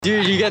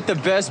Dude, you get the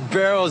best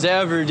barrels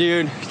ever,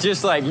 dude.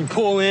 Just like you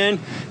pull in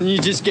and you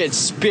just get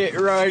spit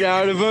right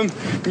out of them.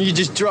 And you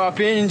just drop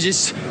in and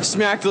just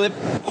smack the lip.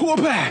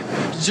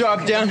 Whoop-ah!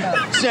 Drop down,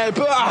 snap,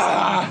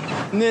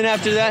 and then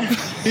after that,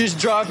 you just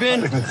drop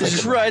in, you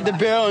just ride the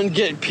barrel and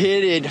get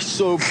pitted.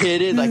 So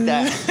pitted like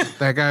that.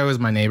 That guy was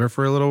my neighbor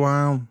for a little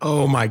while.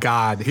 Oh my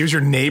God. He was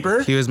your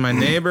neighbor? He was my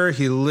neighbor.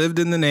 He lived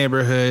in the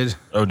neighborhood.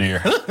 Oh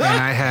dear. And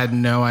I had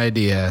no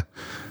idea.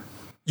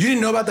 You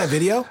didn't know about that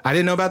video? I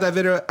didn't know about that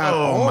video at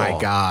all. Oh my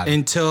God.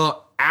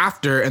 Until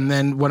after, and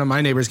then one of my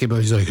neighbors came up.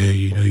 He's like, hey,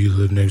 you know you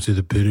live next to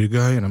the pitted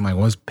guy? And I'm like,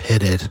 what's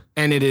pitted?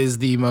 And it is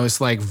the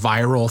most like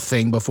viral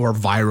thing before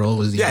viral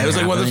was Yeah, it was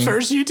like one of the happening.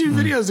 first YouTube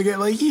videos to get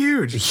like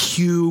huge.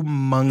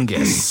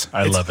 Humongous.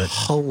 I love it.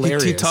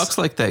 Hilarious. He talks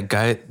like that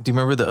guy. Do you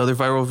remember the other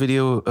viral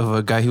video of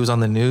a guy who was on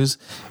the news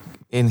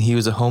and he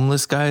was a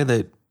homeless guy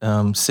that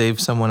saved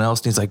someone else?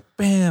 And he's like,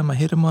 bam, I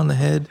hit him on the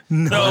head.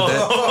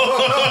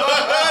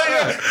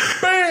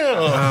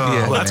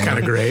 Well, that's kind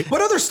of great.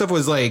 What other stuff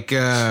was like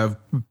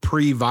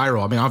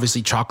pre-viral? I mean,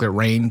 obviously Chocolate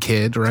Rain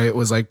Kid, right?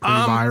 Was like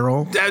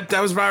pre-viral.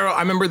 That was viral. I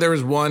remember there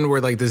was one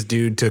where like this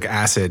dude took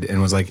acid and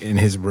was like in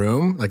his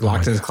room, like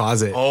locked in his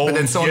closet. Oh, but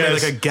then someone made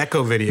yes. like a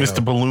gecko video.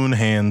 Mr. Balloon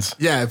Hands.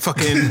 Yeah,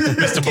 fucking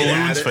Mr.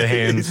 Balloons for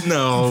hands.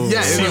 No.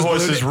 Yeah, it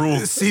was Seahorses rule.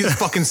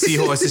 Fucking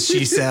seahorses.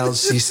 She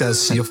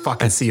says she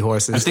fucking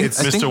seahorses.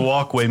 It's Mr.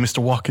 Walkway, Mr.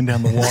 Walking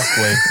down the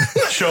walkway.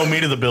 Show me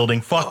to the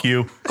building. Fuck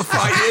you.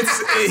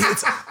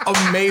 it's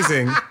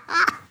amazing.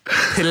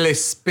 Fiddly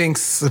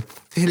spinks,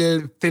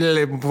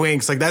 fiddly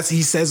winks. Like that's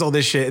he says all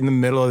this shit in the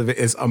middle of it.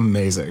 It's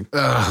amazing.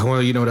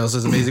 Well, you know what else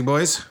is amazing,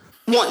 boys?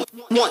 One, 2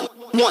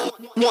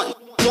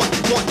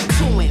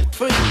 and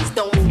freeze,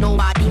 don't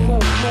nobody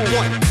move.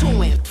 1,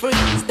 2 and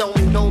freeze,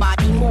 don't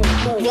nobody move.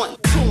 1,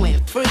 2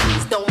 and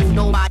freeze, don't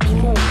nobody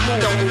move.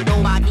 Don't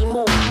nobody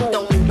move.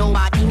 Don't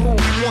nobody move.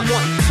 1,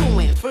 2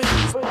 and freeze.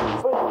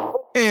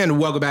 And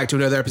welcome back to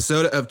another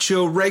episode of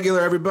Chill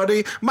Regular,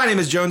 everybody. My name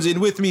is Jonesy,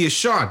 and with me is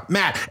Sean,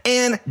 Matt,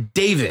 and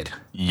David.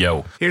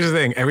 Yo. Here's the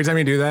thing. Every time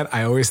you do that,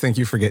 I always think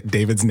you forget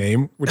David's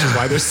name, which is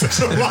why there's such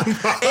a long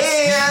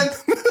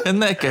pause.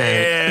 And that guy.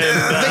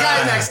 The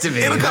guy next to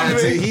me.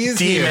 He's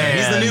here. D-Man.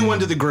 He's the new one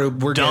to the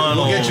group. We'll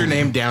get your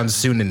name down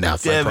soon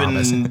enough, I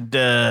promise.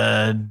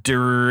 Devin,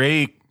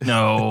 Drake,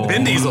 no.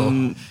 Vin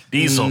Diesel.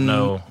 Diesel,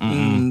 no.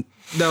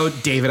 No,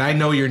 David, I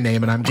know your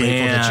name, and I'm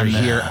grateful that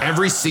you're here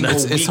every single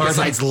week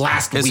besides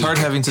last week. It's hard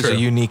having such a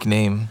unique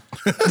name.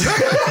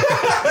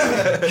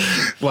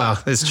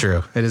 Well, it's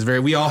true. It is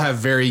we all have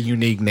very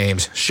unique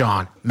names.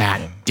 Sean,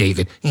 Matt,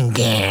 David, and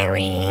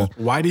Gary.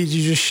 Why did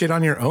you just shit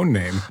on your own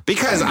name?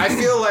 Because I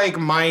feel like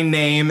my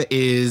name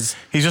is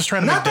He's just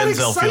trying to not make that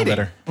Denzel feel exciting.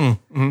 better.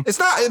 It's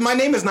not. My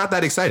name is not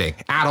that exciting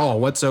at all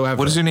whatsoever.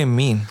 What does your name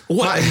mean?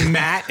 What?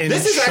 Matt and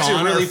This is actually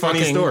Sean a really are funny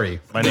fucking- story.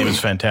 My name is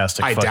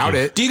fantastic. I Fuck doubt you.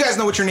 it. Do you guys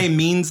know what your name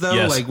means, though?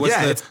 Yes. Like, what's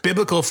Yeah, the? it's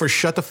biblical for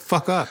shut the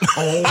fuck up.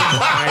 Oh my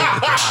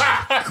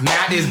God.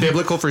 Matt is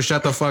biblical for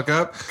shut the fuck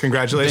up.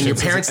 Congratulations. And your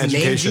It's parents named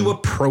education. you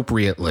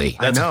appropriately.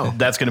 I know.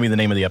 That's going to be the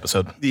name of the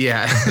episode.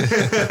 Yeah.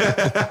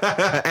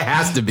 It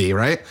has to be,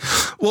 right?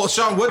 Well,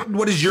 Sean,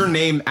 what does your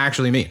name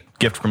actually mean?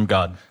 Gift from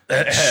God.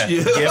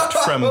 Gift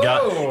from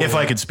God. If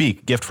I could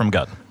speak, gift from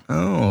God.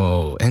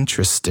 Oh,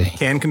 interesting.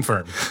 Can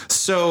confirm.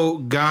 So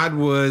God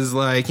was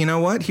like, you know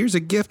what? Here's a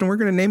gift, and we're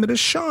going to name it as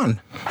Sean.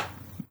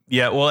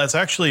 Yeah, well, it's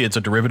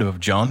a derivative of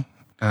John.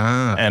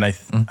 And I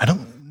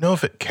don't know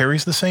if it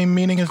carries the same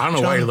meaning as I don't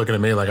know why you're looking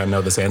at me like I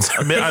know this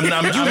answer. look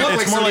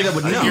like somebody that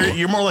would know.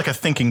 You're more like a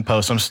thinking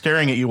post. I'm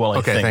staring at you while I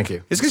Okay, think. thank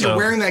you. It's because you're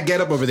wearing that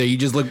getup over there. You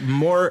just look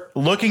more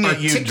Looking at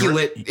you,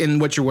 articulate in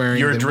what you're wearing.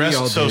 You're than we all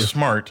dressed so do.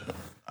 smart.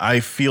 I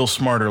feel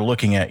smarter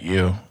looking at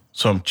you,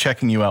 so I'm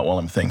checking you out while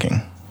I'm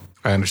thinking.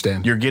 I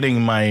understand. You're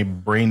getting my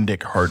brain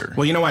dick harder.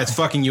 Well, you know why it's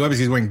fucking you up? Because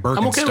he's wearing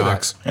okay with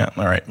Birkenstocks. Yeah,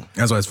 all right.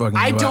 That's why it's fucking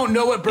you I up. don't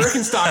know what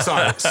Birkenstocks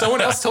are.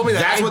 Someone else told me that.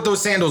 That's what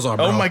those sandals are,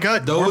 bro. Oh my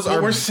God, Those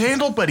we're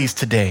sandal buddies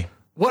today.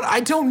 What? I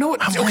don't know.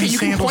 I'm Okay, wearing you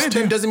can sandals point at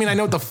them. too. Doesn't mean I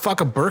know what the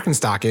fuck a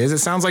Birkenstock is. It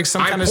sounds like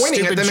some I'm kind of pointing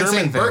stupid at them and German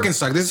saying thing.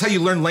 Birkenstock. This is how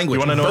you learn language.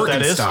 You want to know what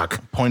that is?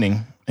 Birkenstock.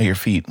 Pointing at your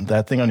feet.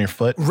 That thing on your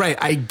foot. Right,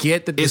 I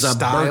get that Is the a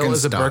style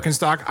is a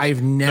Birkenstock. Birkenstock.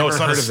 I've never No, it's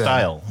not heard a of them.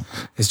 style.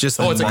 It's just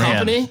Oh, it's a Brand.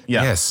 company?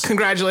 Yeah. Yes.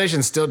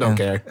 Congratulations, still don't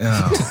care.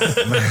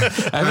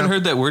 I haven't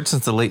heard that word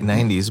since the late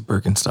 90s,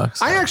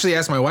 Birkenstocks. I actually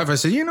asked my wife, I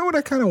said, you know what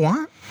I kind of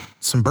want?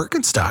 Some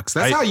Birkenstocks.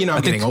 That's how you know I'm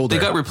I think getting older.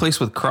 they got replaced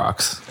with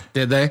Crocs.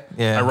 Did they?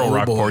 Yeah. I roll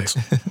Oh, boy.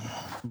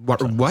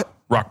 Rockports. What?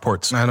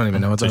 Rockports. I don't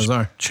even know what those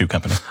are. Shoe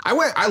company.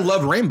 I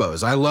love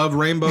rainbows. I love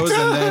rainbows,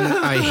 and then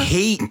I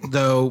hate,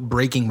 though,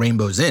 breaking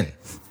rainbows in.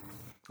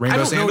 Rainbow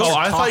don't know sandals? Oh,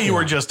 I thought you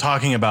were just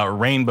talking about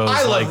rainbows.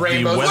 I like love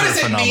rainbows. The What weather does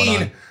it phenomenon.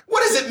 mean?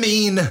 What does it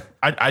mean?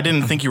 I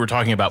didn't think you were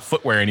talking about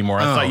footwear anymore.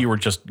 I thought you were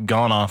just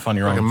gone off on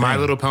your own. My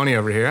thing. Little Pony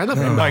over here. I love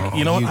rainbow. Like,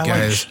 you know what? you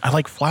guys. I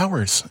like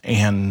flowers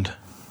and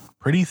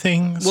pretty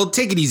things. Well,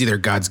 take it easy there,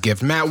 God's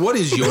gift. Matt, what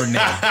is your name?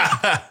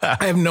 I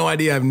have no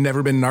idea. I've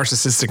never been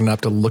narcissistic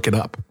enough to look it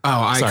up. Oh,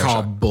 I Sorry,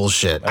 call Sean.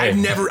 bullshit. I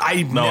never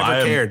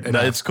cared. No,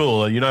 it's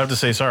cool. You don't have to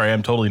say sorry.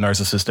 I'm totally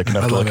narcissistic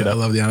enough to look it I up.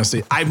 love the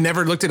honesty. I've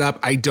never looked it up.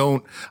 I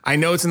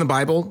know it's in the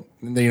Bible.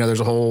 You know, there's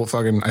a whole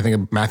fucking, I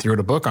think Matthew wrote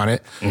a book on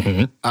it.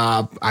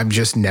 I've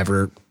just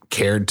never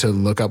cared to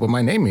look up what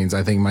my name means.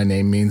 I think my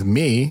name means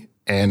me,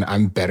 and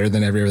I'm better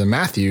than every other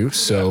Matthew.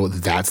 So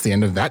that's the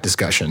end of that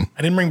discussion.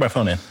 I didn't bring my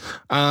phone in.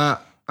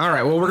 All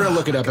right, well, we're going to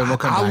look it up and we'll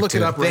come I'll back look to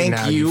it up right Thank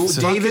now, you. you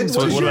David,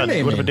 what is your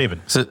name? What about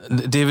David? So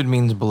David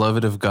means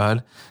beloved of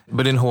God,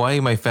 but in Hawaii,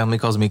 my family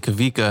calls me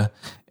Kavika,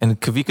 and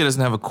Kavika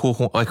doesn't have a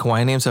cool, like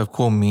Hawaiian names have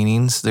cool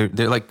meanings. They're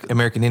like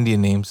American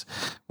Indian names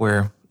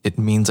where it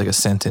means like a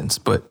sentence,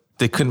 but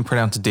they couldn't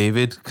pronounce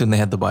David because they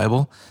had the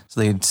Bible.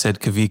 So they said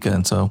Kavika.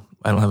 And so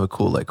I don't have a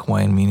cool like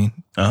Hawaiian meaning.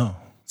 Oh.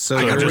 So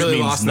I it just really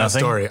means lost nothing?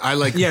 that story. I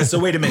like, yeah, so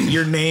wait a minute.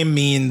 Your name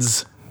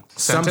means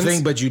something,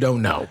 Sentence? but you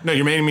don't know. no,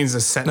 your name means a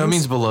sentence. No, it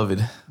means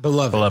beloved.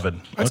 Beloved.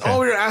 That's Okay.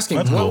 all we were asking.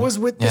 That's What cool. was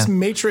with this Yeah.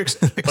 matrix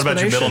What about your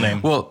explanation? middle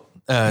name? Well,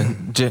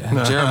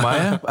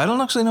 Jeremiah, I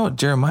don't actually know what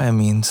Jeremiah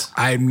means.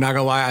 I'm not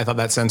gonna lie. I thought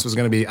that sentence was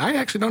gonna be, I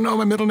actually don't know what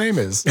my middle name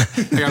is.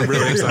 I got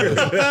really excited.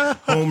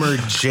 Homer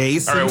J.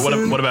 All right,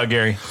 Simpson. what about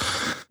Gary?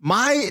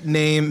 My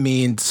name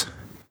means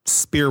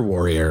spear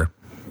warrior.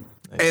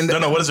 And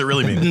No, what does it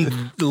really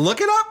mean?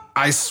 look it up.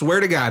 I swear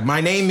to God,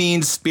 my name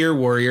means spear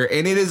warrior.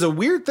 And it is a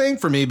weird thing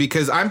for me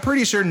because I'm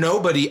pretty sure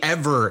nobody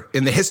ever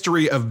in the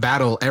history of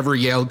battle ever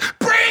yelled,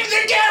 "Bring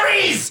the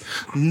Garys!"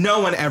 No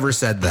one ever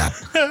said that.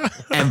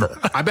 Ever.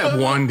 I bet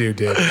one dude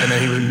did, and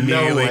then he was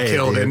immediately way,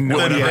 killed. dude. And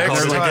nobody Then called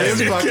next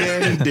him time.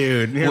 This fucking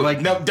dude. You're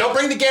like, no, don't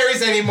bring the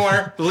Garys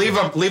anymore. Leave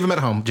them at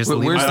home. Just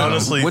leave Where's them. I the,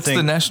 honestly what's the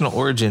think- national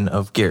origin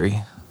of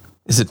Gary?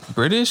 Is it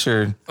British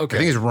or? I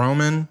think it's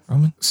Roman.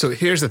 So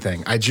here's the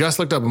thing. I just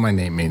looked up what my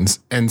name means.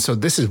 And so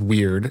this is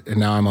weird. And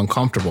now I'm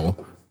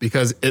uncomfortable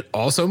because it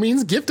also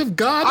means gift of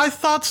God. I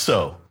thought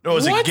so. No,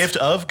 is it What? gift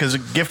of? Because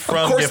gift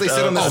from, course gift they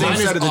sit on the of. same mine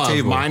is side of the of.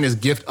 table. Mine is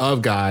gift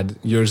of God.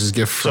 Yours is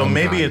gift So from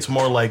maybe God. it's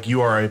more like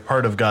you are a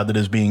part of God that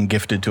is being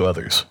gifted to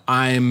others,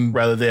 I'm,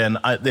 rather than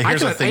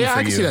here's a can- thing yeah, for I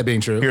you. can see that being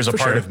true, Here's a for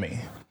part sure. of me.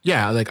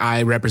 yeah, like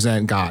I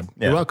represent God.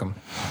 Yeah. You're welcome.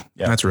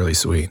 That's really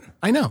sweet.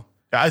 I know.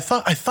 I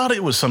thought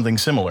it was something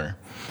similar.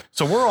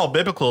 So we're all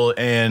biblical,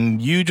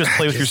 and you just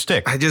play with your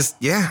stick. I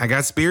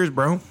got spears,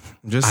 bro.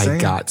 I'm just I saying.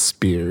 got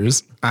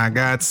spears. I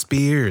got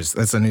spears.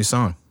 That's a new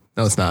song.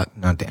 No, it's not.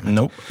 No, damn it.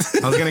 Nope.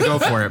 I was gonna go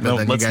for it, but No,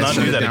 then let's you guys not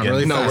shut do it that down again.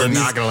 really No, fast. we're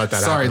not gonna let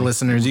that Sorry, happen.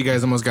 listeners. You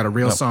guys almost got a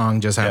real song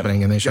just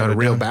happening, and they shut A it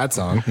real down. bad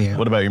song. Yeah.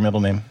 What about your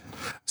middle name?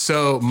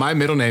 So my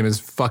middle name is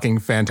fucking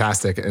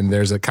fantastic, and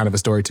there's a kind of a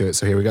story to it.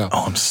 So here we go.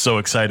 Oh, I'm so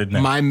excited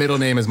now. My middle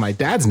name is my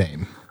dad's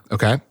name.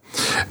 Okay.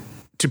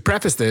 To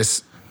preface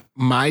this,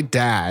 my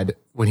dad,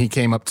 when he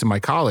came up to my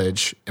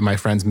college and my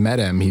friends met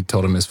him, he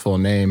told him his full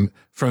name.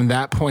 From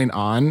that point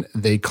on,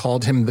 they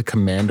called him the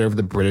commander of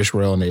the British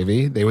Royal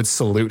Navy. They would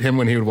salute him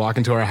when he would walk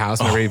into our house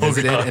whenever he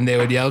visited, and they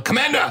would yell,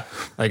 "Commander!"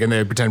 Like, and they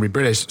would pretend to be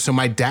British. So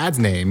my dad's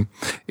name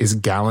is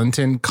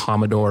Gallatin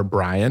Commodore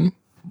Brian.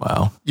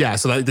 Wow. Yeah,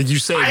 so like you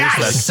say,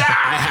 this, like, I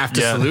have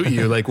to Yeah. salute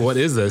you. Like, what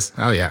is this?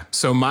 Oh yeah.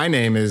 So my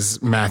name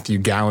is Matthew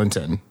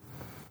Gallatin.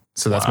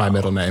 So that's my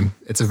middle name.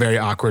 It's a very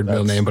awkward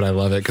middle name, but I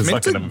love it because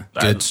Fucking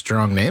Good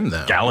strong name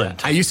though.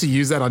 gallant. I used to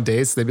use that on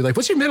dates. They'd be like,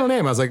 "What's your middle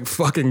name?" I was like,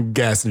 "Fucking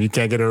guess." And if you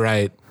can't get it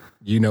right,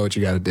 you know what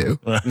you got to do.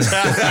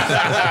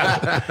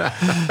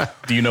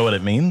 Do you know what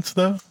it means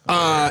though?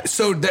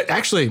 So that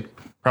actually,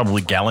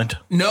 Probably gallant.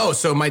 no.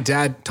 So my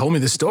dad told me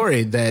the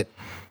story that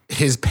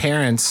his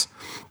parents,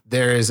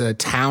 there is a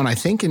town, I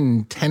think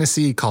in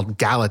Tennessee called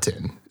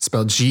Gallatin,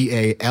 spelled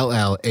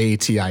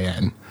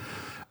Gallatin.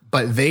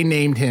 But they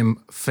named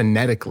him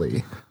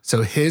phonetically.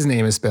 So his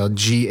name is spelled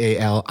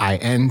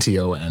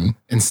Galinton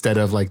instead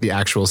of like the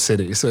actual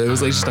city. So it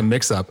was like just a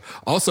mix up.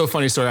 Also,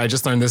 funny story, I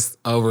just learned this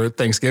over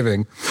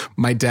Thanksgiving.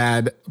 My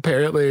dad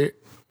apparently,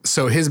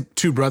 so his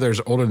two brothers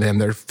older than him,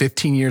 they're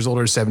 15 years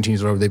older, 17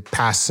 years older. They've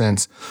passed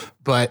since.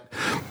 But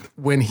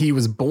when he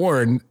was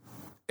born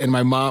and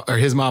my mom or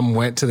his mom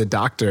went to the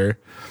doctor,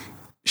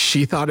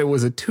 she thought it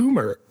was a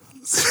tumor.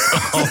 It's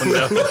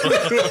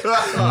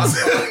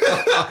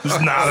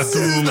not a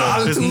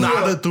tumor. It's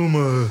not a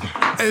tumor.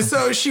 And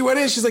so she went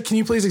in, she's like, "Can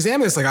you please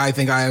examine this?" Like, "I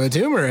think I have a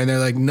tumor." And they're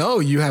like, "No,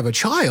 you have a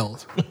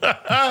child."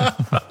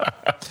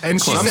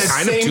 And she Some said,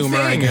 kind of "Same tumor,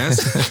 I thing."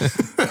 guess.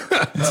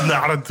 It's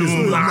not a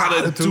tumor.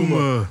 Not a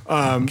tumor.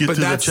 Get But to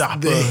the that's chopper.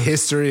 the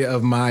history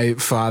of my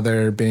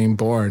father being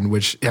born,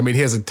 which, I mean,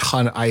 he has a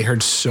ton. I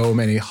heard so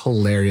many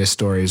hilarious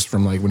stories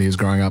from like when he was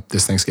growing up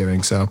this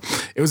Thanksgiving. So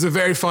it was a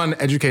very fun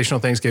educational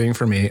Thanksgiving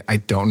for me. I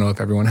don't know if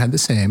everyone had the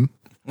same.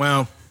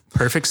 Well,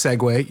 Perfect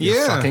segue. You're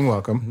Yeah. fucking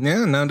welcome.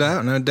 yeah, no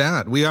doubt, no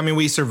doubt.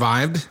 We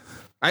survived.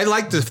 I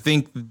like to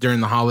think during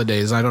the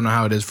holidays. I don't know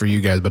how it is for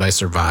you guys, but I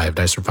survived.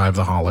 I survived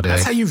the holiday.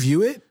 That's how you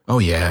view it? Oh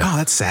yeah. Oh,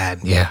 that's sad.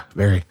 Yeah,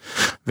 very,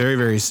 very,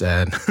 very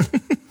sad.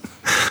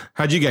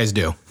 How'd you guys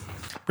do?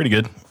 Pretty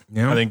good.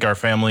 Yeah. I think our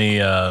family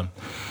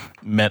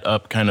met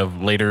up kind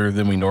of later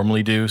than we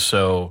normally do.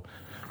 So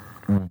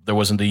there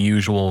wasn't the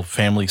usual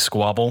family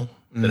squabble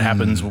that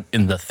happens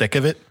in the thick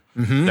of it.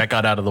 That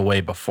got out of the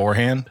way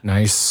beforehand.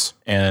 Nice.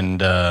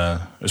 And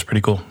it was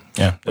pretty cool.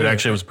 Yeah. It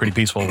actually was pretty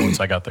peaceful once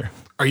I got there.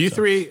 Are you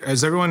three?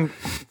 Is everyone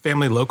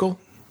family local?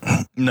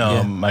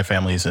 No, my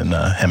family's in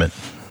Hemet,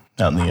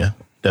 out in the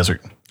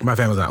desert. My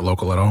family's not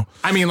local at all.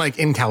 I mean, like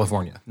in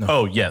California. No.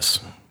 Oh, yes.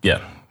 Yeah,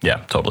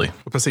 totally.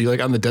 I say you're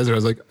like on the desert. I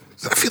was like,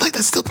 I feel like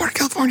that's still part of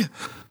California.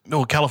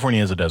 No,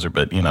 California is a desert,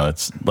 but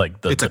it's like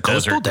It's a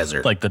coastal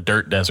desert. like the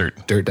dirt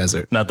desert, Dirt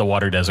desert. not the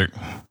water desert.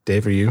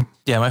 Dave, are you?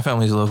 Yeah, my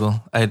family's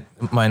local.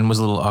 Mine was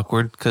a little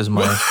awkward because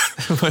my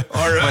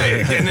All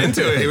right, getting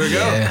into it. Here we go.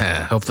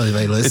 Yeah, hopefully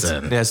they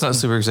listen. yeah, it's not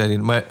super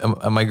exciting.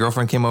 My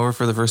girlfriend came over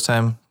for the first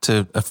time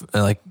to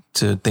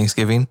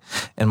Thanksgiving,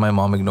 and my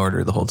mom ignored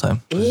her the whole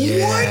time.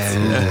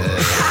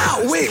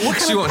 Wow, wait, what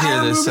kind She of won't hear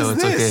power this, move so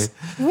is it's this?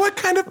 What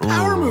kind of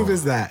power move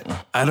is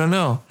that? I don't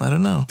know.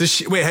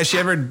 Has she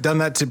ever done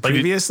that to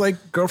previous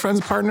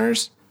girlfriends,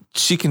 partners?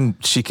 She can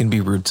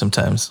be rude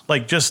sometimes.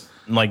 Like just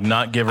like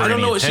not give her I don't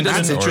any know what she attention.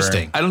 doesn't. or-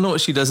 interesting. I don't know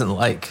what she doesn't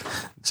like.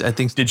 I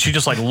think Did she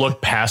just like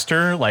look past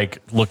her, like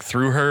look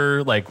through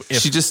her, like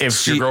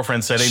if your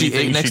girlfriend said anything, she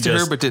ate next to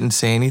her but didn't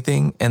say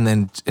anything,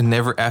 and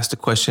never asked a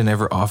question,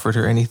 never offered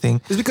her anything.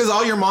 It's because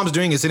all your mom's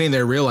doing is sitting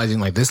there realizing,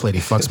 like, this lady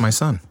fucks my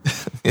son.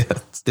 Yeah,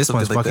 This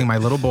one's like fucking that. my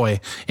little boy,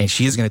 and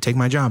she is going to take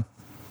my job.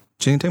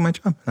 She's going to take my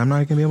job. I'm not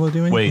going to be able to do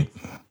anything. Wait,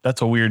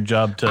 that's a weird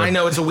job to. I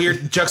know it's a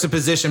weird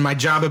juxtaposition. My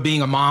job of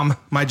being a mom,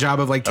 my job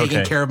of like taking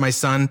Okay. care of my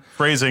son.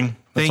 Phrasing.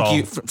 That's Thank all.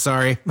 you.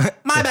 Sorry.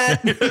 My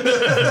bad.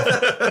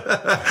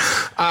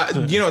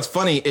 What's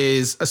funny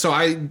is,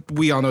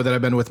 we all know that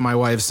I've been with my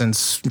wife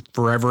since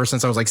forever,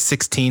 since I was like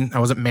 16. I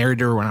wasn't married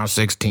to her when I was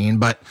 16,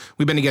 but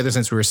we've been together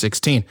since we were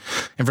 16.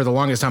 And for the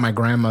longest time, my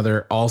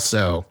grandmother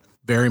also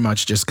very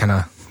much just kind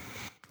of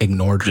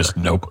ignored her. Just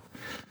nope.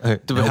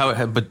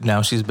 But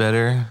now she's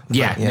better.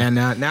 Yeah, and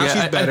now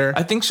she's better.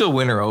 I think she'll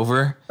win her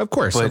over. Of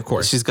course.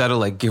 She's got to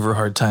like give her a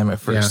hard time at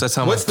first. Yeah. That's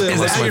how. What's your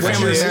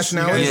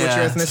nationality?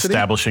 Yeah. What's your ethnicity?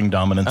 Establishing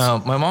dominance.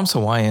 My mom's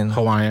Hawaiian.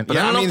 Hawaiian. But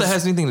Yeah, I don't I know mean, if that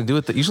has anything to do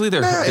with it. Usually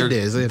they're it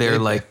is. they're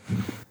like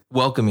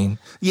welcoming.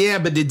 Yeah,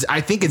 but I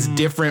think it's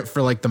different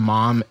for like the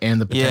mom and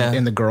the Yeah.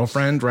 and the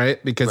girlfriend,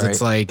 right? Because it's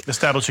Right. like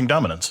Establishing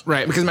dominance.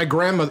 right. Because my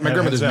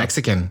grandmother's yeah.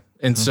 Mexican,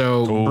 and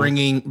so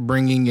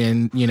bringing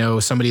in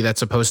somebody that's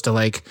supposed to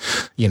like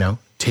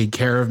take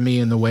care of me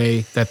in the way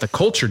that the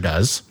culture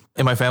does.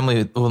 In my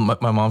family, well,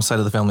 my mom's side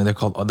of the family, they're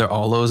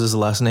Allos is the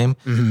last name,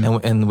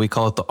 and we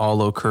call it the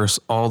Allo curse.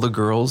 All the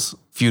girls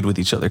feud with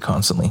each other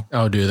constantly.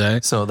 Oh, do they?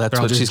 So that's They're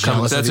all what just she's coming.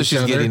 jealous That's of what each she's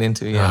other? getting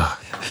into. Yeah.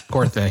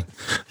 Poor thing.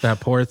 That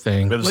poor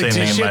thing. We have the same Did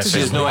name. she My have to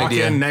family. just no walk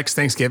idea. in next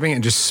Thanksgiving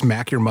and just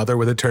smack your mother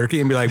with a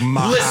turkey and be like,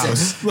 "My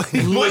house"?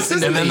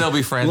 Listen, And then they'll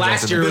be friends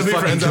Last after year that. was They'll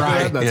be fucking friends after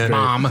dry, that? That's great.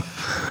 Mom.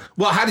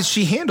 Well, how did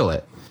she handle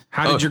it?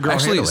 How did your girl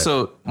actually, handle it?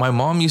 so my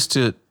mom used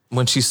to,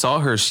 when she saw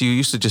her, she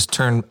used to just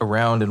turn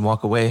around and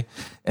walk away.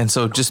 And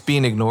so just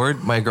being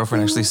ignored, my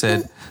girlfriend actually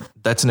said,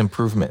 that's an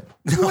improvement.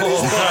 What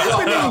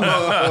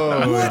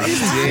is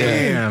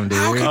Damn, dude.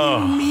 How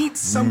can you meet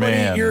somebody?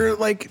 man. Your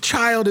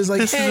child is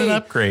like, This is hey, an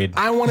upgrade.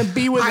 I want to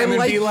be with him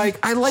and be like,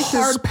 I like this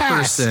hard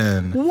pass.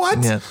 person.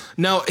 What? Yeah.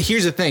 No,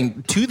 here's the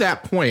thing. To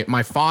that point,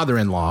 my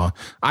father-in-law,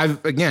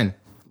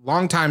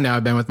 long time now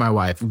I've been with my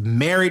wife,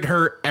 married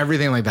her,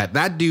 everything like that.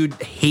 That dude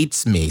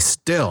hates me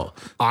still.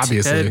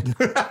 Obviously.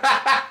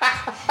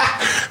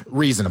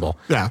 Reasonable.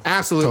 Yeah,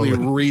 Absolutely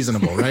totally.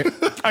 reasonable, right?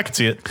 I could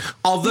see it.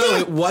 Although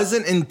it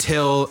wasn't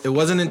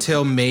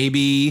until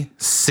maybe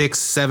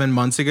 6-7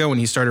 months ago when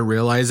he started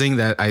realizing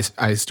that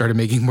I started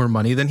making more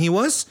money than he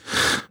was.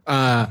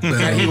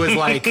 And he was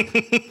like,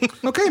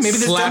 okay, maybe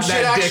this Slap dumb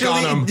shit that dick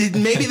on actually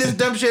maybe this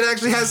dumb shit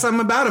actually has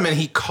something about him. And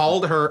he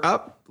called her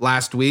up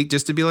last week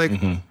just to be like,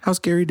 how's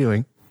Gary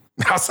doing?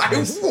 I was like,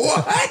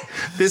 what?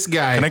 This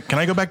guy. Can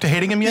I go back to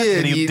hating him yet?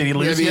 Did he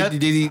lose yet?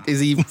 Is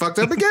he fucked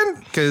up again?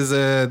 Because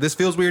this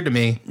feels weird to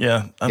me.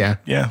 Yeah.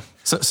 Yeah.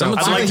 So I'd some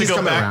I'd like to he's go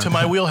coming back around. to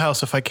my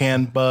wheelhouse if I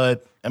can,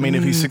 but I mean,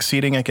 if he's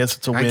succeeding, I guess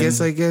it's a win.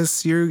 I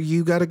guess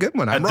you got a good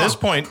one. I'm At this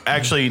point,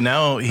 actually,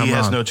 now he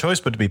has wrong. no choice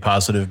but to be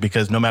positive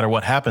because no matter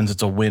what happens,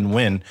 it's a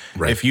win-win.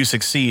 Right. If you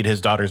succeed, his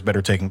daughter's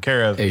better taken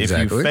care of. If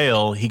Exactly. you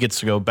fail, he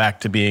gets to go back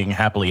to being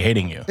happily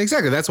hating you.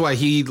 Exactly. That's why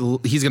he's going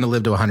to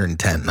live to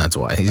 110. That's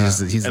why he's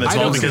And it's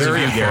all because of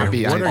you,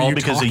 Gary. What are All you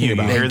because of talking you. You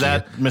about? hear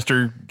Thank that,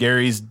 Mr.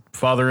 Gary's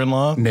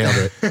father-in-law? Nailed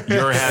it.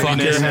 Your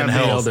happiness Fucking and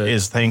health nailed it.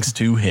 is thanks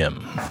to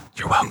him.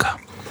 You're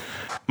welcome.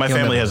 My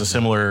family has a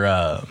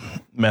similar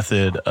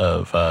method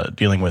of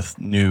dealing with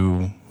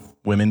new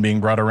women being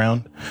brought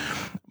around,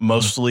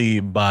 mostly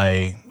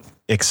by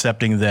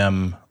accepting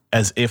them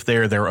as if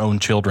they're their own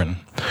children.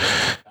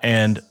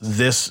 And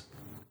this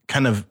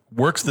kind of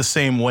works the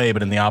same way,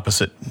 but in the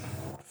opposite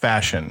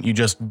fashion. You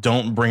just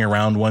don't bring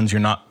around ones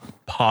you're not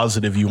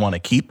positive you want to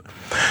keep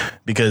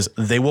because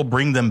they will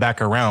bring them back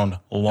around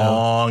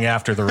long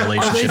after the Are they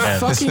relationship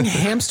ends. fucking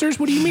hamsters?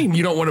 What do you mean?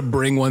 You don't want to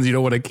bring ones you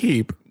don't want to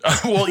keep?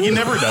 Well, you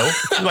never know.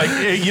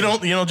 Like you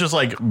don't just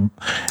like.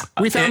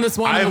 We found this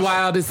one in the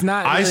wild. It's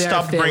not. I really our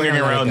stopped fit. We're bringing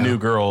gonna let around it go. new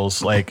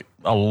girls like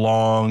a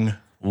long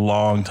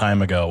long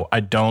time ago. I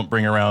don't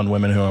bring around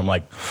women who I'm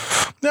like,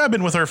 yeah, I've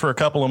been with her for a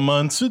couple of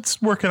months.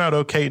 It's working out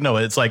okay. No,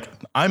 it's like,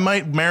 I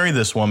might marry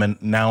this woman.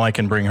 Now I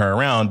can bring her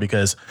around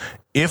because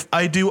if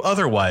I do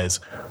otherwise,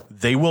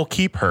 they will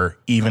keep her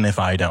even if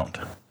I don't.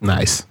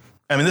 Nice.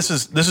 I mean, this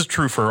is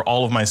true for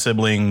all of my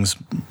siblings,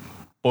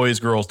 boys,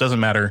 girls, doesn't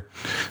matter.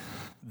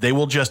 They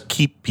will just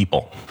keep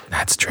people.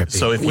 That's trippy.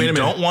 So if you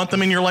don't want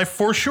them in your life,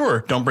 for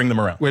sure, don't bring them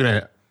around. Wait a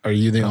minute. Are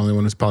you the only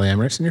one who's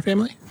polyamorous in your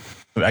family?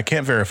 I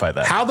can't verify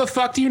that. How the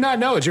fuck do you not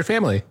know? It's your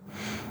family.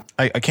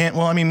 I can't.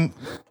 Well, I mean,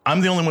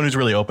 I'm the only one who's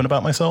really open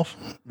about myself.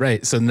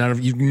 Right. So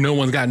no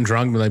one's gotten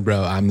drunk and been like,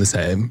 bro, I'm the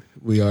same.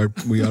 We are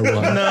one.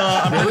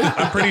 No,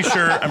 I'm pretty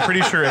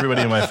sure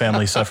everybody in my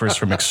family suffers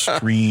from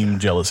extreme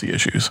jealousy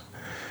issues.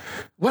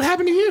 What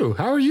happened to you?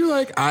 How are you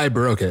like, I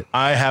broke it?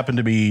 I happen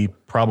to be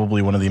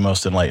probably one of the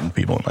most enlightened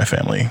people in my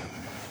family.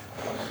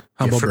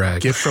 Humble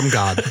brag. Gift from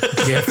God.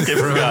 Gift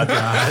from God.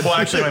 Well,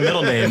 actually, my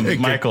middle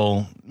name,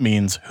 Michael,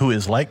 means who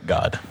is like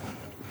God.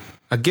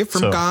 A gift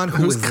from So- God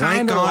who Who's is like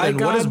kinda God. like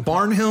And what God? does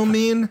Barnhill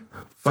mean?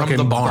 From Fucking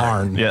the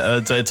barn. Yeah,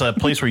 it's a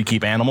place where you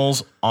keep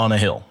animals on a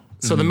hill.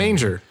 So the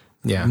manger.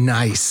 Yeah.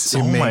 Nice.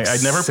 Oh my- I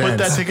never put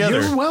that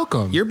together. You're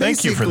welcome. You're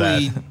Thank you for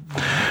basically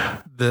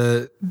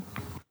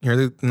you're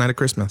the night of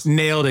Christmas.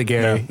 nailed it,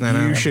 Gary. Yeah, I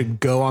know. You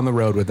should go on the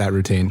road with that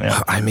routine.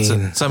 Yeah. I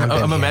mean, So I've been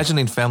I'm here.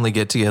 imagining family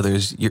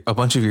get-togethers. A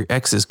bunch of your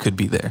exes could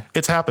be there.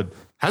 It's happened.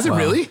 Has it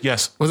really?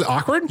 Yes. Was it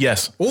awkward?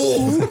 Yes.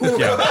 Oh,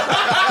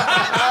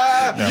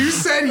 Yeah. You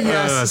said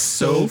yes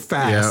so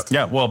fast.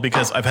 Yeah. Well,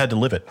 because I've had to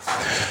live it.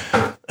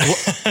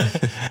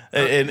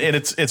 and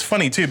it's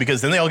funny too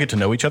because then they all get to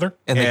know each other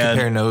And they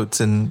compare notes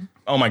and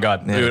Oh my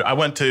God, dude! I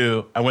went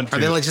to. Are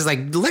they like just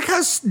like look how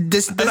this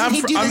and doesn't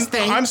he do this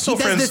thing? I'm still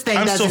He does friends. this thing,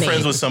 I'm still doesn't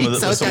friends he? with some of the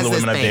So some of the does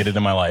this women I've thing. dated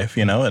in my life,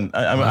 you know, and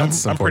I'm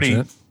pretty.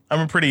 unfortunate. I'm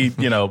a pretty,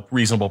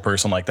 reasonable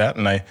person like that.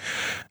 And I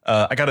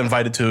got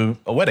invited to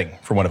a wedding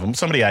for one of them.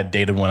 Somebody I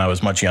dated when I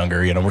was much younger.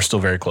 We're still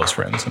very close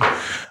friends. And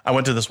I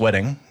went to this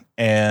wedding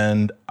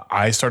and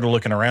I started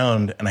looking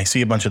around and I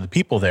see a bunch of the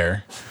people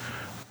there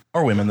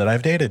are women that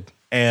I've dated.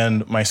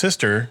 And my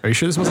sister, Are you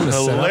sure this wasn't a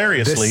setup?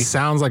 hilariously, This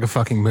sounds like a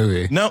fucking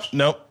movie. Nope.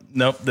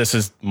 This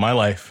is my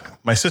life.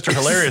 My sister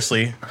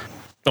hilariously,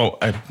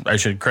 I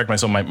should correct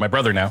myself. My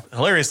brother now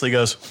hilariously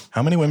goes,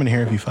 "How many women here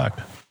have you fucked?"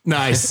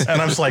 Nice.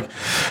 And I'm just like,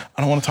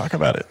 I don't want to talk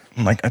about it.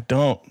 I'm like, I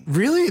don't.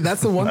 Really?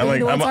 That's the one thing I'm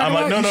you like, don't want to talk I'm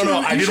like, about? no.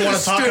 You I didn't should've want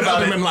to talk stood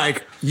about up it. and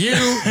like, you,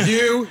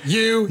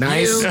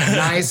 Nice, you.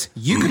 nice.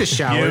 You could have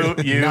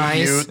showered. You,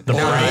 nice, the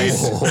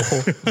nice.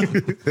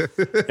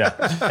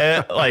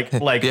 Yeah,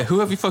 like. yeah, who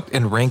have you fucked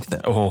and ranked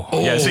them?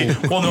 Yeah. See,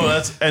 well,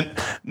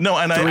 no,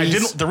 I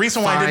didn't. The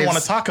reason why I didn't want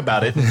to talk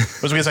about it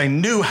was because I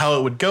knew how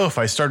it would go if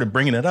I started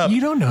bringing it up.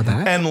 You don't know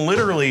that. And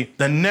literally,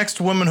 the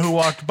next woman who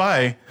walked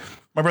by,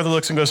 my brother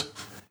looks and goes,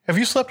 "Have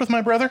you slept with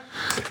my brother?"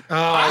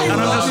 I I'm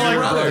love just your like,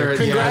 brother. yeah,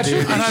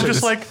 Congratulations. dude. And I'm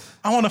just like,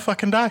 I want to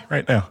fucking die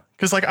right now.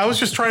 Because I was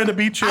just trying to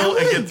be chill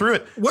and get through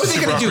it. What are they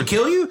Super gonna do? awkward.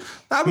 Kill you?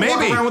 I'd walk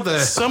Maybe. around with a.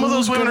 Some of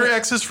those women are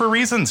exes for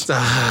reasons. Well,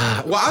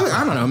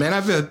 I don't know, man.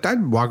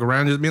 I'd walk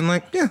around just being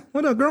like, yeah,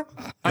 what up, girl?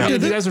 I mean,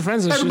 if you guys are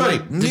friends, and she's Everybody,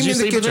 like, meet did me you in the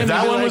sleep with kitchen. him? That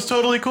You'd be one like, was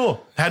totally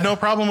cool. Had no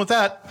problem with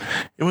that.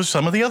 It was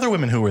some of the other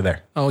women who were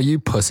there. Oh, you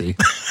pussy.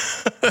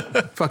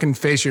 Fucking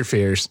face your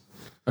fears.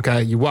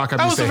 Okay, you walk up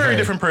I and was say, a very hey.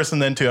 different person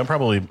then too. I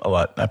probably would.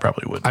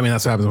 I mean,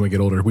 that's what happens when we get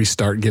older. We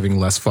start giving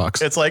less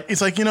fucks. It's like,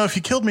 if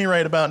you killed me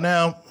right about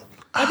now,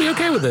 I'd be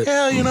okay with it.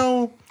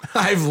 yeah,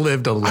 I've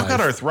lived a life. I've got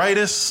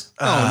arthritis.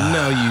 Oh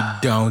no, you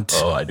don't.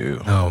 Oh, I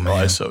do. Oh, man.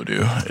 I so do.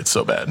 It's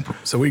so bad.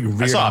 So we I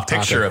veered saw a off topic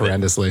picture of it.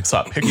 horrendously.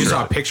 Saw a picture. You saw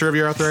a of it. picture of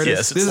your arthritis? Yes,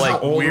 This it's is how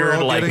like old we're weird,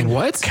 all like getting?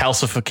 What?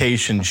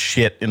 calcification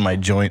shit in my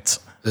joints.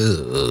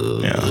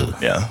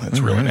 Yeah, it's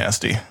really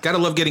nasty. Gotta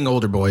love getting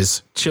older,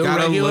 boys. Chill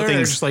Gotta regular love or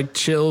things. just like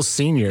chill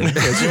senior?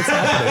 Because what's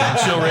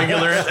happening? Chill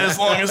regular as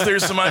long as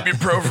there's some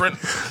ibuprofen.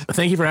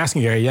 Thank you for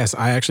asking, Gary. Yes,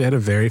 I actually had a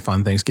very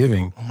fun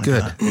Thanksgiving.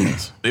 Good.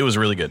 It was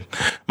really good.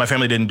 My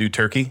family didn't do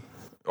turkey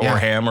or Yeah.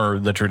 ham or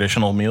the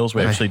traditional meals.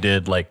 We actually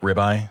did like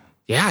ribeye,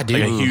 Yeah,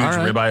 dude. like a huge all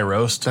right. ribeye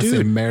roast. That's the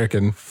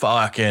American.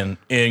 Fucking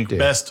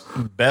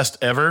best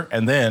ever.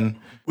 And then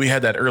we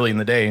had that early in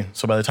the day.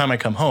 So by the time I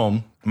come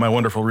home, my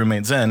wonderful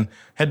roommate Zen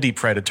had deep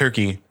fried a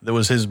turkey that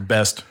was his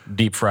best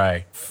deep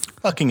fry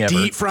fucking ever.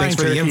 Deep frying Thanks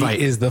for the turkey invite.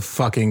 is the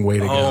fucking way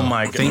to go. Oh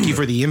my god! Thank you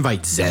for the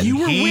invite, Zed. You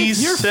were He with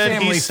your said he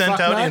family, sent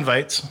out fucknut.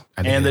 invites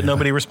didn't and that know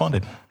nobody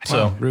responded.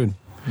 So Rude.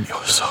 it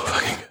was so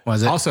fucking good.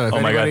 Was it? Also, if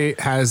Oh my God. anybody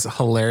has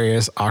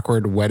hilarious,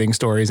 awkward wedding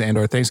stories and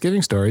or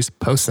Thanksgiving stories,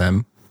 post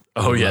them.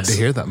 Oh We'd yes. love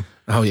to hear them.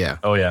 Oh yeah.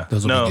 Oh yeah.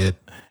 Those will be good.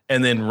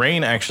 And then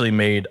Rain actually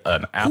made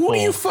an apple. Who do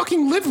you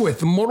fucking live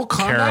with? Mortal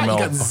Kombat? Caramel.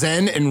 You got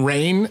Zen and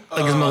Rain.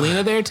 Like, is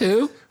Melina there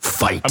too?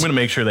 Fight. I'm gonna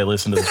make sure they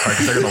listen to this part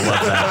because they're gonna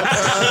love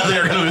that.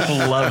 They're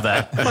gonna love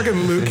that.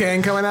 Fucking Liu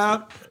Kang coming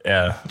out.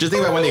 Yeah. Just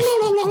think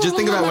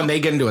about when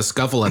they get into a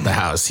scuffle at the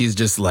house. He's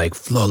just like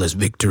flawless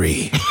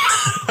victory.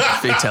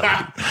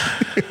 Fatality.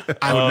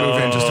 I would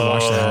move in just to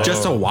watch that.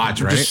 Just to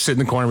watch, right? Just sit in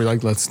the corner and be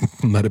like, let's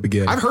let it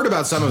begin. I've heard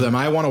about some of them.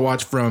 I want to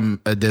watch from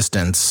a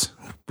distance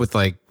with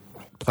like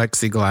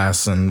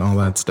plexiglass and all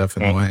that stuff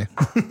in the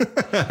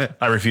way.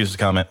 I refuse to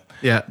comment.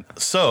 Yeah.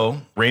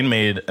 So, Rain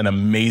made an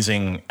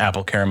amazing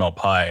apple caramel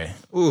pie.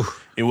 Ooh.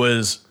 It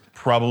was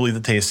probably the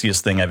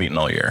tastiest thing I've eaten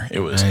all year. It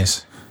was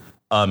Nice.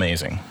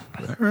 amazing.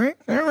 All right.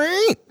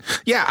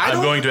 Yeah,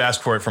 I'm going to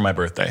ask for it for my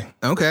birthday.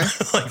 Okay.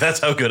 Like, that's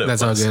how good it was.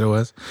 That's how good it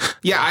was.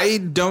 Yeah, I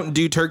don't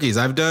do turkeys.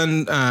 I've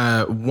done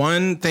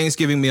one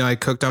Thanksgiving meal I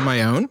cooked on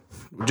my own,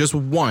 just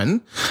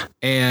one,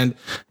 and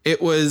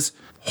it was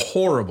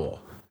horrible.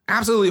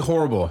 Absolutely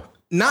horrible.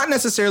 Not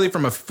necessarily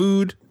from a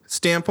food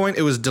standpoint.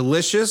 It was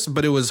delicious,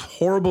 but it was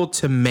horrible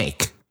to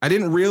make. I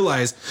didn't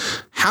realize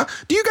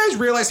do you guys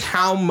realize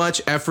how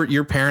much effort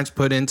your parents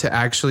put into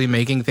actually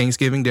making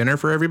Thanksgiving dinner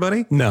for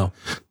everybody? No.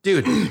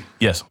 Dude,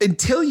 Yes.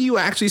 until you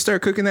actually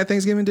start cooking that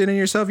Thanksgiving dinner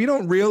yourself, you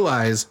don't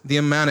realize the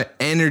amount of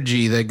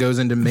energy that goes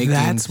into making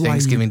That's why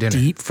Thanksgiving you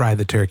dinner. deep fry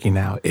the turkey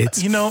now.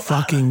 It's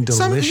fucking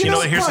delicious. You know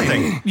what? Here's the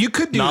thing. You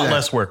could do Not that.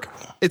 less work.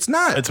 It's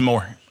not. It's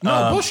more.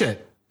 No,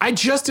 bullshit. I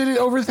just did it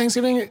over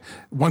Thanksgiving.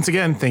 Once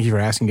again, thank you for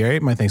asking, Gary.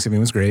 My Thanksgiving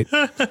was great.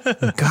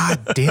 God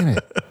damn it.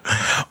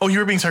 Oh, you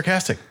were being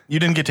sarcastic. You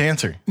didn't get to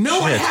answer.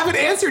 No, I Shit. haven't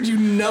answered, you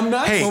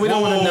numbnuts. Hey, well, we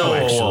don't want to know, whoa,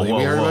 actually. whoa,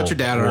 We heard whoa, about your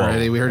dad whoa,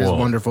 already. We heard his whoa,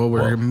 wonderful.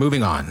 We're whoa.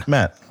 moving on.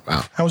 Matt,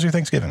 Wow. how was your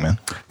Thanksgiving, man?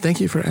 Thank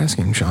you for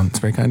asking, Sean. It's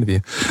very kind of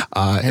you.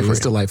 It was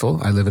delightful.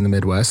 I live in the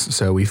Midwest,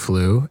 so we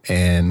flew,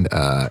 and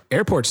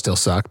airports still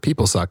suck.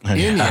 People suck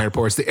in the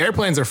airports. The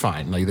airplanes are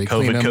fine. Like they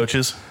clean COVID them.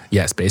 coaches?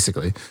 Yes,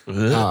 basically.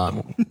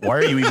 Why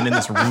are you even in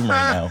this room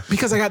right now?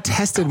 Because I got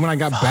tested when I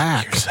got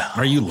back.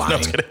 Are you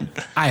lying?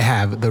 I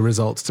have the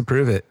results to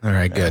prove it. All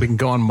right, good. We can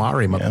go on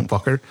Mari,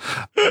 motherfucker.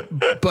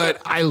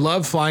 But I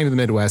love flying to the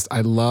Midwest.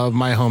 I love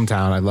my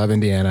hometown. I love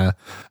Indiana.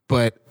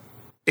 But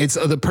it's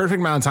the perfect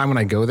amount of time when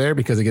I go there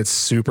because it gets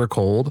super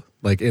cold.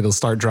 Like it'll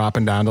start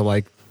dropping down to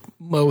like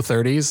low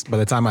 30s by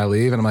the time I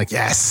leave. And I'm like,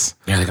 yes,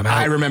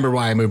 I remember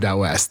why I moved out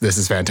west. This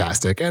is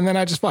fantastic. And then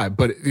I just fly.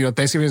 But,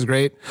 Thanksgiving is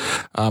great.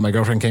 My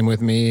girlfriend came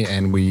with me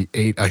and we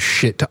ate a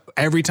shit ton.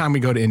 Every time we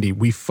go to Indy,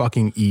 we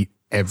fucking eat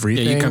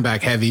everything. Yeah, you come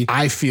back heavy.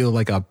 I feel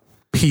like a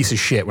piece of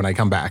shit when I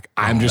come back.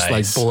 I'm just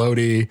nice. like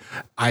bloaty.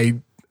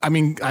 I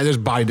mean, there's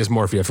body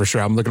dysmorphia for sure.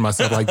 I'm looking at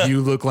myself like,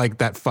 you look like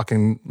that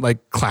fucking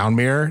like clown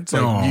mirror. It's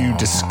like, you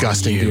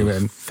disgusting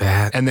human.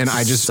 fat And then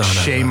I just son of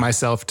shame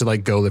myself to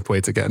like go lift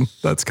weights again.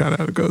 That's kind of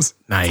how it goes.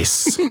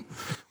 Nice.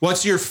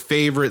 What's your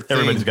favorite thing?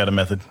 Everybody's got a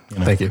method.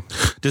 Thank you.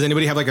 Does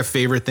anybody have like a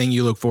favorite thing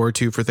you look forward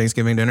to for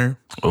Thanksgiving dinner?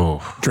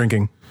 Oh,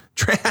 Drinking.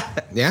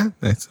 Yeah.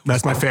 That's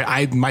my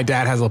favorite. My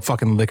dad has a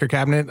fucking liquor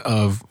cabinet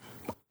of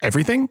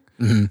everything.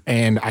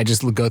 And I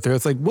just go through.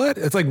 It's like, what?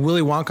 It's like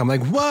Willy Wonka. I'm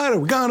like, what are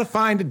we going to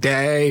find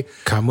today?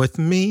 Come with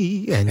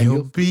me and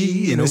you'll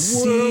be in a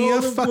sea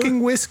world of fucking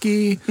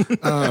whiskey.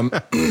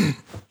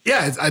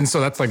 And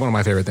so that's like one of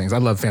my favorite things. I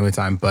love family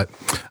time, but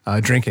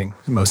drinking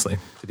mostly.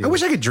 I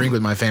wish I could drink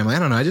with my family. I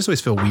don't know. I just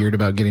always feel weird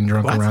about getting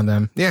drunk around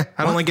them. Yeah,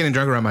 I don't like getting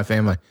drunk around my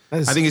family.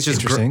 I think it's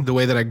just interesting. the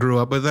way that I grew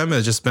up with them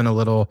has just been a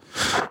little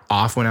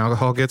off when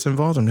alcohol gets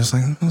involved. I'm just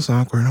like, that's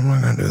awkward. I'm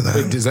not going to do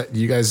that. Does that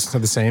you guys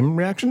have the same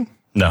reaction?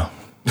 no.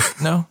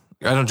 No,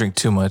 I don't drink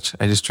too much.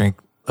 I just drink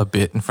a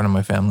bit in front of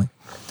my family.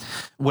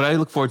 What I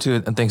look forward to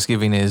on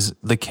Thanksgiving is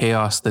the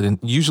chaos that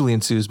usually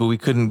ensues, but we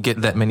couldn't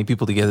get that many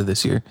people together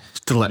this year.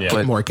 To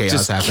let more chaos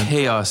Just happen.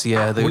 chaos,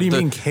 yeah. What do you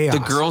mean chaos? The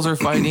girls are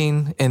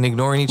fighting and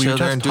ignoring each We other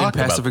just and doing talked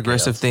about passive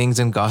aggressive chaos. things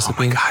and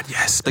gossiping. God,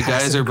 yes. The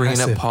guys are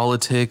bringing up Passive-aggressive.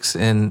 politics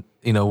and,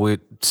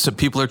 so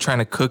people are trying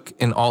to cook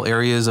in all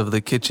areas of the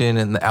kitchen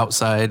and the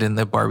outside and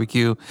the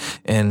barbecue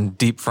and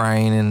deep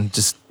frying and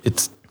just,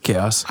 it's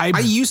chaos. I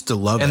used to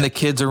love and it. the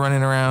kids are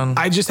running around.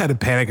 I just had a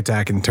panic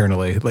attack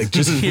internally. Like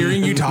just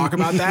hearing you talk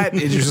about that,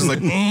 it's just like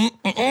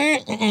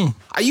I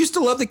used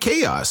to love the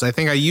chaos. I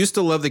think I used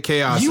to love the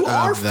chaos. you of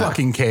are the-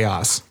 fucking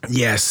chaos.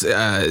 Yes.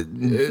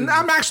 I'm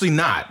actually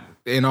not,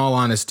 in all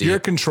honesty. You're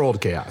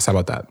controlled chaos. How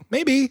about that?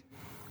 Maybe.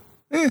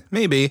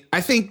 Maybe. I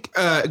think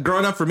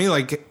growing up for me,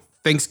 like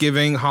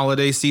Thanksgiving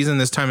holiday season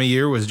this time of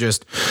year was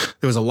just,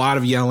 there was a lot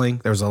of yelling.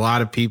 There was a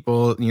lot of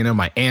people,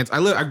 my aunts.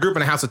 I grew up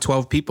in a house of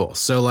 12 people.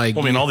 So like,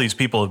 Well, I mean, all these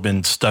people have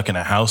been stuck in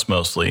a house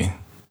mostly.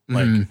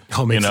 Like,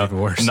 Oh, makes it even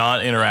worse.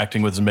 not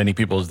interacting with as many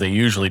people as they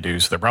usually do.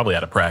 So they're probably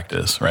out of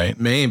practice, right?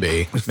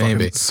 maybe.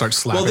 Start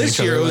slapping Well, this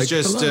each year other it was like,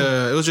 just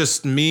 "Hello." it was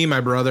just me,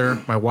 my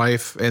brother, my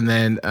wife, and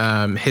then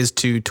his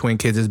two twin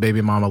kids. His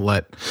baby mama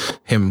let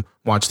him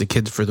watch the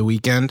kids for the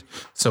weekend,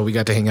 so we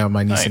got to hang out with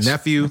my niece and Nice.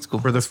 nephew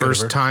for the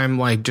first time,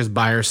 like just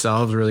by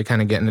ourselves, really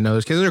kind of getting to know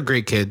those kids. They're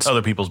great kids.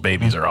 Other people's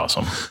babies are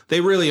awesome.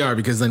 They really are,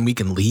 because then we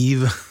can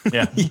leave.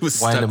 Yeah. He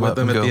was Wind stuck them with up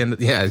them and at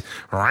the go. end.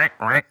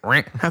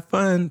 Have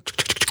fun.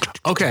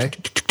 Okay.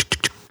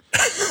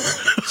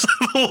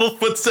 Little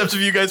footsteps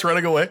of you guys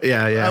running away.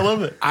 Yeah. I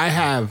love it. I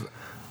have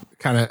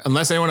kind of,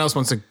 unless anyone else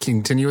wants to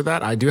continue with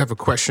that, I do have a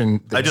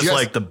question. That I just you guys-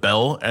 like the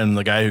bell and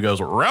the guy who goes,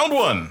 round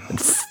one.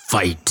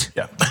 Fight.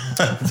 Yeah.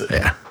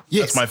 Yeah.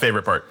 That's my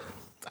favorite part.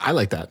 I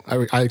like that.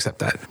 I accept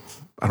that.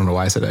 I don't know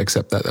why I said I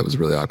accept that. That was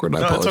really awkward. I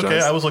No, it's apologize.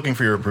 okay. I was looking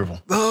for your approval.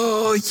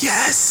 Oh,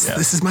 yes. Yeah.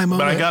 This is my moment.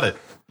 But I got it.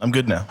 I'm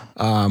good now.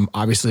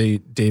 Obviously,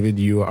 David,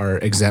 you are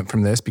exempt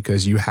from this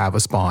because you have a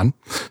spawn.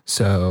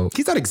 So,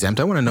 He's not exempt.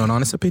 I want to know an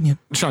honest opinion.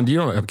 Sean, you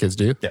don't have kids,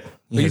 do you? Yeah.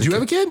 You do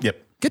have a kid?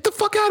 Yep. Get the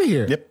fuck out of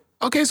here. Yep.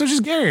 Okay, so it's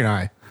just Gary and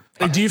I.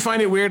 Like, do you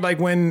find it weird, like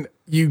when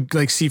you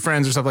like see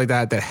friends or stuff like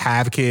that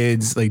have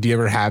kids? Like, do you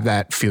ever have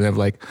that feeling of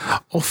like,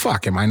 oh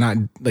fuck, am I not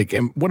like,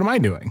 what am I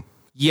doing?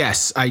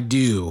 Yes, I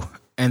do.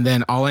 And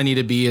then all I need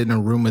to be in a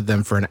room with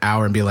them for an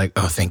hour and be like,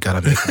 oh, thank God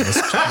I'm making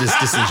this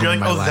decision You're in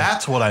like, my oh, life.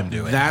 that's what I'm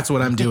doing. That's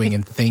what I'm doing,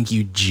 and thank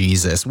you,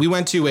 Jesus. We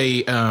went to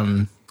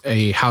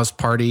a house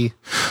party.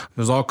 It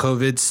was all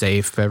COVID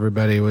safe.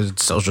 Everybody was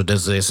social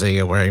distancing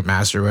and wearing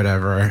masks or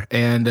whatever.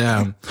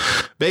 And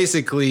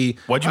basically,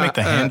 Why'd you make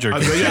the hand jerk? I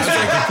was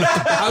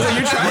like,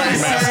 you're trying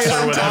to Masks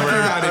or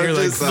whatever. You're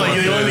like, It's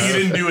like the only thing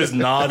you didn't do is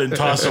nod and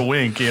toss a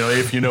wink,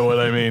 if you know what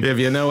I mean. if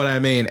you know what I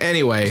mean.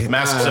 Anyway,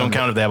 Masks don't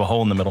count if they have a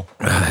hole in the middle.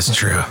 that's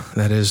true.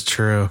 That is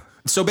true.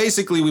 So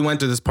basically, we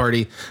went to this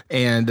party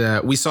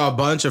and we saw a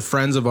bunch of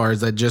friends of ours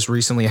that just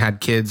recently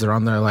had kids. They're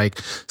on their like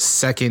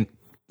second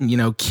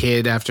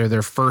kid after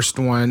their first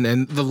one.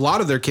 And a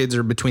lot of their kids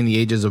are between the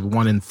ages of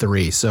 1 and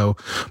 3. So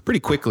pretty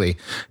quickly.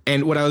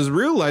 And what I was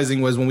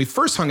realizing was when we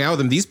first hung out with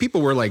them, these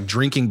people were like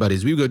drinking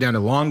buddies. We would go down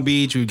to Long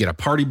Beach. We would get a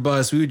party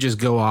bus. We would just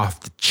go off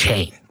the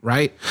chain,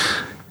 right?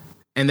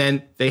 And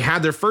then they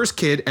had their first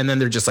kid, and then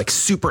they're just like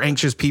super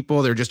anxious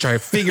people. They're just trying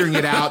figuring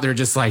it out. They're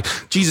just like,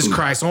 Jesus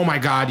Christ, oh my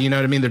God, you know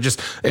what I mean? They're just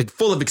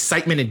full of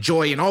excitement and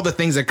joy and all the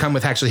things that come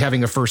with actually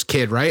having a first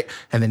kid, right?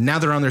 And then now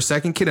they're on their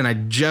second kid, and I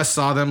just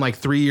saw them like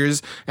 3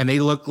 years, and they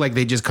look like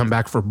they just come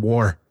back from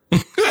war.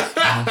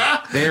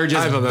 They're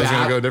just I thought that was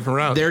gonna go a different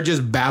route. They're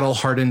just battle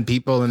hardened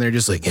people, and they're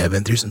just like, yeah, I've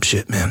been through some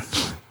shit, man.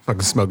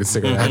 fucking smoking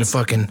I had to cigarettes.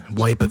 fucking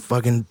wipe a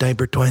fucking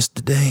diaper twice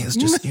a day. It's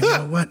just, you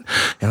know what?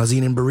 And I was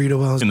eating burrito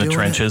while I was In the doing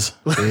trenches.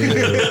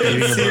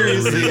 it.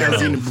 Seriously, I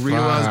was eating a burrito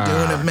while I was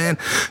doing it, man.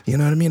 You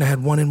know what I mean? I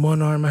had one in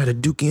one arm, I had a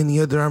dookie in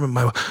the other arm, and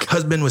my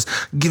husband was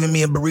giving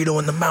me a burrito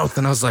in the mouth,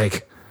 and I was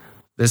like,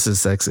 this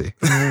is sexy.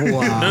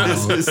 Wow.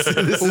 This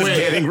is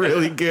getting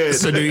really good.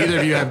 So do either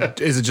of you have,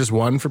 is it just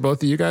one for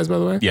both of you guys, by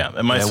the way? Yeah,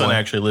 and my son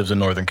actually lives in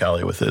Northern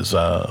Cali with his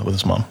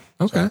mom.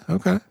 Okay,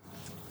 okay.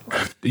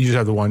 You just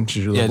have the one?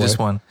 Yeah, just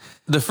one.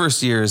 The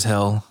first year is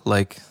hell.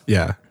 Like,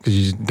 Yeah, because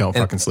you don't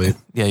fucking sleep.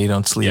 yeah, you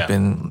don't sleep Yeah.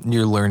 and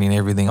you're learning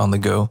everything on the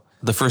go.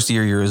 The first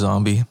year you're a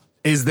zombie.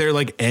 Is there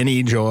like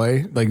any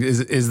joy? Like,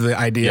 is the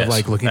idea of Yes,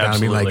 like looking down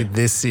and being absolutely. like,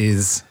 this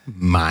is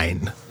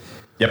mine?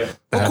 Yep.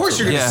 Of course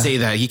you're going to Yeah. say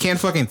that. You can't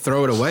fucking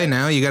throw it away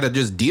now. You got to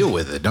just deal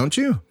with it, don't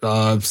you?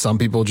 Some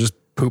people just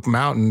poop them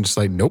out and just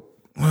like, nope.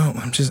 Well,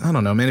 I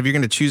don't know, man. If you're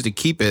going to choose to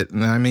keep it,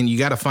 I mean, you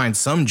got to find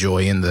some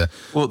joy in the,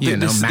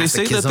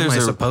 masochism, I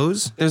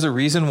suppose. There's a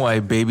reason why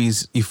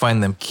babies, you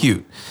find them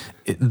cute.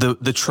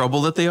 The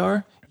trouble that they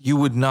are, you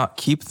would not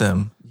keep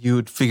them. You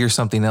would figure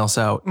something else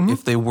out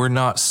if they were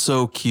not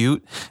so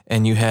cute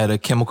and you had a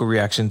chemical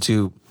reaction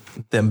to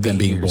them being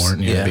yours. born,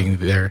 being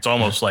there. It's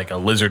almost like a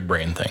lizard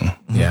brain thing.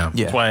 Yeah.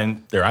 Yeah. That's why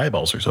their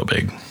eyeballs are so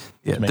big.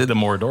 Yeah, To make them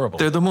more adorable.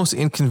 They're the most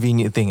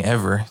inconvenient thing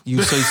ever.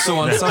 So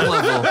on some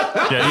level,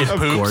 Yeah, you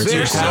poop. They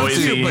You're have so to,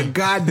 easy. but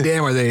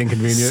goddamn, are they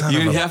inconvenient?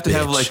 you have to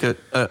have like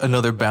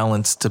another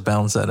balance to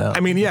balance that out.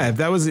 I mean, yeah, if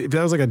that was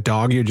like a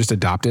dog you just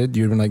adopted,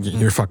 you'd been like,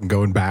 you're fucking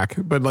going back.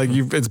 But like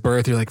it's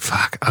birth, you're like,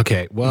 fuck.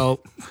 Okay,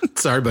 well,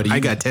 Sorry, buddy. You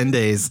got 10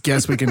 days.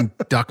 guess we can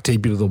duct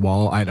tape you to the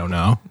wall. I don't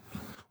know.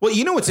 Well,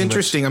 you know what's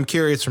interesting? I'm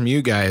curious from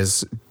you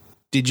guys.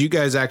 Did you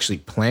guys actually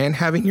plan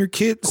having your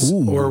kids?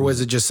 Or was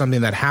it just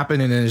something that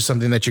happened and it was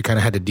something that you kind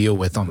of had to deal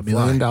with on the $1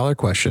 fly? million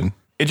question.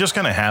 It just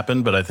kind of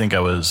happened, but I think I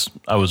was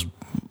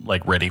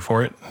like ready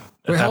for it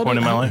at that point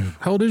in my life.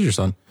 How old is your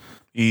son?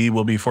 He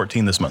will be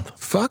 14 this month.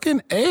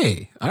 Fucking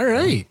A. All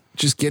right.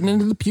 Just getting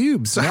into the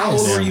pubes. So how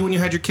old were you when you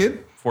had your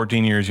kid?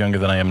 14 years younger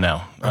than I am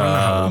now.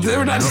 They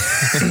were not.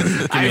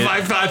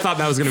 I thought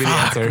that was going to be the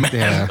answer.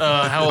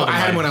 Yeah. How old I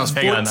am had when I was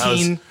 14. Hang on, I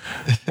was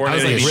born I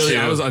was in like, 82. really,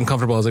 I was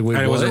uncomfortable. I was like, wait,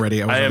 I what? wasn't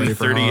ready. I wasn't am ready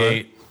for all that.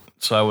 38,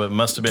 so I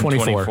must have been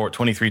 24.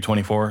 23,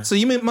 24. So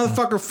you mean,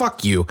 motherfucker,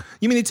 fuck you.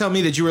 You mean to tell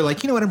me that you were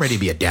like, you know what, I'm ready to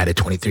be a dad at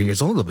 23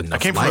 years old? I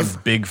came from a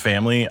big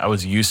family. I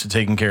was used to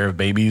taking care of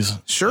babies.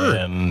 Sure.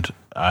 And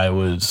I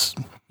was...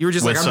 You were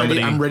just with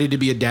like, I'm ready to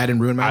be a dad and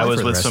ruin my life. I was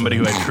for the with rest somebody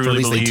of who I for at truly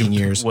least 18 believed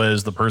years.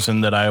 was the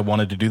person that I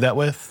wanted to do that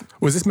with.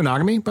 Was this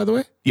monogamy, by the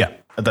way? Yeah,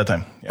 at that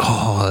time. Yeah.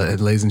 Oh,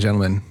 ladies and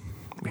gentlemen,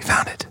 we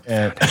found it.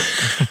 And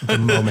The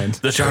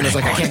moment. John was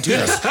like, I can't do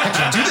this. I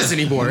can't do this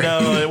anymore.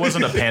 no, it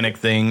wasn't a panic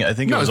thing. I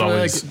think it No, was it's really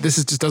always... like, this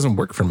just doesn't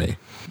work for me.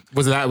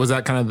 Was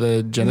that kind of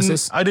the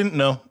genesis? I didn't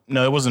know.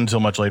 No, it wasn't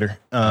until much later.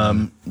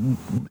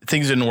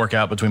 Things didn't work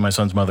out between my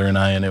son's mother and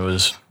I, and it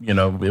was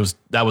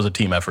that was a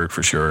team effort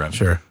for sure.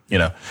 Sure.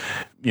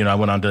 I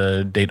went on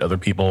to date other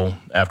people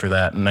after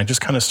that, and I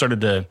just kind of started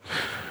to,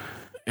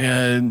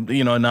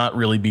 not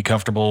really be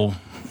comfortable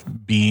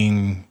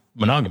being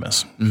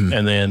monogamous.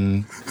 And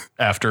then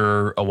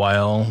after a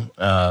while,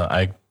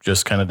 I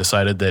just kind of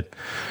decided that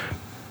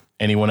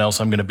anyone else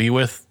I'm going to be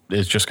with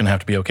is just going to have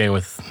to be okay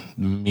with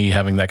me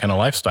having that kind of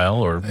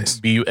lifestyle, or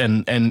be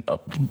and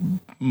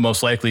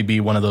most likely be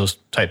one of those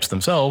types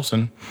themselves.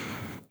 And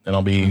and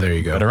I'll be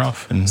better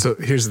off. And So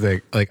here's the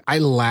thing. Like, I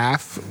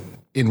laugh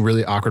in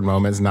really awkward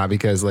moments, not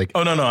because like,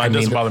 oh no, it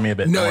doesn't bother me a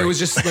bit. No, Don't it worry. was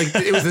just like,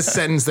 it was the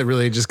sentence that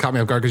really just caught me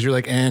off guard because you're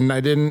like, and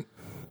I didn't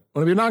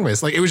want to be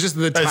monogamous. Like, it was just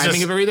the timing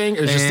just- of everything.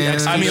 It was just the and-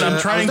 execution. I mean, I'm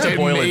trying to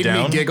boil it made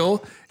down. me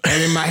giggle.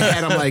 And in my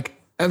head, I'm like,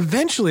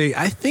 eventually,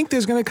 I think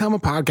there's going to come a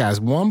podcast,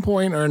 one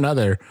point or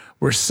another,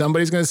 where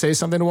somebody's going to say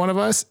something to one of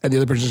us, and the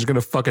other person's going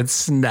to fucking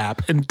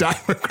snap and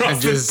dive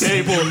across the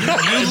table.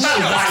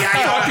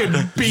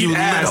 Fucking beat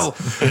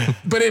ass.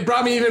 But it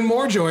brought me even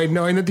more joy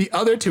knowing that the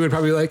other two would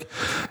probably be like,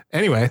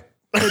 anyway.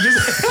 And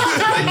just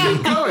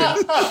keep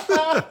going.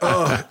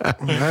 Oh,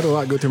 I had a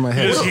lot go through my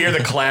head. You just hear the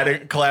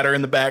clatter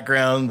in the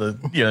background,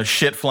 the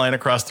shit flying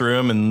across the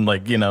room, and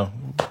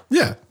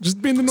Yeah,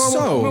 just being the normal.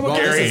 So, normal while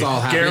this Gary, is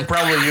all happening- Gary,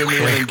 probably you, me,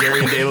 and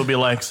Gary and Dave will be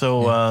like,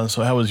 so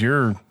how was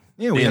your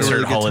we had a insert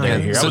really good holiday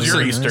time. here? How was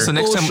your Easter? So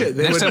next Bullshit.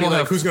 They time, would be we'll like,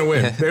 have who's gonna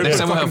win? They would Next put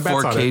time we'll fucking have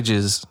bets 4 on it.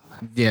 cages,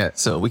 Yeah.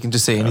 so we can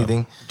just say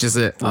anything. Just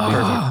it.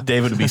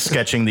 David would be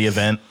sketching the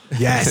event.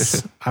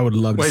 Yes, I would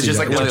love to Wait, it's see just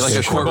that. like one like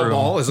a scribble courtroom.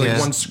 ball. It's like Yeah.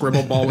 one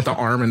scribble ball with the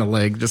arm and a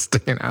leg just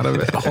sticking out of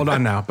it. Hold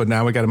on now, but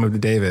now we got to move to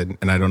David,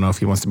 and I don't know if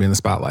he wants to be in the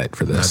spotlight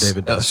for this.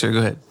 David. Oh, sure, go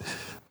ahead.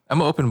 I'm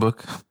an open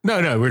book. No,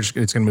 it's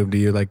going to move to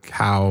you. Like,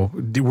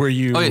 were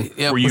you? Oh,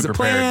 yeah, Were you was it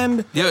prepared?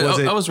 planned? Yeah, was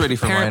I was ready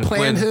for parent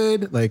mine.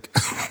 Plannedhood? Like,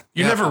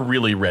 You're never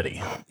really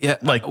ready. Yeah,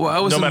 Like, I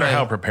was no in matter my-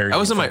 how prepared I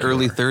was you in my think you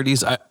early are.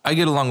 30s. I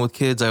get along with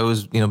kids. I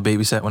was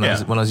babysat when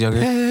Yeah. I was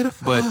younger.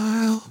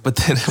 But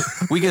then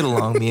we get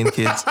along, me and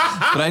kids.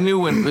 But I knew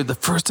when the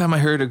first time I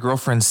heard a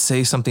girlfriend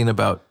say something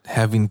about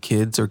having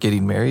kids or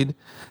getting married,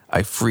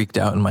 I freaked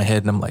out in my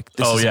head, and I'm like,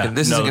 "This isn't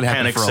going to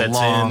happen panic for a sets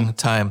long in.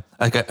 time."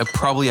 Like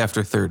probably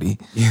after 30,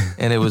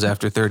 and it was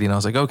after 30, and I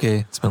was like, "Okay,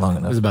 it's been long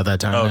enough." It was about that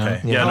time.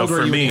 Okay. now. Yeah, How no, old were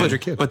for you when me, you had your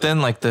kid? But then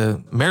like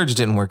the marriage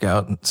didn't work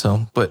out,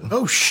 so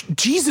oh,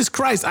 Jesus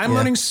Christ. I'm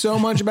learning so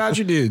much about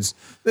you dudes.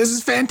 This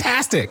is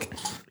fantastic.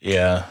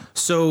 yeah.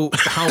 So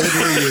how old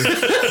were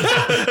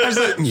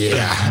you?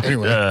 Yeah.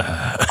 Anyway.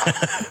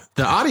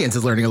 The audience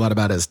is learning a lot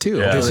about us too.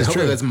 Yeah. This is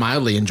Hopefully true. that's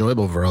mildly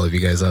enjoyable for all of you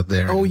guys out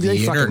there. Oh, in they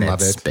the fucking internet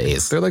love it.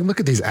 space. They're like, look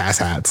at these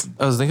asshats.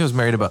 I think I was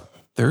married about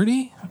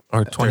 30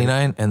 or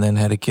 29, and then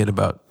had a kid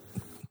about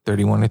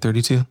 31 or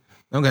 32.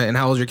 Okay, and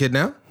how old's your kid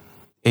now?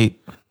 8.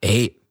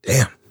 8.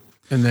 Damn.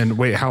 And then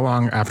wait, how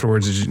long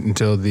afterwards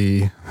until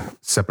the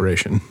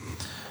separation?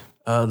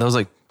 That was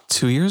like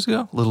 2 years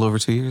ago, a little over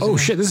 2 years ago. Oh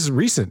shit, this is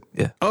recent.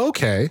 Yeah.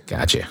 Okay.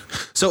 Gotcha.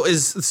 So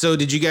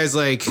did you guys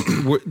like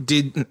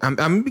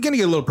I'm beginning to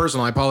get a little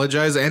personal. I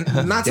apologize, and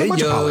not so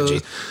much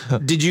apologies.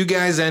 Did you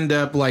guys end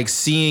up like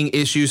seeing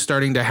issues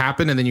starting to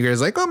happen, and then you guys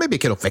like, oh, maybe a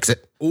kid will fix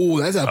it? Oh,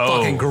 that's a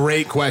fucking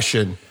great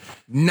question.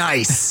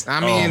 Nice.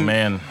 I Oh mean,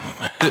 man.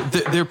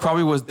 There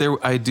probably was there.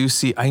 I do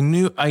see. I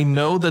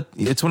know that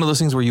it's one of those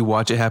things where you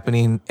watch it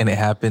happening and it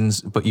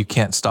happens, but you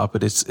can't stop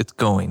it. It's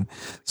going.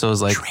 So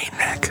it's like Train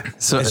wreck.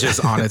 so it's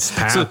just on its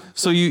path.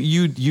 So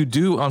you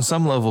do on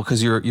some level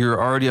because you're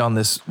already on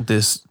this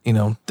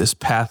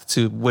path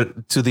to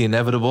the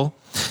inevitable,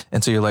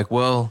 and so you're like,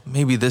 well,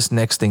 maybe this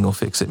next thing will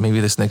fix it. Maybe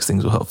this next thing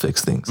will help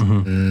fix things.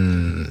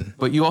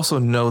 But you also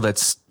know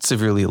that's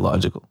severely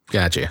illogical.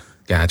 Gotcha.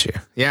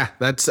 Yeah,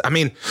 that's. I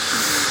mean,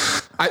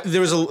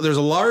 there's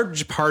a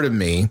large part of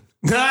me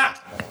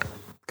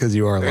Because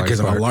you are a large because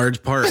I'm a part.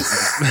 large part.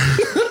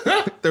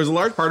 There's a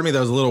large part of me that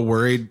was a little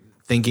worried,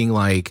 thinking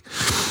like,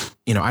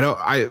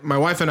 my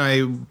wife and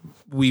I,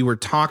 we were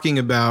talking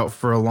about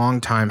for a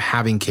long time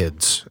having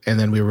kids. And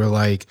then we were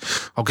like,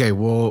 okay,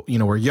 well,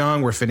 we're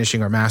young, we're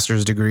finishing our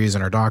master's degrees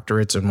and our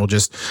doctorates. And we'll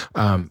just,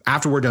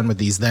 after we're done with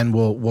these, then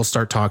we'll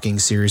start talking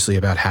seriously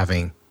about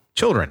having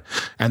children.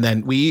 And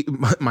then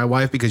my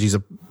wife, because she's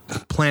a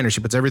planner,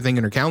 she puts everything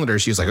in her calendar.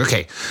 She was like,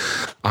 okay,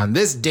 on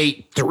this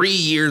date, 3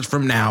 years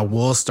from now,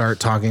 we'll start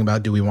talking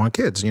about, do we want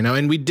kids?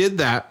 And we did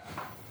that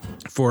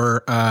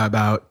for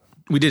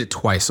we did it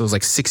twice. So it was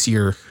like 6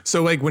 year.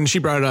 So like when she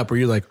brought it up, were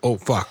you like, oh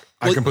fuck,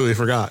 I completely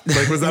forgot?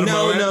 Like was that a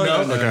moment?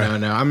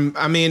 No.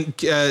 I mean,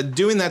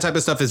 doing that type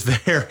of stuff is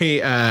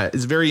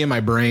very in my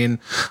brain.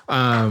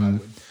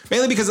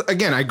 Mainly because,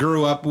 again, I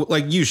grew up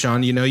like you,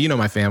 Sean. You know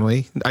my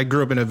family. I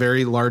grew up in a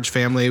very large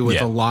family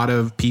with a lot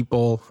of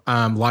people,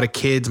 a lot of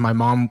kids. My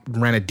mom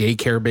ran a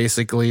daycare,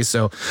 basically.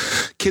 So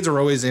kids are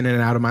always in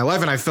and out of my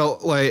life. And I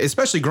felt like,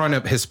 especially growing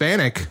up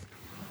Hispanic,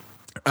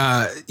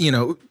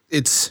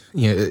 it's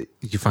you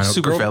find out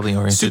Super family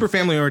oriented. Super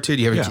family oriented.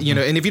 You have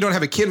and if you don't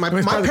have a kid, my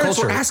part of the parents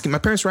were culture. asking. My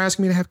parents were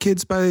asking me to have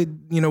kids by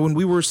when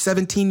we were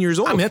 17 years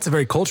old. I mean, that's a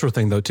very cultural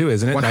thing, though, too,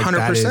 isn't it? Like, that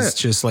 100%. is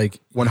just like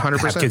 100%.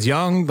 have kids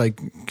young,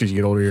 like because you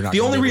get older, you're not. The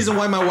gonna only be able reason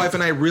why my wife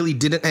and I really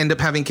didn't end up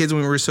having kids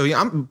when we were so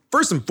young,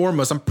 first and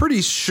foremost, I'm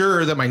pretty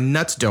sure that my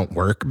nuts don't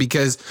work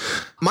because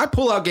my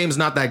pullout game's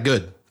not that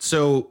good.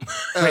 So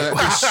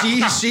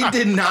she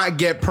did not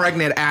get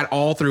pregnant at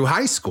all through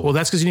high school. Well,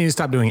 that's because you need to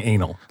stop doing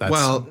anal.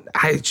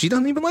 That's, She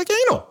doesn't even like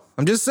anal.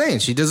 I'm just saying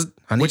she does.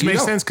 Honey, which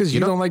makes sense because you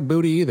don't like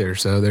booty either.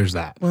 So there's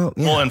that. Well,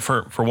 Well, and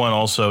for one,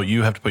 also,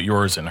 you have to put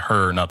yours in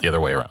her, not the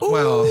other way around.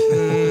 well,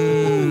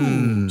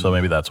 So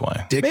maybe that's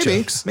why. Dick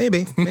jokes.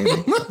 Maybe.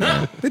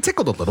 It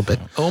tickled a little bit.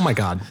 Oh my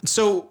God.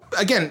 So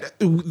again,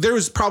 there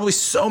was probably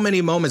so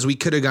many moments we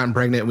could have gotten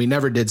pregnant and we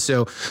never did.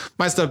 So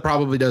my stuff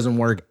probably doesn't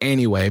work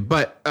anyway.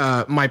 But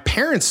my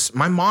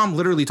mom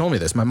literally told me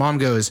this. My mom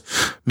goes,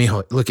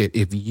 Mijo, look,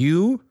 if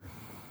you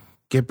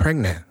get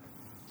pregnant,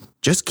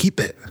 just keep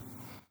it.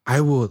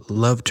 I will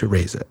love to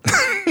raise it.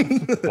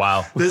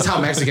 Wow. This is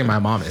how Mexican my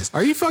mom is.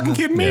 Are you fucking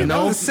kidding me? Yeah. No.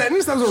 That was a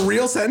sentence? That was a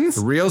real sentence?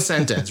 Real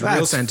sentence. Real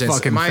That's sentence.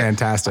 fucking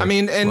fantastic. I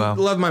mean, and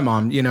love my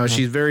mom. You know,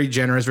 she's very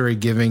generous, very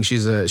giving.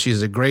 She's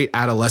a great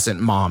adolescent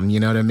mom. You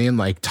know what I mean?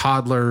 Like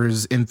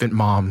toddlers, infant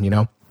mom. You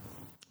know,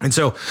 and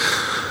so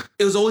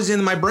it was always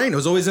in my brain. It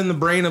was always in the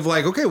brain of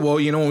like, okay, well,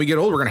 you know, when we get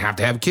old, we're gonna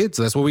have kids.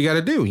 So that's what we got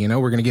to do. You know,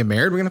 we're gonna get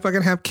married. We're gonna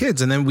fucking have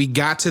kids. And then we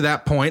got to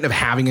that point of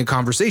having a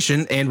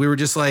conversation, and we were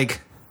just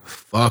like,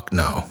 fuck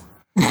no.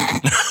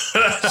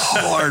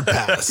 Hard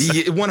pass.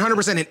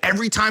 100%. And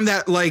every time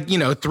that, like, you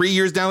know, 3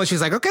 years down,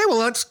 she's like, okay, well,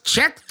 let's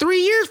check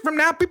 3 years from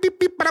now. Beep, beep,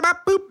 beep,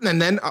 boop.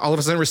 And then all of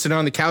a sudden we're sitting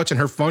on the couch and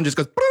her phone just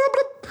goes,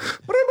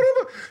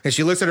 and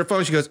she looks at her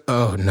phone. She goes,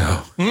 oh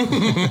no.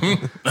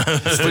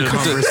 It's the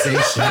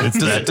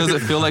conversation. Does it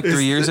feel like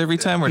 3 years every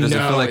time, or does it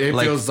feel like it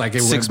feels like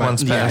it 6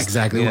 months Yeah, past?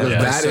 exactly. Yeah.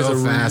 That is a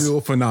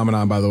real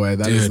phenomenon, by the way.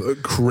 That is a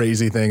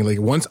crazy thing. Like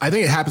I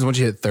think it happens once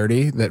you hit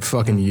 30, that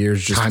fucking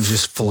years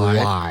just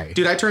fly.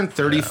 Dude, I turned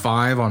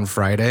 35 on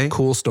Friday.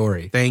 Cool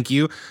story. Thank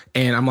you.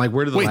 And I'm like,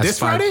 where did the last this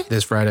five? Friday?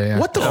 This Friday, yeah.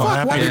 What the fuck?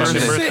 Why happy did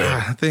you birthday.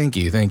 say? Thank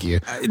you.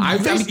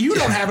 You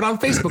don't have it on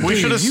Facebook. We do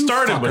should you? have You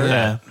started with fucker.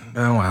 that.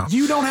 Oh, wow.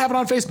 You don't have it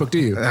on Facebook, do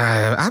you?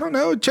 I don't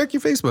know. Check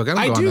your Facebook.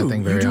 I don't go on that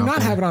thing very You do often.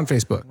 not have it on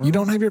Facebook. You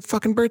don't have your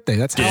fucking birthday.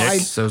 That's how I.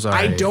 So sorry.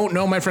 I don't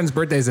know my friend's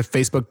birthdays if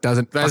Facebook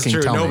doesn't. That's fucking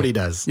true. Tell Nobody me.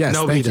 does. Yes,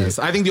 nobody thank does.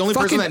 you. I think the only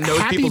person Fucking that knows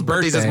happy people's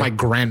birthdays is birthday. my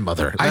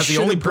grandmother. I That's the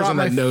should only have brought person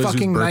my that knows whose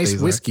fucking birthdays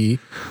nice are. whiskey.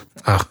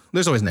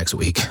 There's always next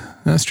week.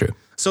 That's true.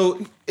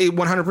 So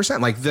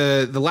 100%. Like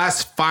the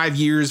last 5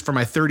 years from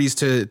my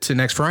 30s to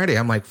next Friday,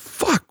 I'm like,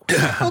 fuck, where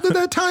the hell did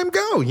that time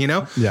go? You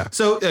know? Yeah.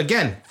 So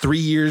again, 3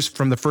 years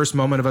from the first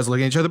moment of us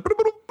looking at each other,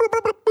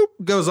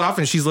 goes off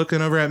and she's looking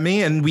over at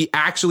me, and we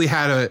actually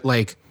had a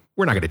like,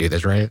 we're not going to do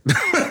this, right?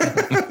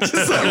 Just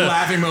like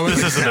laughing moment.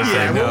 This isn't a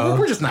thing.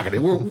 We're just not going to.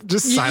 We're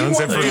Just silence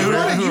it for you. a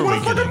minute. You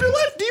want to fuck up your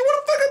life? Do you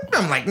want to fuck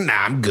up? I'm like, nah,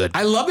 I'm good.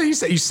 I love that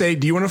you say,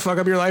 do you want to fuck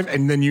up your life?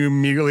 And then you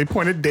immediately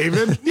point at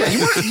David. Yeah, you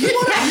want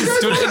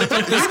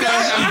this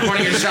guy? I'm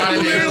pointing a shot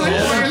at you. You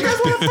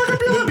guys want to fuck up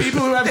your life? The people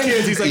who have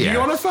kids, he's like, Yeah. you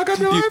want to fuck up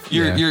your life?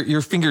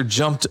 Your finger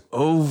jumped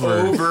over.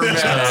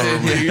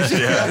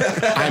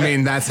 I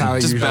mean, that's how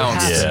it Just usually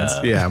bounced.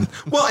 happens. Yeah.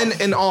 Well,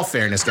 in all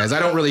fairness, guys, I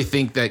don't really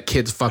think that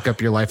kids fuck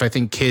up your life. I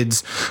think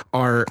kids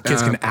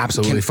Kids can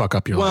absolutely fuck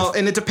up your Well, life.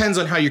 and it depends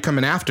on how you're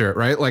coming after it,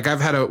 right? Like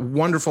I've had a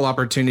wonderful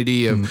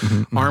opportunity of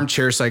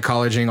armchair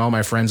psychologying all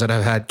my friends that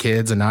have had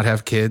kids and not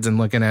have kids, and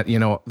looking at, you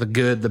know, the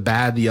good, the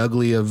bad, the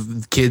ugly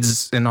of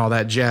kids and all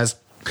that jazz.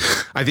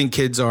 I think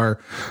kids are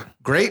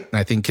great.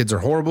 I think kids are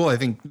horrible. I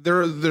think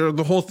they're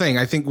the whole thing.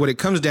 I think what it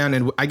comes down,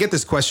 and I get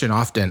this question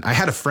often. I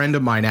had a friend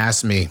of mine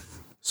ask me,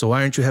 so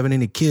why aren't you having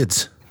any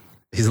kids?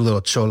 He's a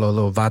little cholo,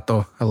 little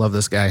vato. I love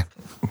this guy.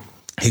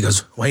 He goes,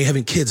 why are you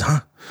having kids, huh?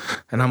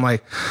 And I'm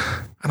like,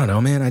 I don't know,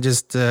 man. I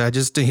just,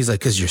 he's like,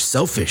 cause you're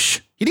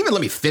selfish. He didn't even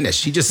let me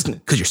finish. He just,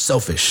 cause you're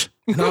selfish.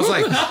 And I was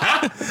like,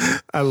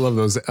 I love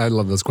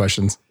those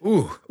questions.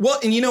 ooh. Well,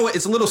 and you know what?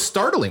 It's a little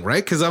startling,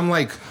 right? Cause I'm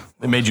like,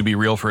 It made you be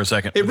real for a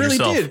second. it with really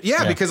yourself. did.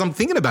 Yeah, because I'm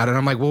thinking about it.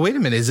 I'm like, well, wait a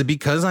minute. Is it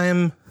because I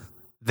am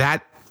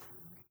that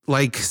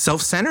like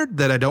self-centered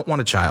that I don't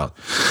want a child?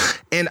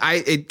 And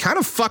it kind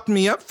of fucked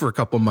me up for a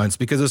couple months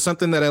because it was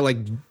something that I like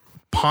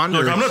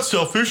pondered. Look, I'm not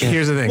selfish.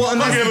 Here's the thing. Well,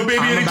 and I that's- can have a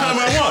baby anytime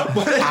I want.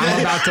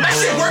 I'm about to blow.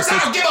 I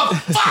don't give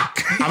a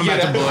fuck. I'm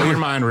about to blow your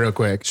mind real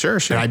quick. Sure.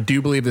 And I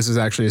do believe this is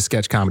actually a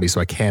sketch comedy,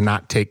 so I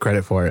cannot take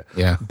credit for it.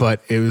 Yeah.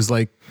 But it was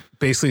like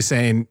basically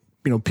saying,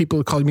 you know,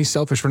 people called me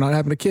selfish for not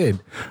having a kid.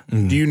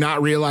 Do you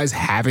not realize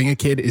having a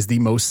kid is the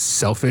most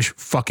selfish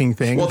fucking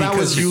thing? Well, that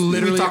because was- you we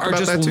literally talked are about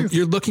just, that too.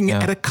 you're looking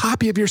at a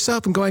copy of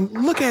yourself and going,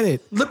 look at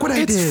it. Look what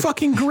I it's did. It's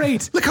fucking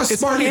great. Look how it's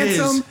smart it is.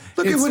 handsome.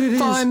 Look at it's what it is.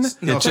 fun.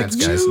 No offense,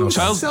 guys. You No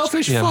offense.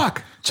 selfish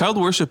fuck. Child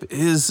worship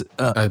is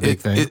A big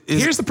thing.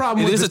 Here's the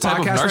problem with is this a type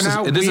of podcast right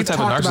now. It is a We've type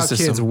of talked about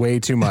kids narcissism. way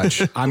too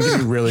much. I'm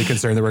getting really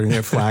concerned that we're going to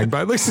get flagged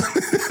by like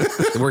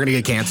We're gonna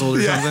get canceled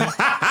or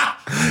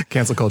something.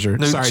 cancel culture.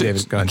 No, Sorry, ki-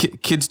 David. Go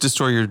ahead. Kids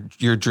destroy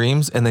your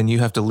dreams, and then you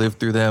have to live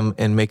through them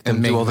and make them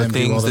And do make all the them do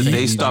all things the that they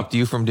things. stopped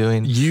you from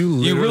doing. You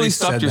literally really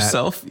said stopped that.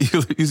 yourself.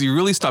 You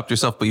really stopped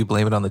yourself, but you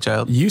blame it on the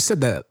child. You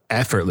said that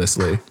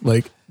effortlessly.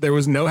 Like there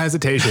was no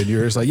hesitation. You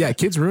were just like, yeah,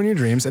 kids ruin your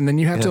dreams, and then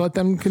you have to let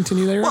them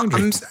continue their own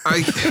dreams.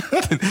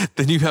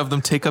 Then you have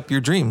them take up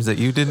your dreams that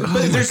you didn't.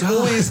 But there's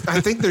always,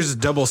 I think there's a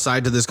double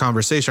side to this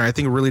conversation. I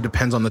think it really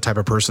depends on the type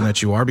of person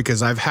that you are,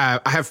 because I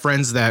have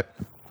friends that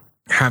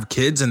have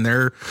kids and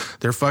they're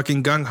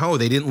fucking gung ho.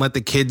 They didn't let the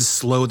kids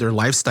slow their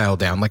lifestyle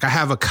down. Like I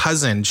have a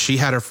cousin, she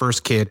had her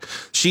first kid.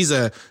 She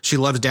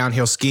loves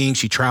downhill skiing.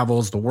 She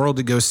travels the world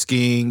to go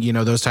skiing, you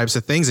know, those types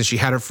of things. And she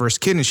had her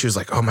first kid and she was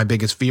like, oh, my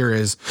biggest fear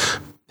is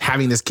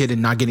having this kid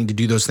and not getting to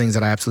do those things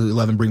that I absolutely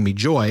love and bring me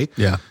joy.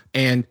 Yeah.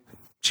 And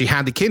she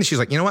had the kid and she's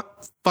like, you know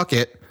what? Fuck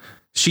it.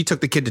 She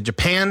took the kid to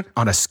Japan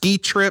on a ski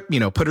trip,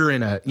 put her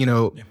in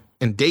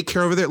in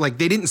daycare over there. Like,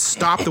 they didn't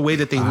stop the way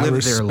that they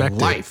live their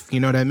life.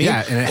 You know what I mean?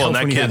 Yeah, and it helps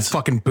when you have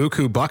fucking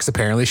buku bucks,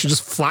 apparently. She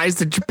just flies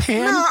to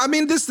Japan. No, I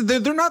mean,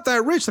 they're not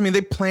that rich. I mean,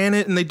 they plan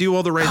it and they do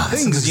all the right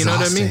things. You know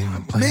what I mean?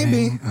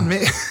 Maybe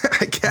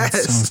I guess. That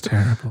sounds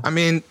terrible. I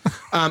mean,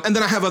 and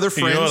then I have other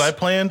friends. You know what I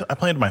planned? I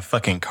planned my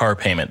fucking car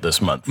payment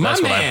this month.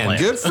 That's what I planned.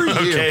 Good for you.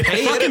 Okay.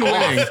 Pay Fucking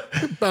winning.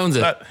 Bones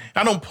it.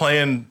 I don't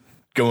plan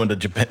going to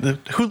Japan.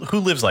 Who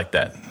lives like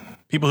that?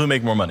 People who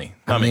make more money.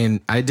 I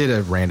mean, I did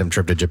a random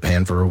trip to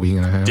Japan for a week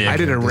and a half. I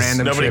did a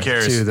random Nobody trip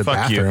cares. to the Fuck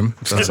bathroom.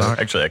 You. So sorry.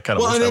 Actually, I kind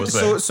of wish I was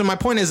there. So my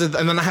point is, and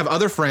then I have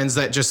other friends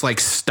that just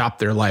like stopped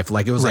their life.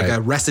 Like, it was like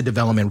Arrested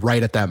Development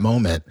right at that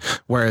moment,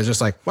 where it's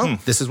just like, well,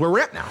 this is where we're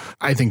at now.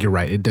 I think you're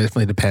right. It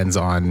definitely depends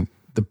on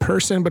the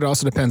person, but it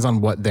also depends on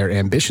what their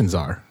ambitions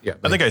are. Yeah.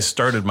 I think I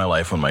started my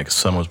life when my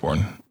son was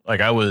born. Like,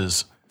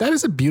 That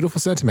is a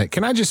beautiful sentiment.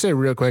 Can I just say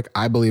real quick,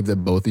 I believe that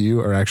both of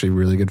you are actually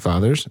really good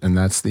fathers, and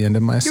that's the end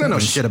of my You don't know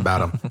sentence. shit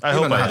about them. I You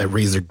hope don't know I how am. they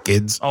raise their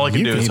kids. all I can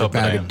You do can is eat a hope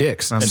that bag I of am.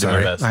 dicks. I'm and do my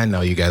sorry. best. I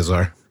know you guys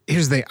are.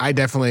 Here's the thing.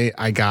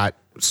 I got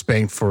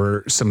spanked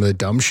for some of the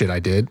dumb shit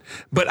I did,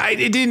 but I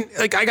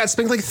got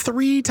spanked like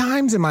 3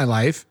 times in my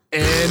life.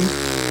 And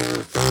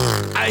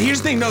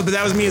here's the thing. No, but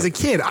that was me as a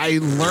kid. I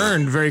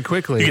learned very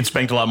quickly. You get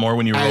spanked a lot more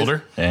when you were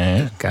older.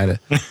 Kind of.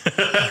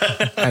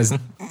 As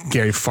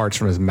Gary farts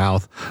from his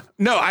mouth.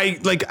 No,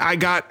 I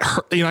got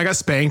hurt, I got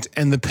spanked,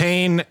 and the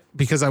pain,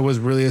 because I was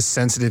really a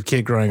sensitive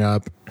kid growing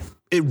up,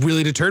 it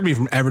really deterred me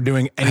from ever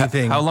doing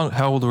anything.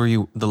 How old were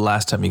you the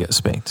last time you got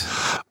spanked?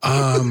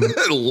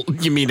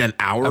 You mean an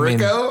hour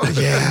ago?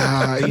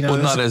 Yeah, Well,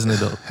 not as an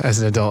adult.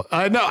 as an adult.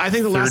 No, I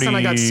think the last time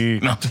I got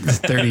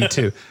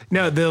 32.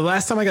 No, the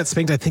last time I got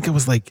spanked, I think it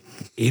was like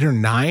 8 or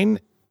 9.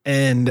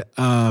 And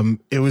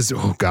it was,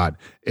 it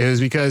was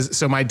because,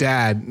 so my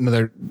dad,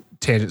 another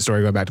tangent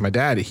story going back to my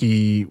dad,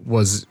 he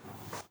was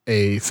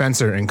a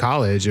fencer in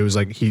college. It was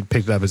like he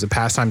picked it up as a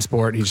pastime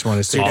sport. He just wanted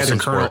to stay Awesome as a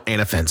colonel. sport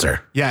and a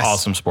fencer. Yes.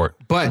 Awesome sport.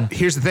 But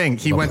here's the thing.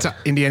 He went to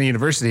Indiana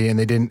University and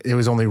it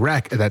was only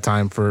rec at that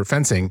time for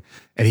fencing.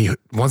 And he,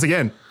 once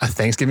again, a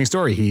Thanksgiving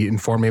story. He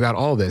informed me about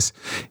all of this.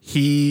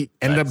 He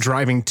ended up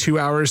driving 2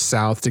 hours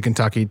south to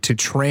Kentucky to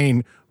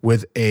train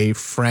with a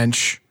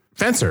French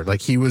fencer.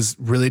 Like, he was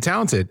really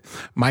talented.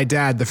 My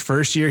dad, the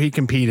first year he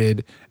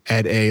competed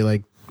at a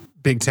like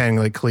Big Ten,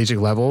 like collegiate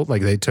level,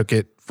 like they took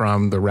it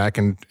from the rec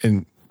and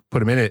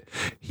put him in it.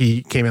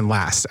 He came in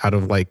last out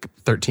of like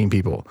 13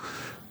 people.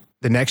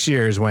 The next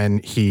year is when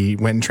he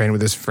went and trained with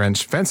this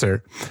French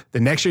fencer. The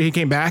next year he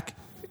came back,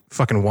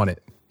 fucking won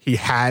it. He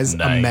has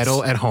a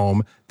medal at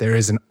home. There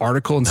is an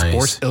article in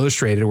Sports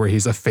Illustrated where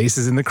he's a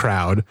faces in the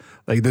crowd.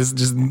 Like, this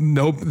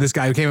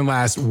guy who came in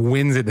last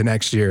wins it the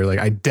next year. Like,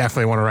 I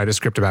definitely want to write a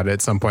script about it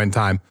at some point in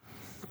time.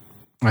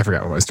 I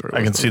forgot what my story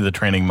was. I can see the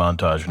training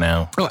montage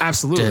now. Oh,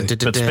 absolutely.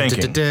 But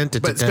spanking.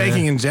 But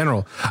spanking in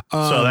general.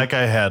 So that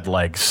guy had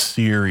like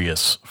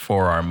serious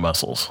forearm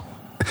muscles.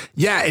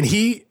 Yeah, and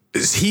he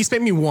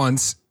spanked me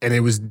once, and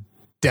it was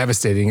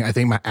devastating. I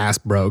think my ass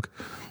broke.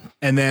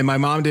 And then my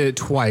mom did it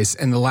twice,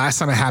 and the last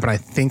time it happened, I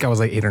think I was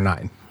like 8 or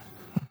 9.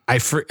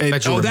 That's what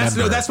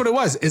it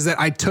was. Is that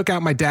I took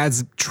out my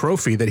dad's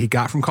trophy that he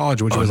got from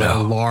college, which was a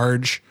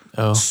large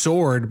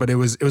sword, but it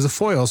was a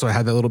foil, so I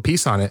had that little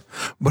piece on it.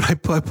 But I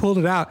pulled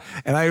it out,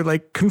 and I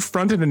like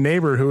confronted a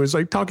neighbor who was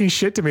like talking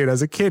shit to me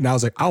as a kid, and I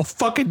was like, I'll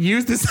fucking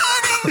use this. As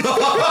I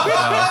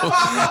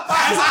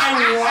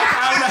walk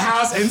out of the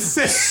house and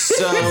sit.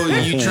 So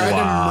you tried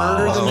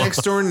to murder the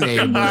next door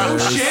neighbor. No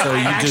shit. So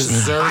you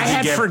deserve I to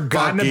had get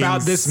forgotten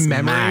about this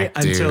memory smacked,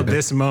 until dude.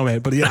 this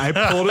moment. But yeah, I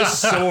pulled a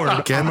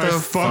sword Get on my the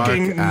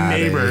fucking fuck outta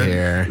neighbor,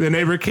 here. the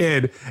neighbor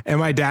kid, and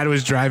my dad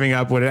was driving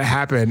up when it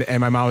happened,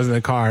 and my mom was in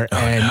the car,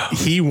 and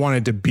he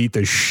wanted to beat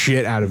the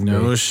shit out of me.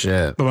 No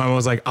shit. But my mom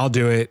was like, "I'll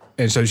do it,"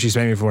 and so she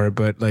spanked me for it.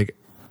 But like,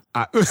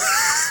 I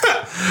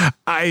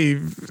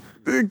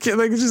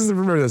just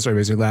remember that story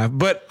makes me laugh.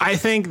 But I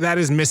think that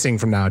is missing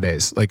from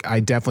nowadays. Like, I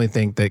definitely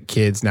think that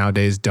kids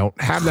nowadays don't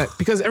have that,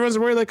 because everyone's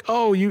worried like,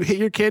 oh, you hit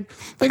your kid.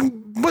 Like,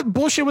 what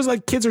bullshit was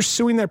like kids are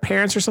suing their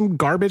parents or some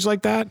garbage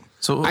like that?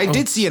 So I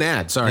did see an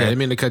ad. Sorry, I didn't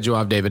mean to cut you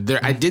off, David.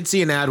 I did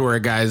see an ad where a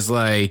guy's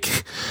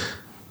like,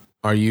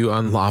 "Are you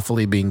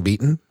unlawfully being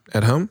beaten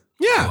at home?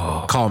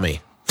 Yeah. Call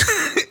me."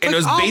 And it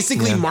was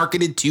basically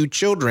marketed to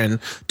children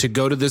to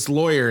go to this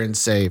lawyer and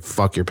say,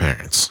 "Fuck your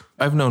parents."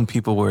 I've known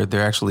people where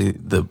they're actually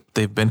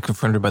they've been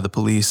confronted by the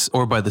police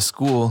or by the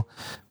school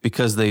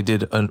because they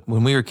did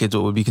when we were kids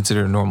what would be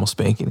considered a normal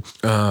spanking.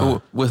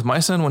 But with my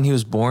son when he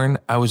was born,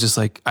 I was just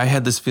like, I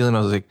had this feeling.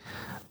 I was like,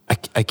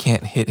 I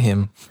can't hit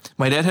him.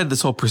 My dad had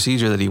this whole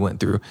procedure that he went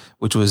through,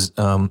 which was,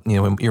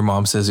 when your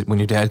mom says it when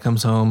your dad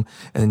comes home,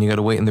 and then you got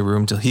to wait in the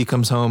room till he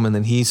comes home, and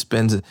then he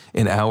spends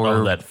an hour.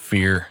 Oh, that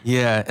fear.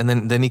 Yeah, and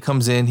then he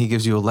comes in, he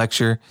gives you a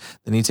lecture,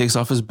 then he takes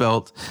off his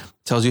belt,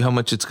 tells you how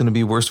much it's going to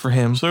be worse for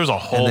him. So there's a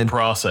whole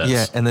process.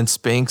 Yeah, and then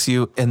spanks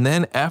you, and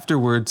then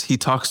afterwards he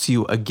talks to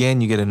you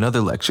again. You get another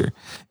lecture,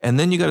 and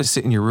then you got to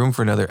sit in your room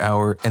for another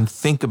hour and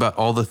think about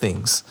all the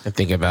things. I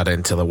think about it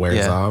until it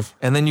wears off.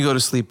 And then you go to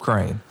sleep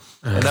crying.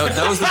 And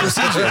that was the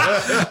procedure.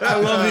 I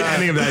love the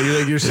ending of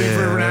that. You're sleeping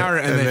for an hour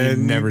and then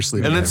you never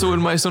sleep. And then so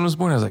when my son was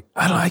born, I was like,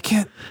 I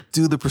can't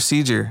do the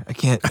procedure. I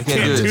can't do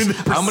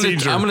this. I'm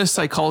gonna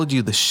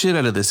psychology the shit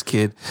out of this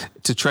kid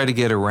to try to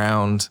get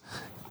around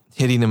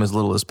hitting him as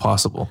little as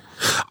possible.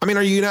 I mean,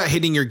 are you not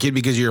hitting your kid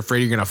because you're afraid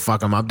you're going to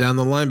fuck him up down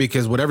the line?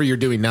 Because whatever you're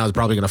doing now is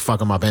probably going to fuck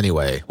him up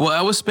anyway. Well,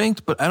 I was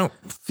spanked, but I don't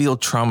feel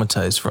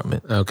traumatized from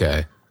it.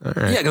 Okay. All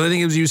right. Yeah, because I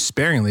think it was used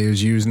sparingly. It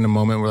was used in a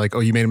moment where like, oh,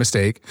 you made a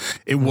mistake.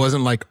 It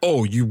wasn't like,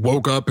 oh, you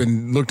woke up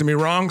and looked at me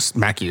wrong,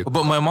 smack you.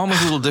 But my mom was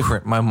a little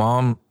different. My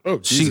mom... Oh,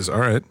 Jesus, all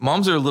right.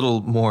 Moms are a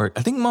little more...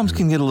 I think moms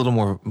can get a little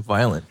more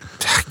violent.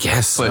 I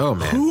guess so,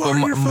 man. Who are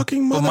your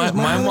fucking mothers?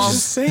 My mom's a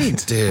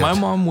saint. Dude. My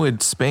mom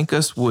would spank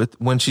us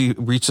when she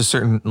reached a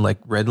certain like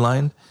red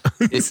line.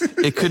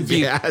 It could be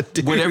Yeah,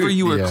 dude. whatever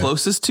you were Yeah.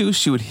 closest to,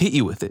 she would hit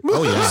you with it.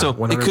 Oh, yeah, So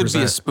it could be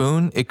a 100%.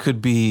 spoon. It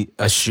could be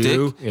a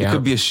shoe, stick. yeah. It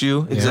could be a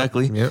shoe.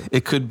 Exactly. yep.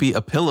 It could be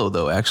a pillow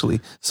though,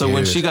 actually. So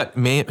when Dude. she got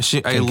mad,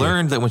 I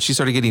learned that when she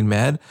started getting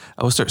mad,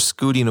 I would start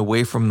scooting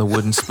away from the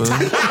wooden spoon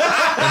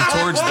and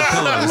towards the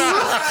pillows.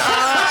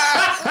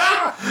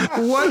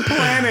 What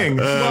planning?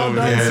 Well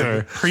done,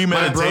 sir.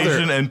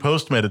 Premeditation and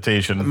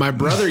post-meditation. My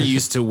brother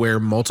used to wear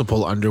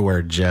multiple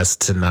underwear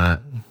just to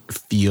not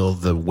feel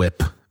the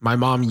whip. My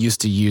mom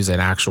used to use an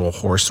actual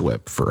horse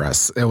whip for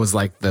us. It was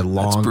like the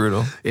long. That's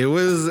brutal. It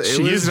was.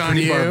 She was used on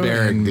pretty you,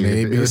 barbaric, and dude. It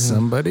maybe was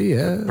somebody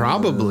else.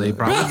 probably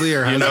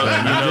her You know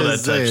husband. I'm that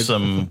just touched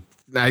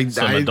saying.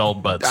 some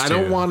adult butts. I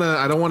don't too. want to.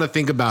 I don't want to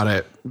think about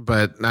it,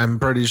 but I'm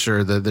pretty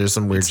sure that there's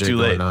some weird It's shit too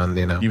late. going on.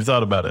 You know. You've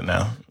thought about it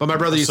now. But my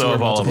brother used So to wear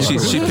have all of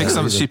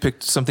multiple. us. She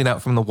picked something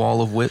out from the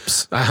wall of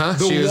whips. She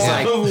was wall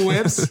like, of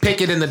whips? pick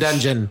it in the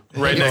dungeon.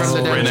 Right Pick it next,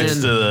 from the right dungeon. next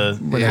to the,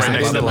 right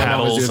next to the My mom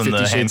was paddles doing and the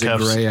 50 Shades of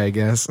handcuffs. Grey, I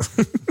guess.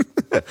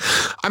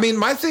 I mean,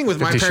 my thing with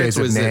my 50 parents Shades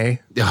of was that,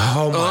 Nay.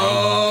 oh my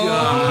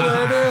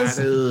god,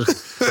 Ugh.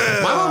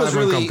 My mom was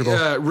really,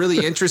 uncomfortable.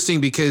 really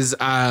interesting because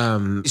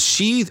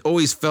she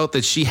always felt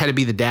that she had to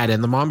be the dad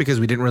and the mom because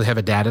we didn't really have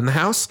a dad in the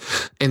house.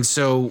 And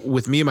so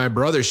with me and my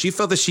brother, she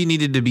felt that she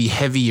needed to be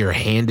heavier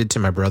handed to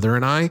my brother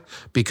and I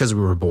because we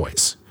were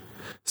boys.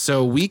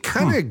 So we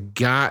kind of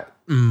got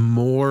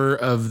more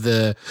of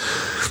the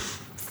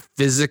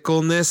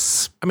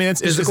physicalness. I mean,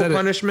 physical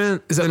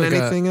punishment is that than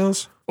like anything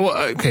else. Well,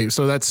 okay,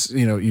 so that's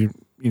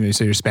you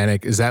say you're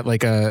Hispanic. Is that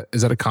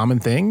a common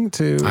thing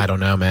to? I don't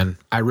know, man.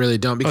 I really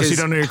don't Oh, because so you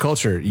don't know your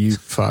culture. You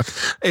fuck.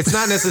 it's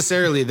not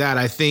necessarily that.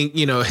 I think,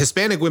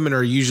 Hispanic women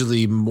are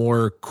usually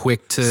more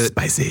quick to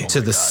Spicy.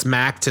 to the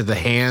smack to the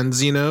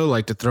hands,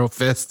 like to throw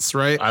fists,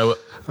 right?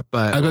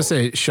 But I was gonna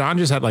say, Sean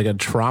just had like a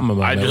trauma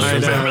I moment.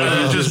 just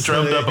remember, you just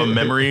drummed up a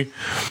memory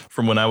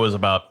from when I was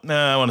about,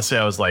 I want to say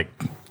I was like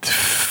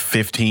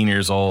 15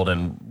 years old,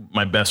 and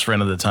my best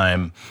friend at the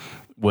time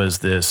was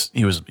this.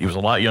 He was a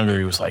lot younger.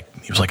 He was like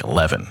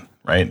 11,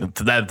 right?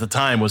 That at the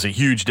time was a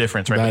huge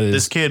difference, right? That is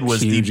This kid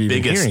was the huge even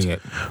biggest hearing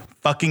it.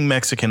 fucking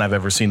Mexican I've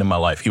ever seen in my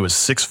life. He was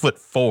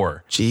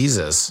 6'4"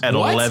 Jesus. at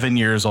 11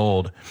 years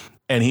old,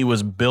 and he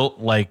was built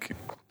like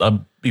a.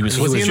 He was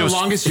he in the just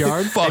longest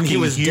yard? And he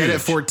was huge. dead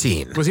at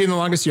 14. Was he in the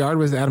longest yard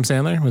with Adam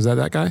Sandler? Was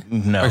that guy?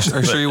 No, Are you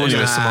sure he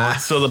wasn't a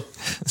Samoan?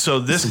 So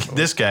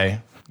this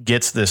guy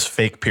gets this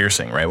fake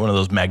piercing, right? One of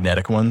those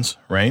magnetic ones,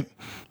 right?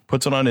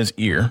 Puts it on his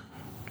ear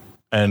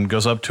and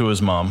goes up to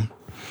his mom,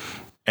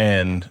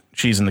 and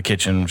she's in the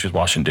kitchen, she's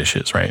washing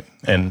dishes, right?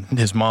 And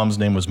his mom's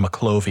name was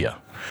Maclovia.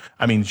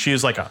 I mean, she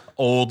is like an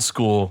old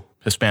school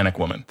Hispanic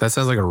woman. That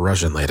sounds like a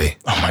Russian lady.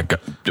 Oh my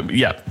God.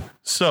 Yeah.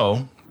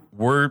 So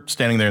we're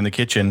standing there in the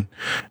kitchen,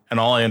 and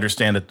all I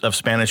understand of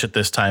Spanish at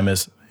this time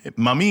is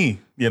mami,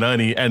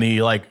 and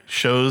he like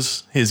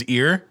shows his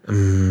ear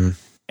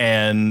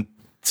and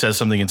says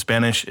something in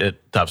Spanish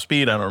at top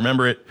speed. I don't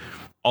remember it.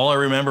 All I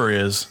remember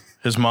is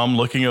his mom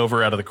looking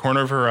over out of the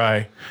corner of her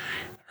eye,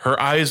 her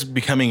eyes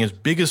becoming as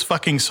big as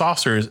fucking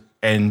saucers,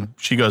 and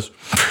she goes,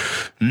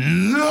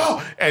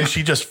 no, and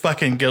she just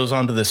fucking goes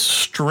onto this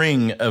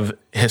string of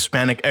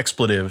Hispanic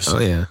expletives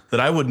that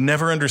I would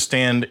never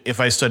understand if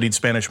I studied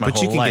Spanish my But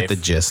whole you can life. get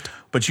the gist.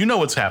 But you know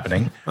what's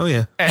happening. Oh,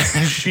 yeah.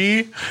 And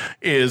she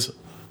is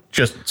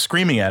just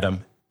screaming at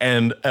him.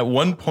 And at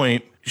one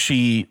point,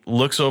 she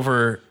looks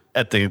over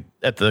at the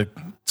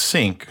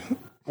sink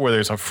where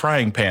there's a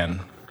frying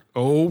pan.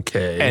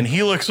 Okay. And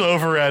he looks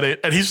over at it,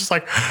 and he's just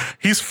like,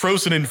 he's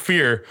frozen in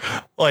fear,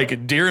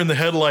 like deer in the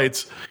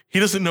headlights. He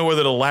doesn't know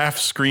whether to laugh,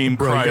 scream,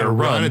 Bro, cry, you gotta or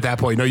run run. at that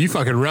point. No, you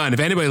fucking run. If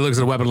anybody looks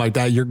at a weapon like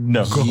that, you're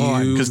No,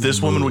 gone. because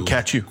this woman would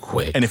catch you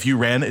quick. and if you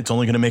ran, it's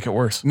only going to make it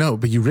worse. No,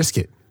 but you risk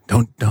it.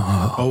 Don't.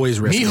 Always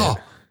risk Mijo.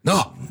 it.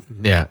 No.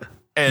 Yeah.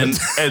 And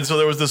so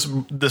there was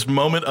this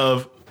moment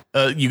of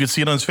you could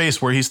see it on his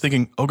face where he's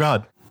thinking, "Oh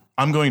God,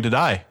 I'm going to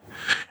die."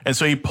 And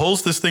so he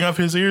pulls this thing off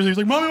his ears. He's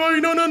like, "Mommy,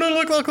 no,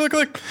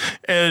 look."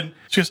 And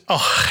she goes,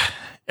 "Oh."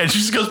 And she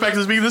just goes back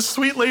to being this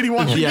sweet lady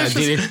washing dishes.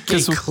 Dude,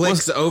 it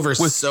clicks over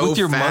so with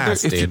your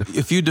fast, mother, dude.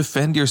 if you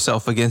defend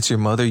yourself against your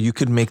mother, you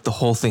could make the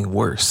whole thing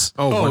worse.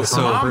 Oh,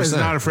 so mom is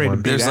not afraid to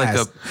beat There's like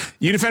ass.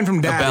 You defend from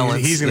dad,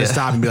 balance, he's going to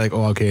stop and be like,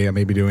 "Oh, okay, I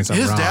may be doing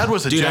something His wrong." dad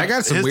was a Dude, I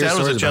got some weird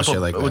stories about shit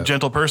like that.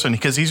 gentle person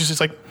because he's just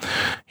like,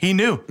 he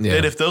knew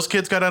that if those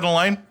kids got out of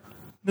line,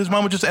 his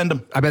mom would just end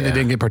them. I bet they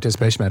didn't get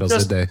participation medals,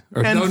 Just did they?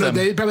 Or, end no, them.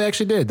 they probably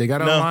actually did. They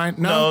got online.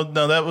 No,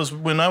 that was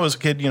when I was a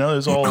kid. You know, it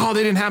was all. Oh,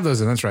 they didn't have those.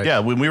 Then. That's right. Yeah,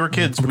 when we were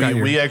kids,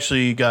 we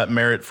actually got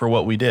merit for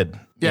what we did.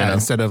 Yeah, you know?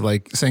 instead of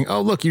like saying,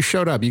 "Oh, look, you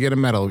showed up, you get a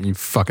medal, you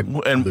fucking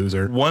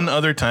loser." One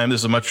other time,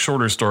 this is a much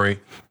shorter story.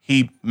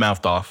 He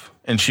mouthed off,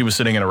 and she was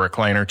sitting in a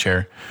recliner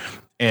chair,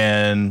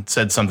 and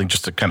said something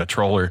just to kind of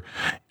troll her.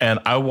 And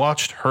I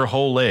watched her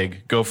whole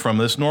leg go from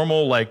this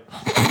normal like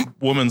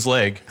woman's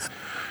leg.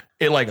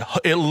 It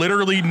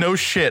literally, no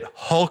shit,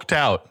 hulked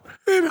out.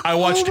 I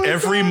watched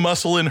every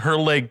muscle in her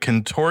leg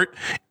contort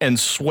and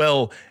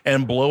swell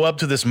and blow up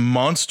to this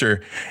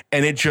monster,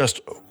 and it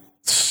just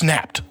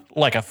snapped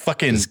like a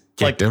fucking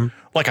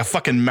like a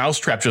fucking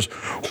mousetrap, just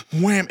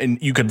wham,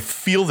 and you could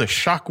feel the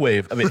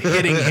shockwave of it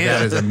hitting him.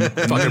 That is a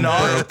fucking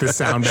broke the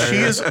sound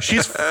barrier.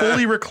 She's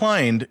fully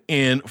reclined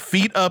in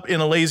feet up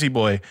in a lazy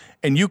boy,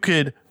 and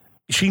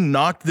she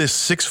knocked this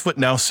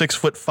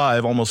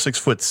 6'5", almost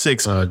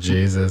 6'6". Oh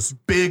Jesus!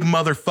 Big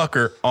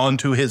motherfucker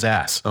onto his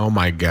ass. Oh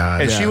my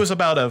God! And she was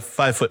about a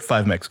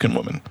 5'5" Mexican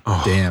woman.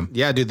 Oh, damn.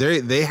 Yeah, dude.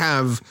 They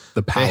have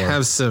the power. They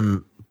have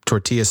some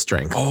tortilla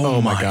strength.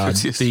 Oh my God!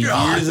 The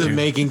years of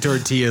making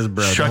tortillas,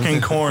 bro.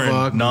 Shucking corn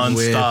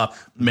nonstop,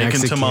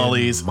 making Mexican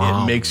tamales.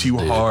 moms, It makes you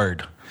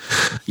hard.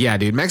 Yeah,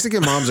 dude.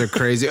 Mexican moms are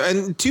crazy.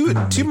 And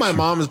to my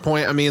mom's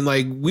point, I mean,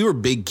 like, we were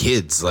big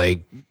kids.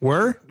 Like,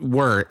 Were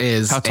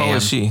is How tall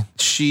is she?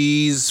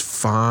 She's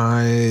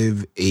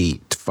 5'8",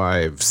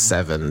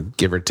 5'7",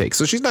 give or take.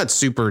 So she's not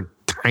super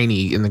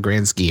tiny in the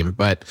grand scheme,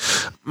 but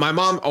my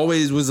mom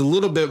always was a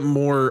little bit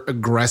more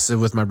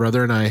aggressive with my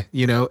brother and I,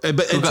 you know.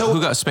 But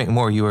Who got spanked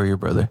more, you or your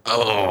brother?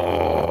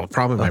 Oh,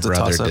 probably my That's a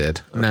brother toss-up.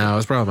 did. No, it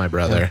was probably my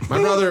brother. My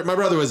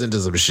brother was into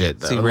some shit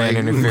though. See, ran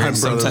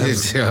interference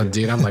sometimes. Yeah,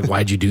 dude, I'm like,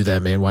 why'd you do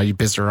that, man? Why'd you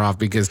piss her off?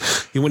 Because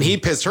when he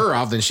pissed her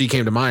off, then she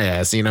came to my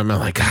ass. You know, I'm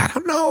like, I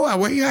don't know. Why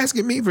are you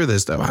asking me for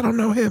this stuff? I don't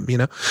know him. You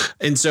know,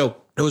 and so.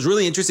 It was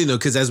really interesting though,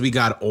 because as we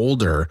got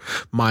older,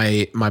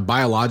 my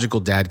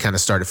biological dad kind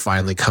of started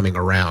finally coming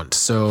around.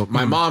 So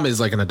my mom is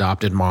like an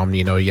adopted mom,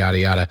 you know, yada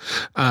yada.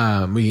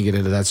 We can get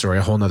into that story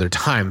a whole nother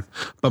time.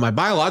 But my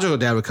biological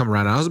dad would come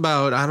around. I was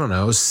about, I don't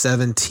know,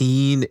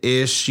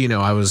 17-ish. You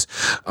know, I was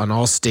an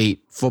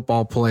all-state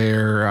football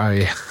player.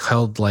 I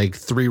held like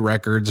 3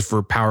 records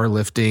for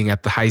powerlifting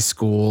at the high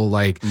school.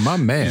 Like My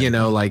man. you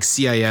know, like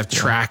CIF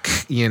track,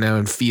 you know,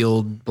 and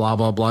field, blah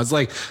blah blah. It's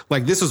like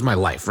this was my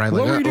life, right?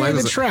 What Like were you doing in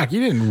the was- track?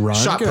 You didn't run.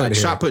 Shot Get put, outta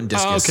here. shot put and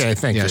discus. Oh, okay,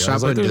 thank you. Yeah, I shot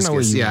was put like, and there's no way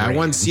discus. you Yeah, I ran.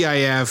 won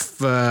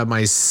CIF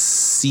my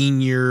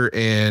senior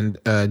and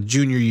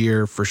junior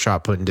year for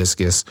shot put and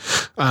discus.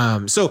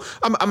 So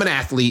I'm an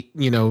athlete,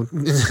 you know,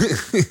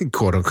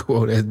 quote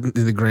unquote, in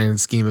the grand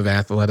scheme of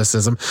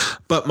athleticism.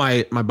 But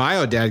my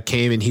bio dad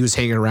came and he was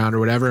hanging around or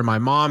whatever. And my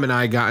mom and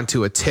I got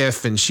into a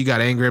tiff and she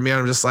got angry at me. And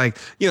I'm just like,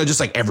 you know, just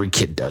like every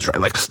kid does,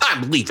 right? Like,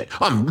 I'm leaving.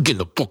 I'm getting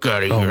the fuck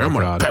out of here. I'm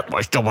going to pet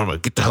myself. I'm going to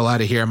get the hell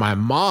out of here. My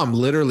mom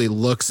literally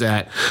looks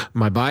at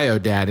my bio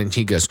dad and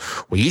he goes,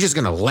 well, you just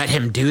going to let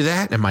him do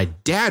that? And my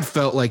dad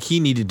felt like he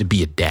needed to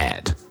be a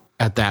dad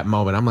at that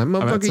moment. I'm like,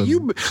 motherfucker,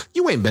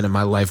 you ain't been in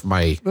my life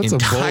my That's a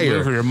bold entire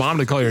move for your mom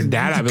to call your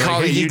dad. I'd be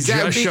like, hey, you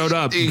just showed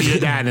up. Be a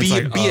dad. And it's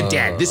like, be a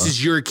dad. This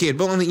is your kid.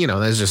 Well, you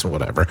know, that's just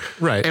whatever.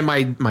 Right. And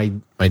my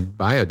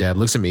bio dad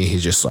looks at me.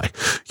 He's just like,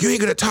 you ain't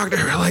going to talk to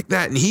her like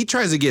that. And he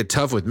tries to get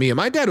tough with me. And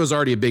my dad was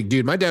already a big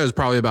dude. My dad was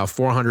probably about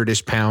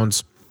 400-ish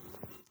pounds.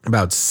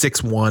 About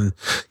 6'1".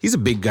 He's a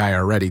big guy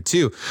already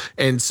too.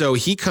 And so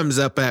he comes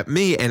up at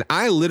me and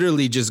I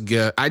literally just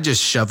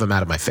shove him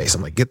out of my face.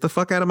 I'm like, get the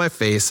fuck out of my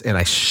face. And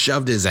I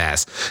shoved his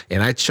ass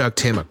and I chucked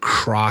him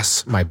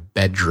across my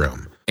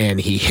bedroom and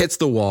he hits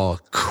the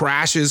wall,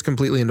 crashes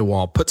completely into the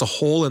wall, puts a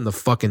hole in the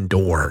fucking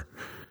door.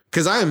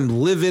 Cause I'm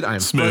livid.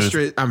 I'm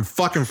frustrated. I'm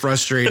fucking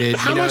frustrated.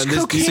 How much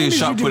cocaine so you did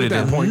shot you do put at it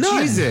that in? point?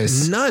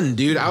 Jesus. None,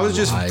 dude. I was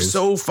just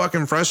so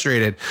fucking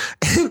frustrated.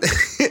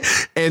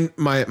 And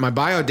my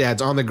bio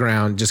dad's on the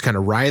ground, just kind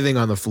of writhing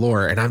on the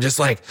floor. And I'm just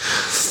like,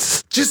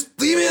 just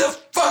leave me the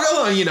fuck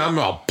alone. You know, I'm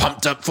all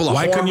pumped up full of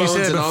Why couldn't you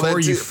hormones say it and all before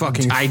that. you too.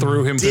 fucking I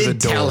threw him through the did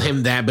tell door?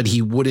 him that, but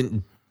he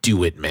wouldn't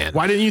do it, man.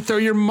 Why didn't you throw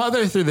your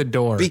mother through the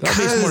door? Because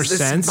that makes more it's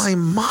sense. my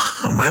mom.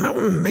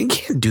 I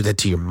can't do that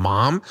to your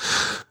mom.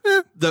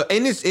 The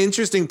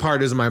interesting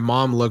part is my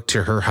mom looked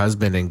to her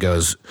husband and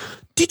goes,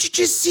 did you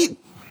just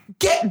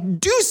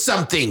do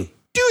something?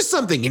 do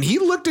something. And he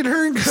looked at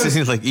her and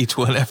goes, like each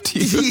one after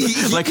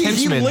you. Like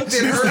henchmen. He looked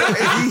at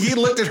her. He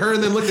looked at her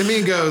and then looked at me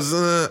and goes,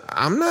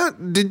 I'm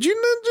not. Did you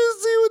not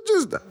just see what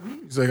just?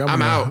 He's like,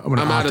 I'm out. I'm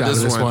out of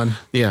this one.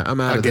 Yeah,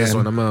 I'm out of this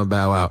one. I'm gonna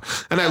bow out.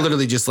 And I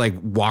literally just like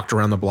walked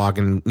around the block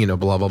and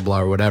blah blah blah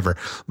or whatever.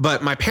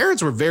 But my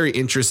parents were very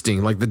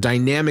interesting. Like the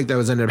dynamic that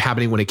was ended up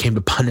happening when it came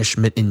to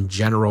punishment in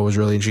general was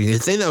really interesting. The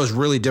thing that was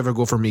really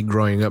difficult for me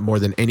growing up more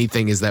than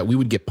anything is that we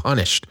would get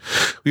punished.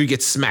 We would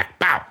get smacked.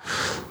 Bow.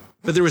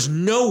 But there was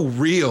no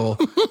real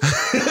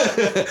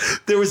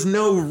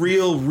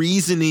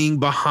reasoning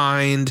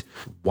behind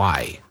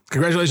why.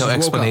 Congratulations. No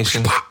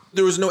explanation.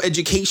 There was no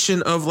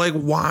education of like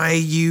why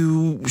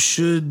you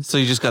should. So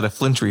you just got a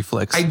flinch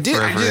reflex. I did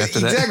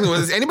exactly.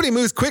 When anybody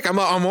moves quick, I'm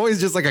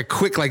always just like a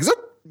quick like zip.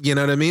 You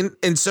know what I mean?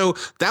 And so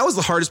that was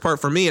the hardest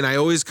part for me. And I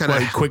always kind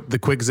of the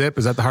quick zip.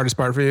 Is that the hardest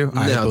part for you?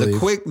 No,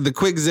 the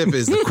quick zip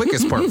is the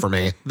quickest part for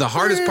me. The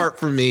hardest part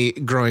for me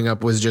growing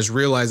up was just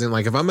realizing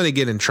like if I'm going to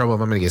get in trouble,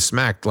 if I'm going to get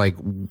smacked, like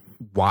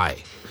why?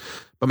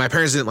 But my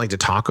parents didn't like to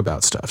talk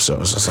about stuff, so it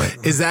was just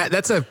like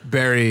that's a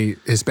very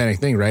Hispanic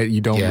thing, right?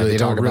 You don't really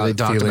talk about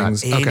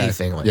feelings,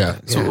 anything like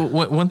that. So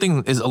one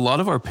thing is a lot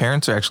of our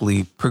parents are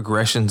actually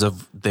progressions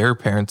of their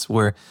parents,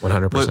 where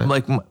 100%.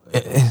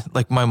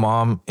 Like my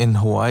mom in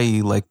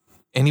Hawaii, like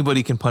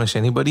anybody can punish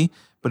anybody,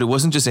 but it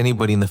wasn't just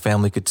anybody in the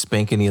family could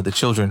spank any of the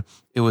children.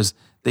 It was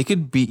they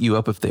could beat you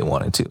up if they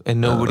wanted to,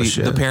 and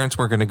the parents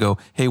weren't going to go,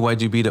 "Hey,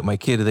 why'd you beat up my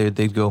kid?"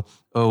 They'd go,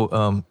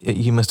 "Oh,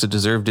 you must have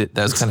deserved it."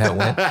 That's kind of how it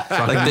went.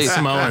 Like they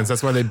Samoans,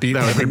 that's why they beat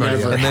everybody.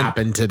 Never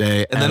happened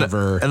today,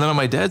 ever. And then on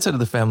my dad's side of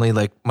the family,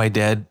 like my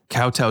dad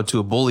kowtowed to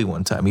a bully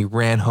one time. He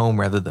ran home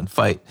rather than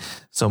fight.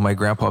 So my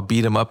grandpa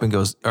beat him up and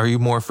goes, "Are you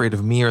more afraid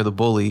of me or the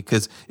bully?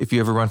 Because if you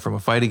ever run from a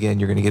fight again,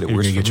 you're going to get it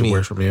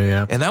worse from me."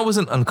 Yeah. And that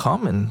wasn't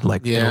uncommon.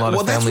 Like in a lot of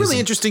families. That's really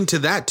interesting to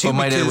that too. But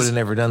my dad would have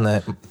never done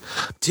that,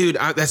 dude.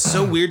 That's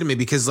so weird to me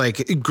because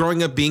like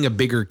growing up being a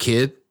bigger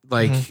kid,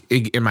 like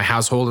in my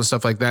household and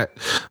stuff like that,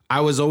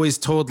 I was always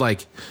told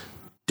like,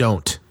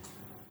 don't.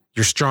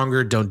 You're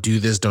stronger. Don't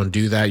do this. Don't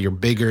do that. You're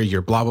bigger.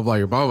 You're blah, blah, blah.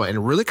 You're blah, blah. And it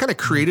really kind of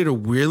created a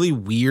really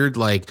weird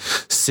like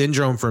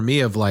syndrome for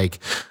me of like.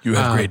 You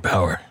have great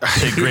power.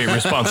 Take great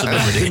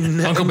responsibility.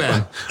 Uncle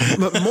Ben.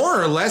 But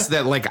more or less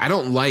that like I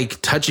don't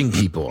like touching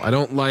people. I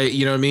don't like,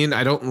 you know what I mean?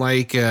 I don't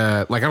like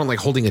I don't like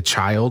holding a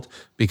child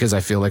because I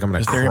feel like I'm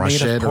going to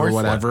crush it or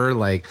whatever.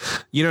 Like,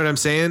 you know what I'm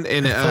saying?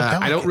 And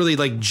I don't really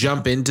like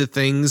jump into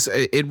things.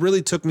 It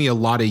really took me a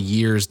lot of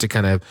years to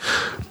kind of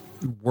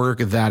work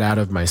that out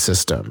of my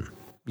system.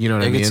 You know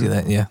what I mean? I can see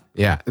that, yeah.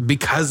 Yeah,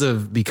 because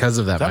of that.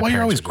 Is that why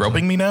you're always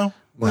groping me now?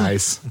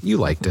 Nice. You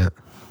liked it.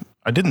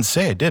 I didn't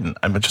say I didn't.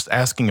 I'm just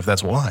asking if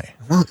that's why.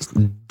 Well,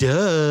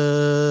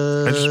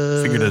 duh. I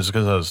just figured it was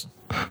because I was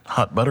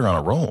hot butter on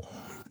a roll.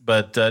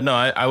 But no,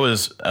 I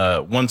was,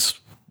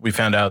 once we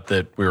found out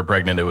that we were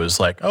pregnant, it was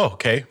like, oh,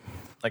 okay.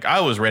 Like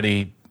I was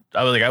ready.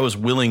 I was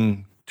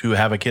willing to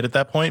have a kid at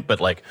that point. But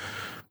like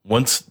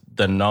once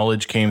the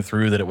knowledge came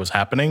through that it was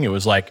happening, it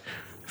was like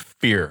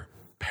fear.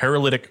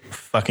 Paralytic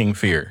fucking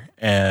fear.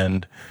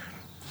 And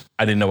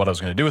I didn't know what I was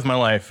going to do with my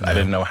life. I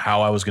didn't know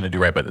how I was going to do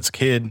right by this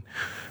kid.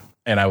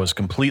 And I was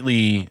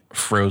completely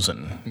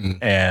frozen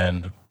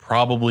and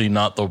probably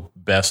not the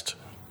best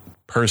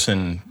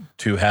person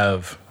to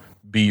have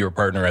be your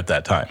partner at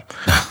that time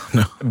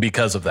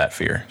because of that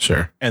fear.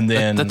 Sure. And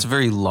then that's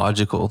very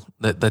logical.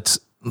 That's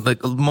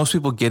like most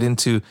people get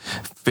into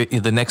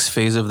the next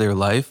phase of their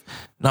life,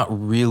 not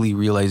really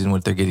realizing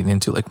what they're getting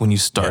into. Like when you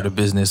start a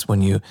business,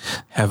 when you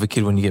have a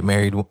kid, when you get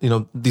married,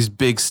 these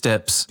big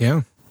steps.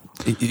 Yeah.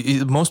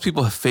 Most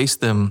people have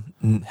faced them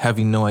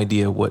having no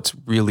idea what's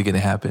really going to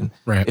happen.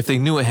 Right. If they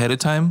knew ahead of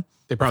time,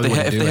 they probably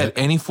if they had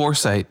any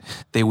foresight,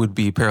 they would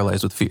be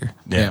paralyzed with fear.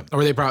 Yeah.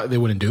 Or they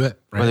wouldn't do it.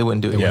 Right? Or they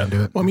wouldn't do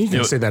it. Well, I mean, you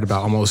can say that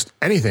about almost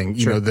anything.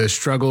 You know, the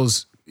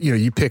struggles.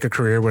 You pick a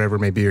career, whatever it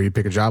may be, or you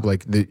pick a job.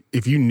 Like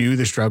if you knew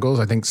the struggles,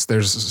 I think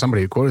there's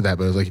somebody who quoted that,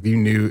 but it was like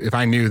if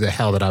I knew the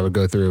hell that I would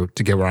go through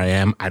to get where I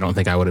am, I don't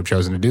think I would have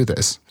chosen to do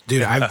this.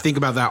 Dude, I think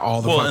about that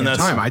all the fucking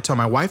time. I tell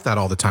my wife that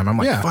all the time. I'm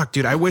like, fuck,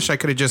 dude, I wish I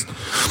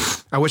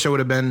would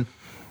have been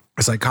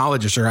a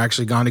psychologist or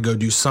actually gone to go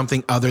do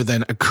something other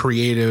than a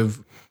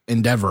creative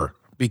endeavor,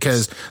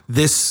 because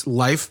this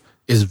life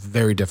is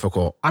very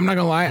difficult. I'm not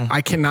gonna lie,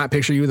 I cannot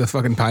picture you with a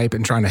fucking pipe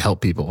and trying to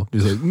help people.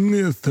 Just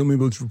like, tell me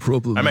about your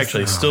problems. I'm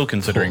actually still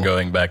considering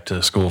going back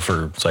to school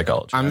for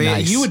psychology. I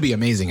mean, you would be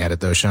amazing at it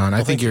though, Sean.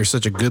 I think you're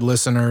such a good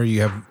listener.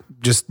 You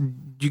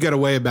got a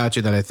way about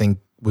you that I think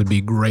would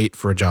be great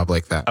for a job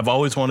like that. I've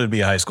always wanted to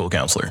be a high school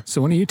counselor.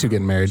 So when are you two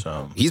getting married?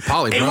 He's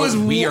poly,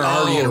 bro. We are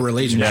already in a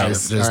relationship.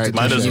 Yeah.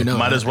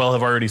 Might as well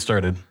have already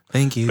started.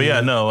 Thank you. But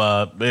yeah,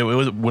 no, it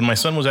was when my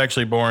son was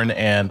actually born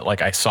and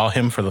like I saw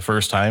him for the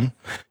first time.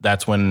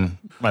 That's when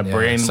my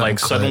brain like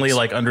suddenly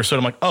like understood.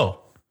 I'm like,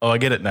 oh, I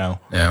get it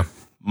now. Yeah.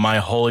 My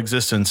whole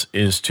existence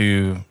is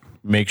to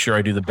make sure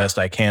I do the best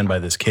I can by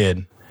this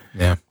kid.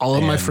 Yeah. All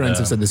of my friends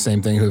have said the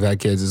same thing who've had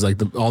kids is like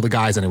all the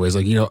guys anyways.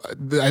 Like,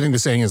 I think the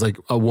saying is like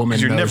a woman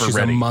knows she's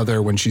a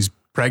mother when she's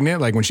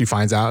pregnant, like when she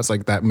finds out, it's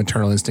like that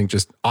maternal instinct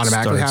just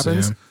automatically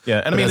happens.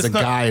 Yeah. And I mean, as a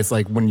guy, it's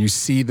like when you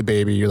see the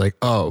baby, you're like,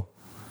 oh,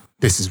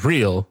 this is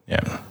real.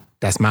 Yeah.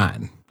 That's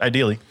mine.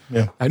 Ideally.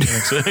 Yeah.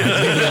 Hopefully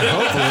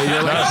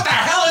you're like, what the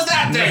hell is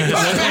that thing?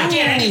 Put it back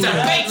in. It needs to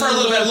bake for a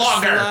little bit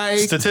longer. Like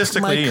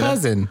Statistically, my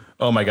cousin.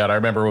 Oh my God. I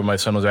remember when my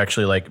son was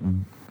actually like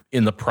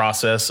in the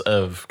process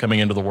of coming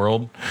into the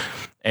world.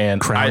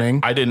 And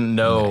I didn't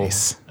know.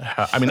 Nice.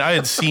 I mean, I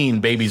had seen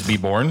babies be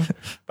born,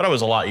 but I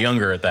was a lot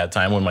younger at that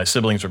time when my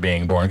siblings were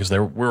being born because we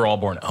were all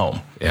born at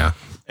home. Yeah.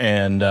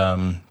 And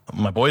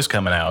my boy's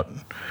coming out,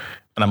 and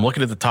I'm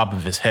looking at the top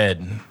of his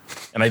head,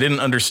 and I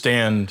didn't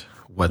understand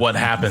what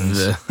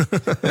happens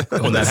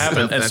when that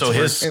happened. And so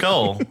his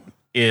skull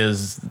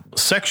is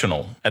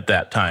sectional at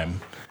that time.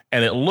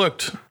 And it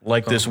looked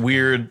like this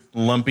weird,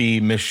 lumpy,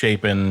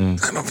 misshapen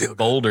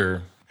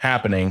boulder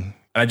happening.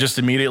 And I just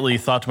immediately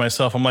thought to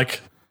myself, I'm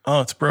like, oh,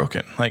 it's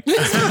broken. Like, can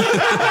you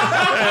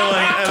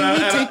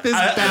take this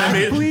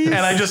back, please?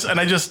 And I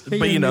just,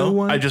 but you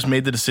know, I just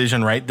made the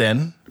decision right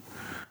then.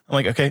 I'm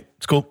like, okay,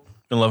 it's cool.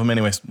 I'm gonna love him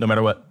anyways, no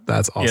matter what.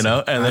 That's awesome. You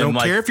know, and I then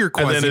don't care if you're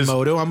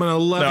Quasimodo. I'm gonna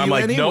love you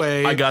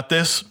anyway. Nope, I got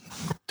this.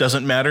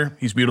 Doesn't matter.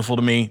 He's beautiful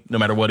to me, no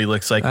matter what he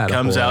looks like.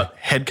 Comes out,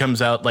 head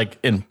comes out like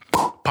and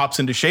pops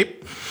into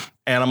shape.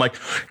 And I'm like,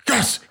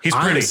 yes, he's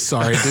pretty. I'm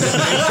sorry. Did it make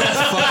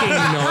that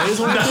fucking noise?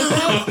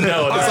 When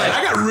No.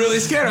 I got really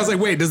scared. I was like,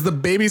 wait, does the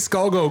baby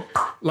skull go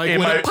like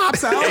when it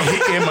pops out?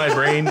 In my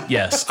brain,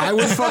 yes. I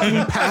would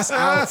fucking pass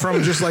out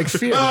from just like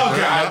fear. Oh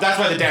God, that's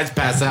why the dads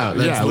pass out.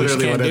 That's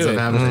literally what ends up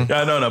happening.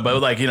 No, but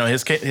like, you know,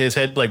 his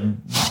head like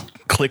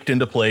clicked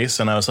into place,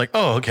 and I was like,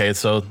 oh, okay,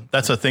 so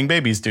that's a thing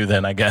babies do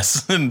then, I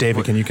guess.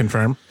 David, can you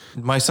confirm?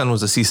 My son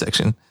was a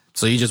C-section.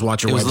 So you just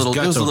watch your wife's guts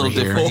It was a little over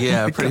here. different.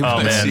 Yeah, pretty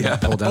much. Man.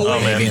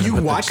 Yeah. You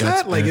watch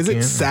that? Like, is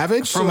it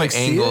savage? From to, my like,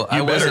 see angle, it?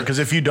 You better, because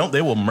if you don't,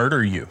 they will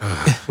murder you.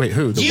 Wait,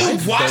 who? The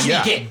wife? watch me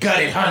get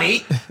gutted,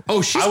 honey.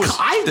 Oh,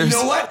 you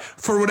know what?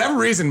 For whatever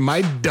reason,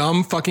 my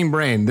dumb fucking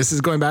brain, this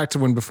is going back to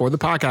when before the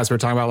podcast, we were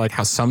talking about like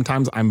how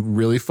sometimes I'm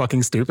really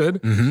fucking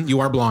stupid. Mm-hmm. You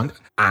are blonde.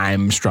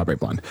 I'm strawberry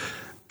blonde.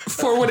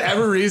 For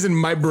whatever reason,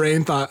 my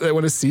brain thought that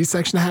when a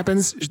C-section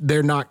happens,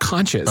 they're not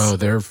conscious. Oh,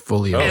 they're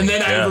fully awake. And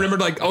then I remembered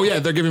like, oh yeah,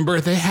 they're giving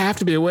birth. They have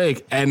to be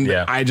awake. And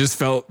I just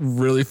felt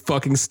really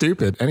fucking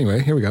stupid.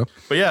 Anyway, here we go.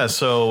 But yeah,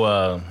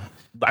 so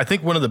I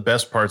think one of the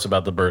best parts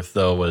about the birth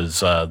though was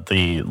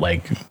the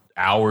like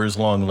hours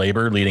long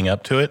labor leading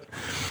up to it.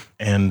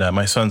 And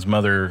my son's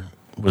mother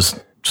was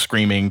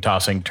screaming,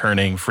 tossing,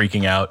 turning,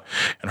 freaking out.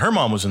 And her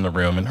mom was in the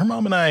room, and her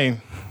mom and I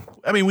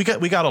mean, we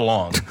got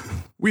along.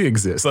 We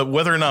exist. But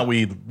whether or not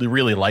we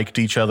really liked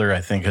each other,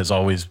 I think has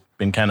always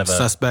been kind of a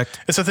suspect.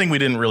 It's a thing we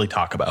didn't really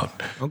talk about.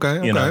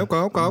 Okay.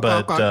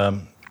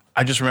 But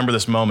I just remember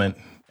this moment,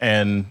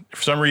 and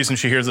for some reason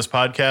she hears this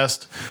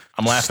podcast.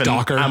 I'm laughing.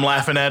 Stalker. I'm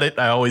laughing at it.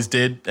 I always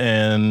did,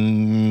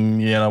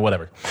 and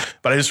whatever.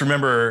 But I just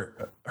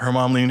remember her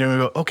mom leaning down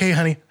and go, "Okay,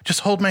 honey,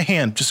 just hold my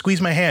hand, just squeeze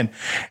my hand,"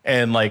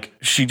 and like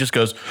she just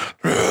goes,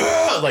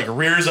 like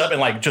rears up and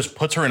like just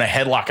puts her in a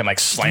headlock and like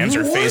slams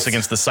her face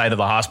against the side of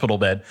the hospital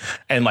bed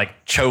and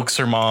like chokes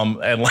her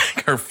mom, and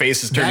like her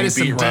face is turning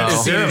beet red.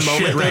 Is there a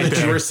moment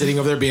that you were sitting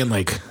over there being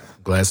like,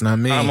 "Glad it's not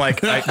me"? I'm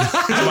like, and I'm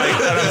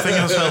thinking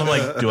to myself, I'm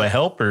like, do I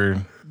help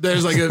or?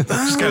 There's like a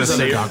just kind of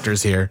savor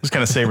doctors here. Just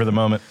kind of savor the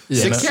moment.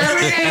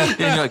 Security. And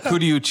you're like, who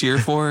do you cheer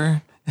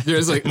for?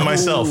 There's like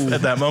myself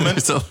at that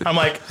moment. I'm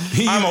like,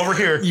 I'm over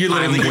here. You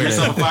literally give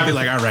yourself a 5. You're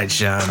like, all right,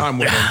 Sean. I'm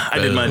winning. I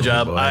did my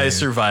job. Boy. I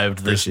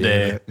survived this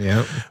day.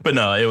 Yeah. But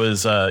no, it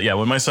was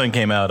when my son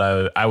came out,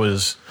 I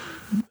was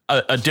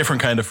a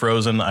different kind of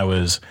frozen. I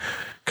was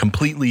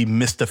completely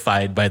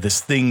mystified by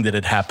this thing that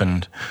had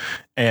happened.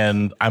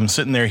 And I'm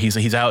sitting there,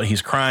 he's out,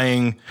 he's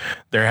crying.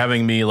 They're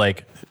having me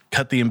like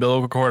cut the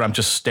umbilical cord. I'm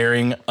just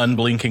staring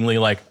unblinkingly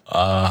like,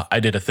 I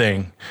did a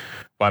thing.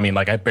 Well, I mean,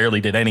 like I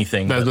barely did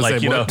anything. But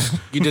like, you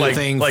did a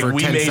thing for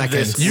 10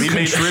 seconds. You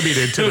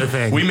contributed to the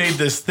thing. We made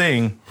this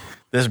thing,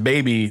 this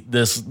baby,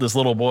 this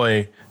little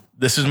boy.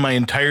 This is my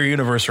entire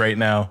universe right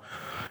now.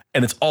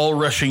 And it's all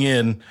rushing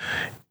in.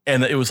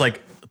 And it was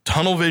like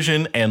tunnel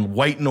vision and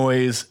white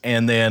noise.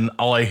 And then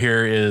all I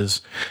hear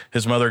is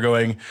his mother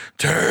going,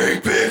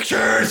 "Take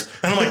pictures."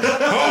 And I'm like, oh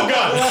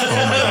God. Oh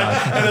my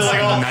God. And then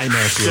like, oh,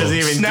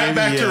 snap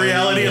back to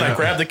reality. And I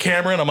grab the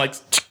camera and I'm like,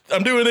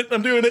 I'm doing it.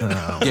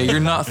 Yeah, you're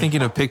not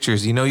thinking of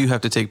pictures. You know you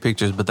have to take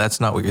pictures, but that's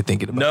not what you're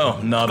thinking about.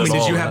 No, not at all.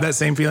 Did you have that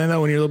same feeling though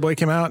when your little boy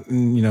came out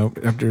and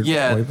after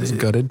your wife was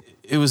gutted?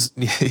 It was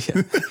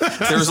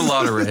there was a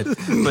lot of red,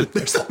 but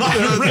there's a lot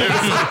of red.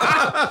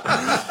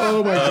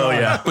 Oh my God. Oh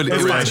yeah, but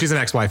it's fine. She's an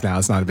ex-wife now.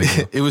 It's not a big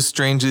deal. It was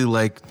strangely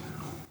like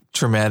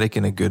traumatic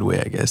in a good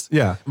way, I guess.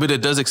 Yeah, but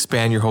it does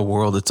expand your whole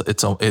world. It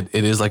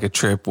is like a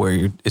trip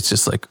where it's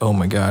just like, oh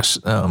my gosh.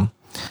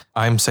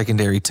 I'm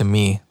secondary to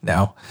me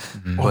now.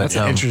 Well, that's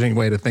an interesting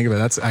way to think of it.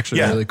 That's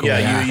actually really cool.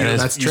 Yeah,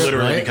 that's you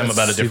literally become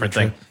about a different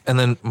thing. And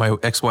then my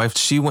ex-wife,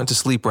 she went to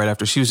sleep right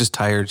after. She was just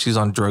tired. She was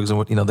on drugs and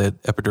the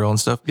epidural and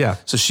stuff. Yeah.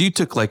 So she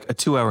took like a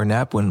 2-hour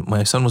nap when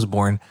my son was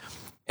born,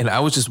 and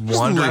I was just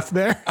wandering. Left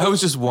there. I was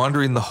just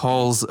wandering the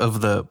halls of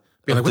the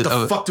Be like, what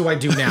the fuck do I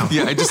do now?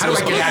 Yeah, I How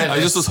do I get out of this? I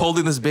just was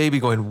holding this baby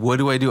going, what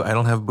do? I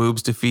don't have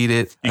boobs to feed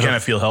it. You kind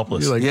of feel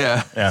helpless. You're like,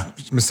 Yeah.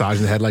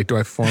 massaging the head. Like, do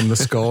I form the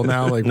skull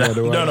now? Like, what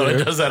do I do? No,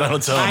 it does that on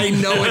its own. I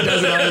know it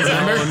does it on its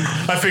own.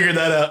 I figured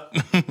that out.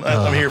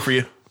 I'm here for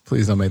you.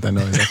 Please don't make that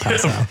noise. I'll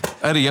pass out.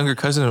 I had a younger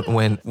cousin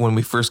when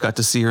we first got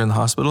to see her in the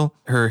hospital.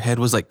 Her head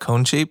was like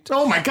cone shaped.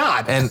 Oh my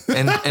God. And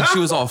she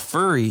was all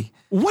furry.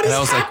 What and is I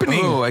was happening?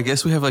 Like, oh, I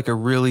guess we have like a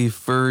really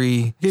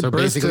furry. So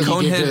basically,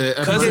 he gave Conehead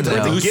cousin to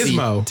now. Lucy.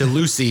 Gizmo. To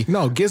Lucy.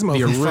 No, Gizmo.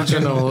 The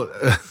original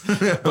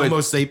Homo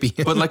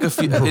sapien. But like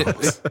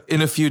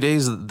in a few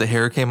days, the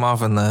hair came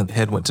off and the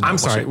head went to normal I'm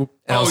sorry. shape.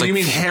 And I was Oh, like, you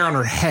mean hair on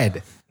her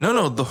head? No,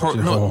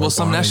 whole well,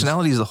 some body.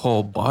 nationalities, the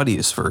whole body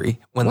is furry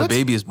when What? the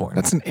baby is born.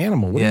 That's an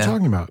animal. What are Yeah. you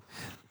talking about?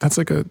 That's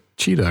like a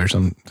cheetah or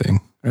something,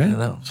 right? I don't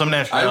know. Some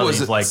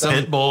nationalities like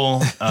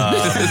Pitbull,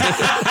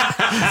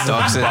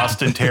 Dogs.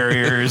 Boston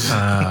Terriers.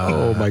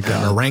 Oh my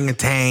God.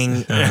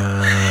 Orangutan.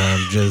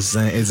 Just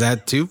saying, is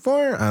that too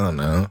far? I don't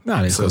know. No,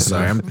 I'm it's so close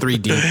sorry. enough. I'm 3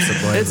 deep.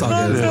 So it's all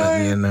good.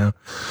 Letting you know.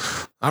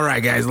 All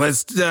right, guys.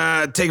 Let's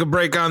take a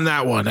break on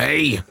that one.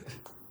 Hey.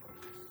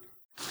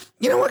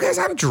 You know what, guys?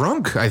 I'm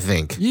drunk, I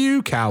think.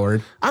 You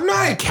coward. I'm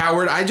not a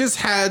coward. I just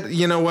had,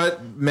 you know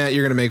what, Matt,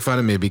 you're going to make fun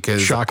of me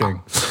because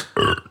Shocking.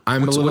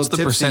 I'm a little what's the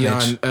tipsy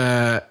percentage?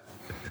 on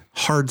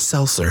hard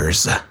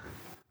seltzers.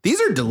 These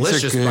are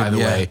delicious, good, by the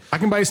yeah. way. I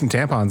can buy you some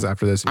tampons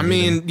after this. I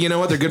mean, you know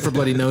what? They're good for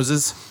bloody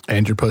noses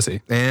and your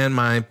pussy. and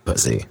my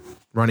pussy.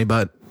 Runny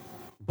butt,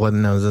 bloody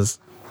noses,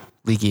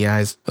 leaky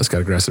eyes. Let's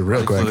get aggressive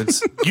real quick.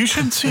 Fluids. You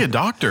should see a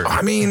doctor.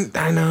 I mean,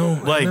 I know.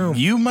 Like,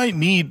 you might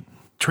need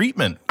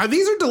treatment.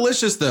 These are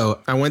delicious, though.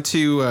 I went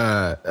to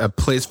a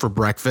place for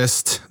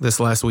breakfast this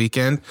last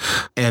weekend,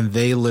 and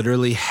they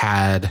literally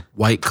had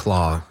White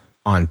Claw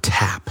on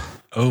tap.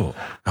 Oh.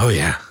 Oh,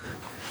 yeah.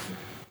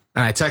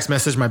 And I text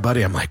message my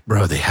buddy. I'm like,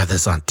 bro, they have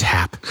this on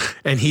tap.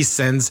 And he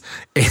sends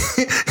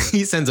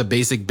a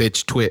basic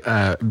bitch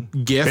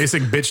gif.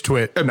 Basic bitch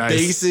twit. A Nice.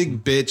 basic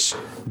bitch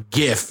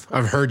gif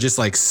of her just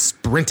like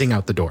sprinting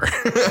out the door.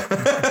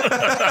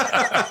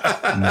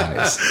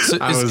 Nice. So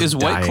is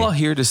White dying. Claw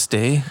here to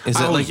stay? Is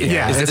that like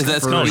yeah, is it's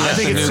that's for- gonna be I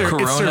think the it's new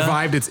Corona?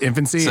 survived its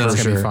infancy. So It's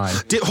gonna be sure. fine.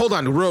 Hold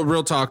on,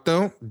 real talk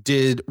though.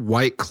 Did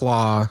White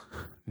Claw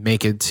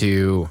make it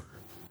to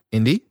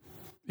Indy?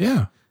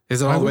 Yeah.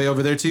 Is it all the way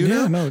over there too?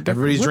 Yeah, now? no,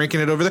 Everybody's what? drinking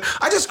it over there.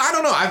 I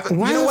don't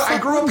know. You know what? I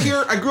grew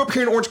up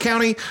here in Orange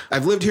County.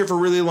 I've lived here for a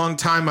really long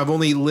time. I've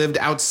only lived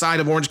outside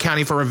of Orange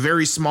County for a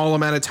very small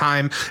amount of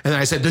time. And then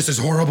I said, this is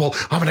horrible.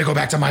 I'm going to go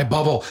back to my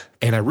bubble.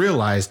 And I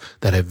realized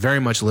that I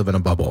very much live in a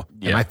bubble.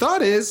 And my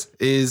thought is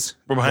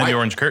We're behind the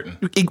orange curtain.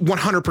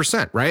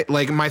 100%, right?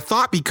 Like my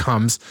thought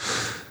becomes,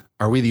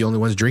 are we the only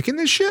ones drinking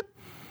this shit?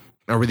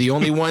 Are we the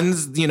only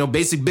ones,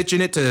 basic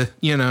bitching it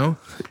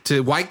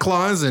to White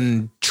Claws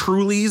and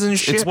Trulies and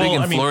shit? It's big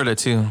in I mean, Florida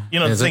too.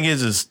 The thing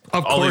is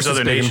all these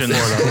other nations,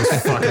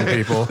 fucking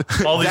people.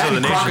 all these That other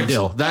and nations,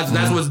 crocodile.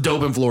 That's what's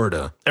dope in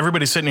Florida.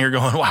 everybody's sitting here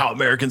going, wow,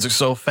 Americans are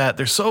so fat.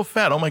 They're so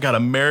fat. Oh my God,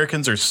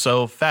 Americans are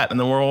so fat. And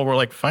then we're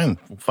like, fine,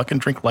 we'll fucking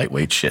drink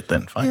lightweight shit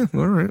then. Fine.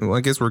 All right. Well,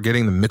 I guess we're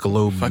getting the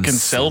Michelob Fucking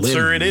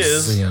seltzer it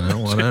is.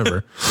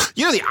 Whatever.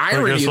 The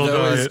irony guess we'll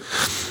though do is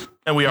it.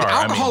 And we are.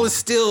 alcohol is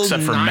still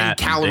except for 9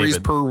 Matt and calories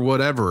David. per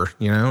whatever.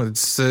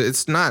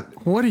 It's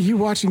not. What are you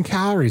watching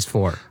calories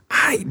for?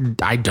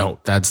 I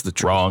don't. That's the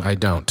truth. Wrong. I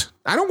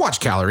don't watch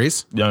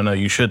calories. No,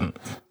 you shouldn't.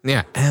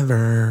 Yeah,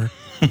 ever.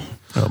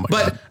 Oh my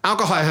But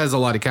alcohol has a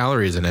lot of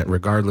calories in it,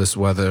 regardless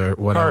whether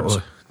what.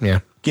 Carbs. Yeah.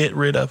 Get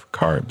rid of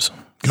carbs.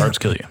 Carbs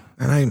kill you.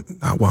 And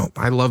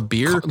I love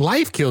beer.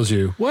 Life kills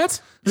you.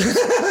 What?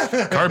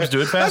 Carbs do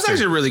it That's faster.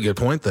 actually a really good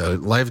point, though.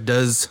 Life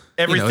does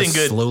Everything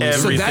good, slowly-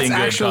 every- So that's Everything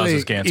good actually,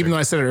 causes cancer. even though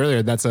I said it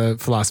earlier, that's a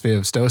philosophy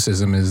of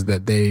Stoicism, is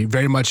that they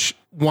very much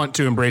want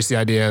to embrace the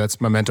idea. That's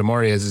memento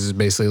mori is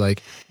basically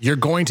like, you're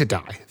going to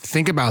die.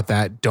 Think about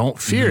that. Don't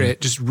fear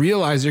it. Just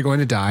realize you're going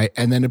to die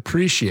and then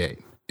appreciate.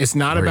 It's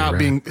not about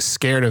being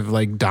scared of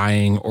like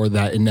dying or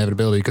that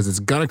inevitability, because it's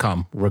going to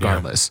come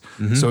regardless.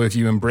 So if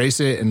you embrace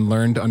it and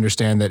learn to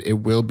understand that it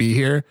will be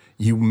here,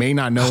 you may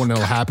not know when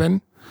it'll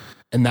happen.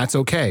 And that's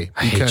okay,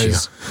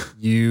 because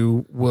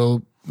you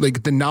will,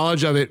 like, the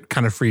knowledge of it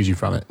kind of frees you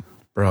from it.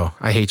 Bro,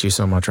 I hate you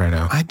so much right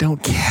now. I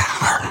don't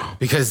care.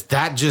 Because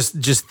that just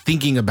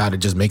thinking about it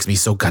just makes me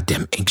so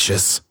goddamn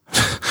anxious.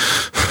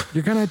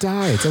 You're going to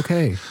die. It's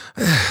okay.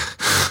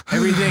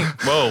 Everything.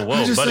 Whoa,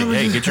 buddy.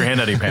 Hey, get your hand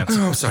out of your pants.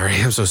 Oh, I'm sorry.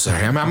 I'm so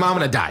sorry. I'm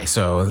gonna die.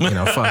 So,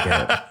 fuck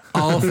it.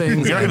 All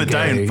things. You're not going to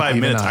die in 5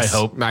 minutes, I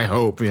hope. I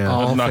hope, yeah.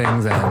 All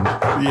things end.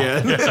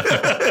 Yeah.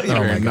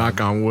 Oh my knock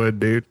on wood,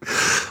 dude.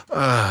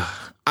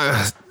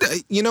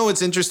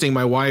 It's interesting.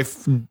 My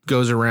wife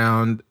goes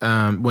around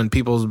when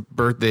people's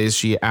birthdays,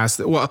 she asks,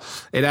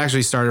 it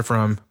actually started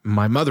from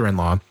my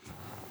mother-in-law.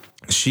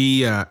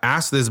 She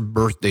asked this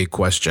birthday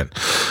question.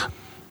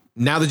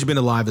 Now that you've been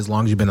alive, as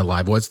long as you've been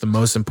alive, what's the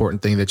most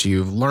important thing that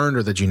you've learned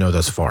or that you know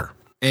thus far?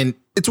 And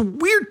it's a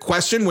weird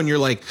question when you're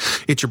like,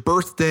 it's your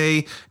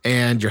birthday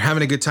and you're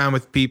having a good time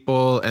with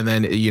people, and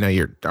then,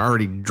 you're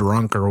already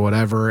drunk or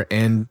whatever.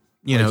 And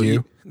You know,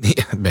 you?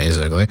 Yeah,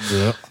 basically.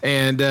 Yeah.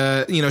 And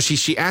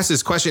she asked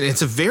this question.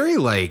 It's a very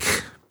like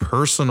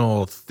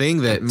personal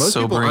thing that most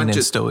people aren't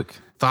just stoic,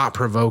 thought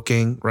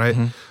provoking, right?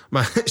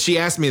 Mm-hmm. She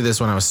asked me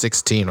this when I was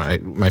 16,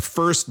 right? My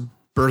first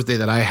birthday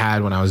that I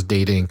had when I was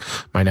dating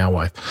my now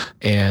wife,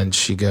 and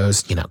she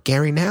goes,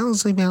 Gary,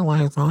 now's about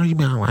life.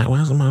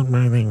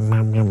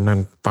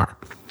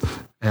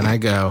 And I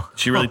go,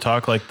 she really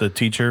talked like the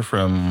teacher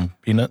from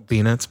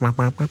Peanuts.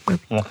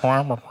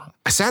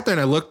 I sat there and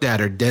I looked at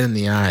her dead in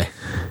the eye,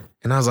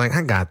 and I was like,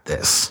 I got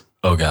this.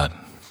 Oh God,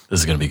 this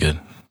is gonna be good.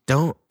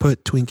 Don't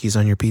put Twinkies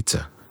on your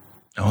pizza.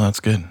 Oh, that's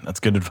good. That's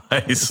good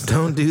advice.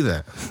 Don't do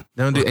that.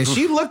 Don't do. And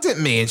she looked at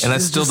me, and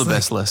that's still the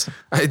best lesson.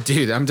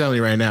 Dude, I'm telling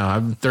you right now,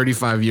 I'm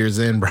 35 years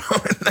in, bro.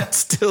 And that's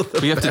still the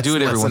best. You have to do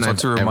it every once in a while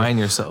to remind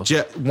yourself.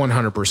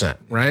 100%,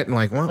 right? And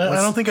like, well, I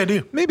don't think I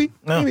do. Maybe.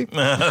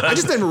 I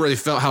just never really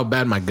felt how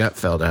bad my gut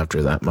felt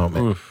after that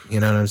moment. Oof. You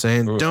know what I'm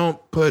saying? Oof.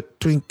 Don't put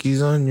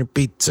Twinkies on your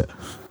pizza.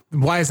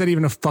 Why is that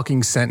even a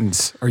fucking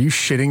sentence? Are you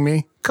shitting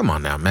me? Come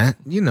on now, Matt.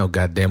 You know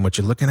goddamn what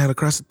you're looking at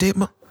across the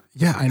table.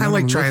 Yeah, I know. I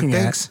like trying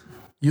things.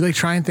 You like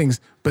trying things,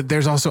 but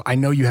there's also, I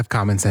know you have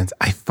common sense.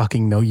 I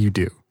fucking know you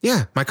do.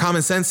 Yeah, my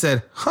common sense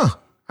said,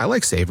 I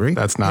like savory.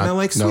 That's not. And I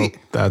like sweet.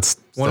 What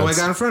do I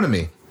got in front of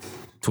me?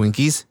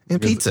 Twinkies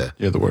and pizza.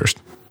 You're the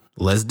worst.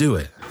 Let's do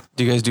it.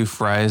 Do you guys do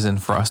fries and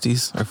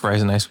Frosties or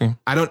fries and ice cream?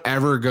 I don't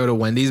ever go to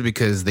Wendy's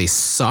because they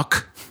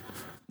suck.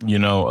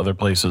 Other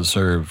places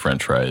serve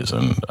French fries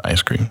and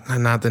ice cream.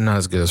 Not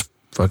as good as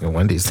fucking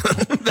Wendy's.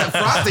 That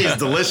Frosty is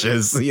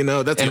delicious. That's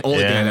the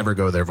only thing I never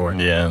go there for.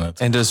 Yeah.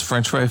 And does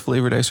French fry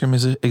flavored ice cream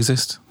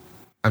exist?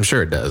 I'm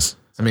sure it does.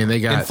 I mean, they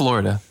got in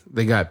Florida.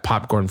 They got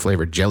popcorn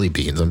flavored jelly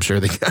beans. I'm sure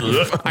they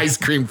got ice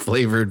cream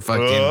flavored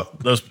fucking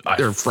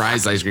or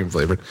fries ice cream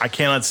flavored. I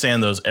cannot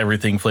stand those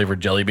everything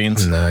flavored jelly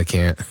beans. No, I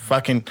can't.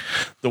 Fucking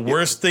the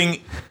worst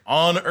thing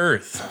on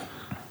earth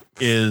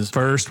is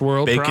first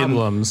world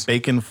problems.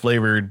 Bacon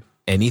flavored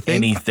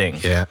anything.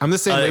 Yeah, I'm the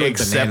same way with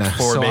except banana.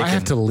 for bacon. I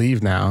have to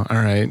leave now. All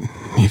right,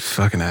 you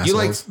fucking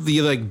assholes.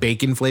 You like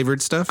bacon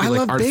flavored stuff? I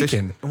love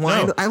bacon.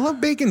 Why? No. I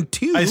love bacon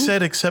too. I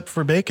said except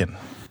for bacon.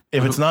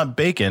 If it's not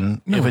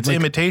bacon, if it's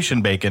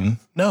imitation bacon,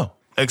 no.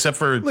 Except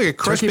for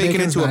crush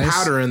bacon into a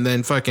powder and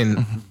then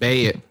fucking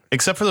bay it.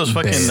 Except for those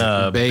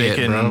fucking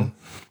bacon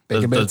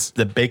bits.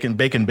 The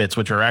bacon bits,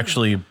 which are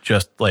actually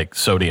just like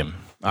sodium.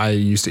 I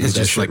used to eat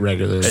that shit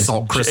regularly.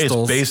 Salt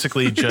crystals. It's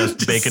basically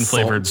just bacon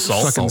flavored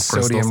salt. Fucking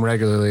sodium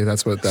regularly.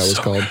 That's what that was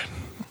called.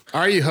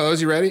 Are you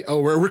hoes? You ready?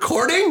 Oh, we're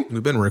recording?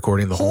 We've been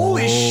recording the whole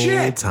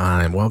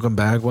time. Welcome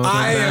back. Welcome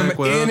back.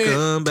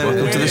 Welcome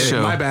to the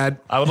show. My bad.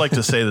 I would like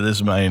to say that this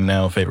is my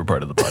now favorite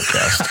part of the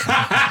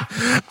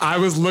podcast. I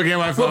was looking at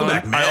my phone.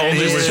 I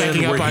only was wish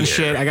checking up on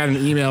shit. I got an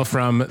email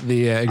from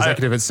the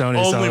executive at Sony.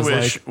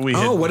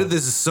 What did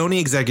this Sony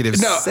executive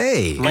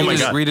say? Oh my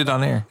God. Read it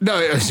on air.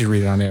 No, you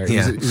read it on air.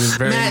 Yeah. He was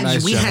very Matt,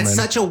 nice we gentleman. had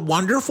such a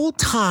wonderful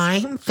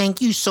time.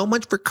 Thank you so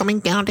much for coming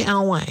down to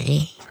LA.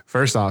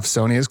 First off,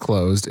 Sony is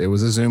closed. It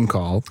was a Zoom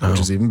call, which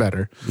is even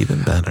better.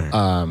 Even better.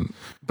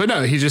 But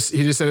no, he just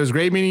said it was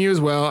great meeting you as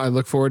well. I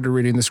look forward to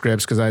reading the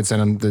scripts because I had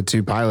sent him the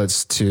 2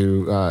 pilots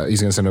to he's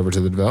going to send over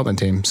to the development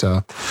team.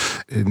 So,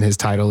 and his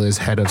title is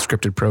head of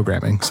scripted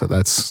programming. So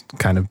that's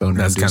kind of boner.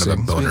 That's kind of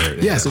a boner.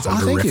 Yes, it's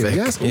thank you.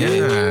 Yes,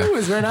 Ooh,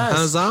 it's very nice.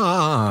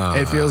 Huzzah.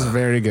 It feels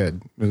very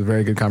good. It was a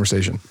very good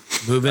conversation.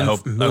 Moving I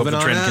hope the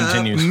trend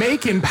continues.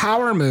 Making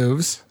power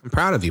moves. I'm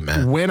proud of you,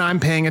 man. When I'm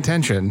paying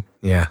attention.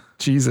 Yeah.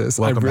 Jesus,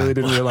 Welcome I really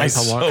back. didn't realize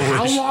how long.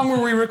 How long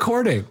were we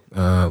recording?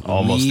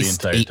 Almost the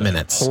entire 8 time.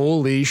 minutes.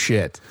 Holy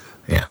shit.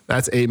 Yeah.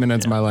 That's 8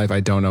 minutes of my life. I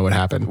don't know what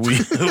happened. We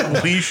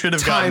should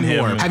have gotten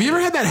him. Have you ever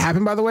had that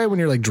happen, by the way, when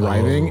you're like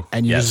driving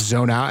and you just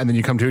zone out and then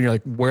you come to and you're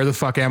like, where the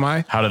fuck am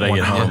I? How did I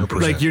get home?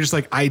 Like, you're just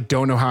like, I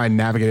don't know how I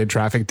navigated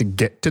traffic to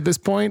get to this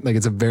point. Like,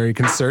 it's a very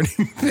concerning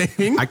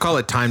thing. I call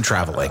it time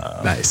traveling.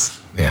 Nice.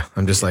 Yeah.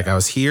 I'm just like, I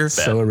was here.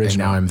 So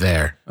original. And now I'm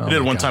there. I did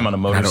it one time on a I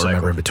motorcycle. don't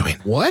remember in between.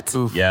 What?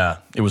 Yeah,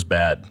 it was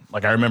bad.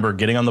 Like I remember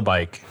getting on the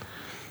bike,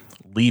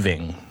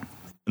 leaving,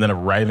 and then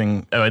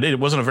arriving. It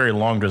wasn't a very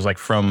long. It was like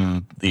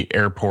from the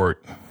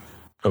airport.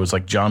 It was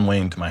like John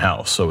Wayne to my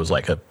house. So it was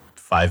like a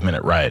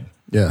 5-minute ride.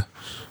 Yeah.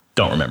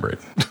 Don't remember it.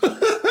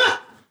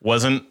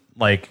 Wasn't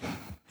like,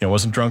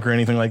 wasn't drunk or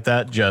anything like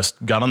that.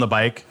 Just got on the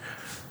bike,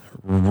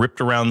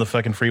 ripped around the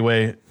fucking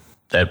freeway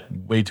at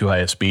way too high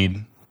a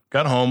speed.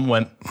 Got home,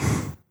 went,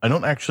 I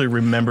don't actually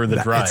remember the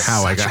drive. That's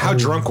how I got. How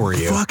drunk were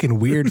you? Fucking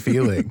weird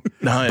feeling.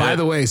 By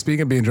the way,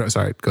 speaking of being drunk,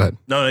 sorry, go ahead.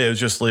 No, it was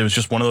just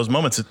one of those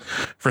moments.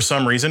 For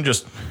some reason,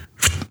 just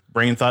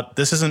brain thought,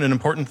 this isn't an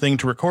important thing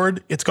to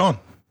record. It's gone.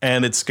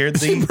 And it scared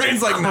the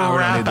brain's like, no,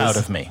 crap out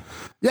of me.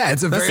 Yeah,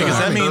 it's a very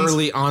that means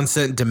early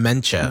onset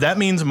dementia. That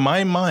means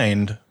my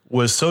mind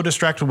was so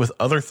distracted with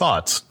other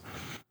thoughts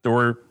that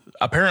were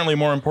apparently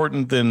more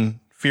important than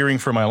fearing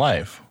for my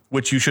life,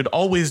 which you should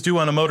always do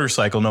on a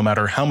motorcycle, no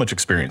matter how much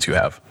experience you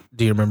have.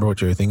 Do you remember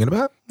what you were thinking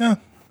about? Yeah.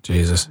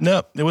 Jesus.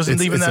 No, it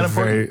wasn't even that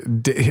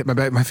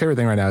important. My favorite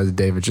thing right now is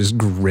David just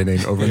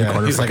grinning over in the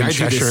corner. He's like, I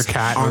Cheshire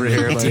cat over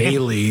here.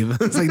 Daily.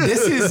 It's like,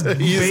 this is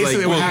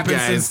basically what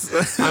happens.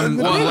 Guys, I'm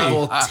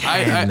level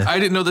 10. I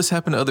didn't know this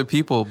happened to other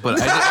people, but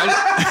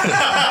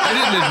I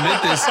didn't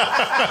admit this.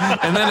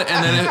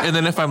 And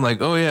then if I'm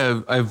like, oh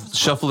yeah, I've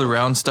shuffled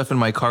around stuff in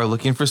my car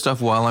looking for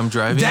stuff while I'm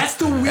driving. That's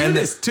the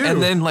weirdest too.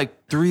 And then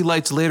like 3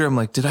 lights later, I'm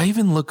like, did I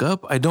even look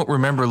up? I don't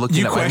remember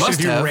looking at my must-have. You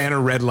question if you ran a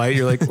red light.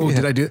 You're like, oh,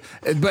 did I do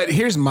it? But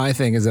here's my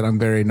thing is that I'm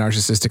very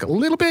narcissistic a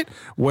little bit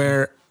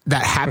where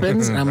that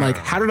happens. And I'm like,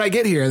 how did I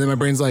get here? And then my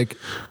brain's like,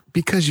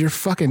 because you're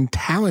fucking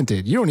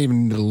talented. You don't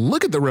even need to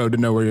look at the road to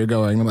know where you're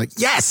going. I'm like,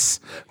 yes,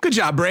 good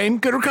job, brain.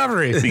 Good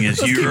recovery.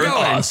 Because you're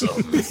awesome.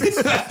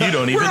 You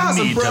don't even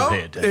need to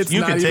pay attention.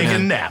 You can take a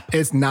nap.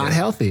 It's not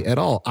healthy at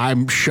all.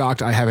 I'm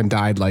shocked I haven't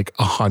died like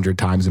 100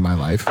 times in my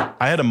life.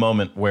 I had a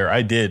moment where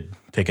I did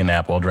take a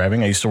nap while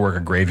driving. I used to work a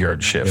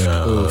graveyard shift.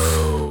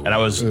 And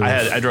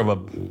I drove a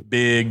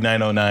big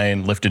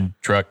 909 lifted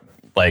truck,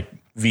 like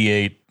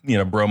V8,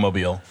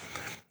 Bromobile.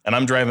 And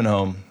I'm driving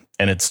home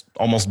and it's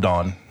almost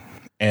dawn.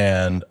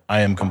 And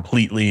I am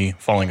completely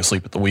falling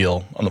asleep at the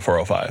wheel on the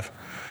 405.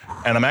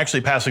 And I'm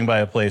actually passing by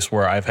a place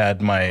where I've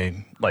had my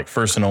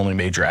first and only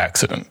major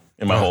accident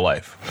in my whole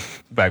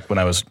life, back when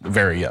I was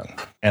very young.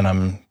 And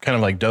I'm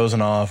kind of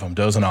dozing off.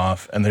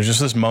 And there's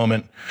just this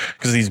moment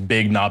because of these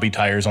big knobby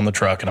tires on the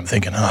truck. And I'm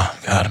thinking, oh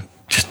God, I'm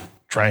just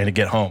trying to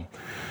get home.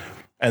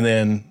 And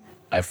then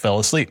I fell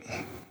asleep.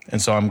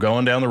 And so I'm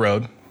going down the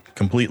road,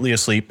 completely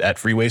asleep at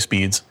freeway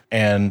speeds.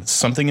 And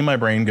something in my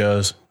brain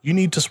goes, you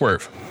need to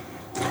swerve.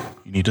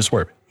 You need to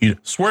swerve. You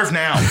swerve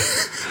now.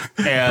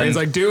 And brain's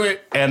like, do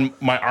it. And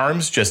my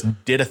arms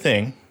just did a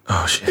thing.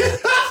 Oh shit.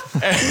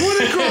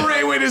 What a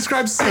great way to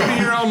describe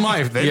saving your own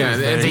life. They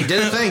did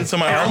a thing. So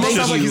my arms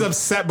sounds like he's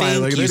upset by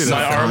it.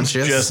 My arms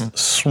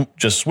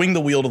just swing the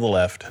wheel to the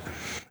left.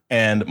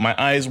 And my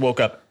eyes woke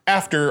up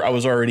after I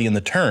was already in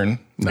the turn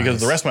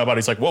because the rest of my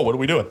body's like, whoa, what are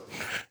we doing?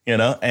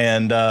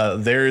 And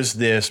there's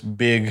this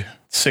big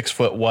 6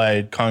 foot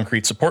wide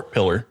concrete support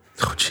pillar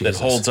that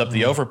holds up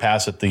the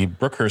overpass at the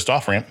Brookhurst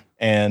off-ramp.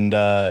 And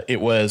it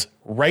was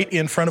right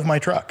in front of my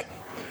truck.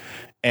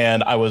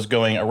 And I was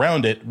going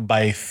around it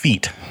by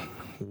feet.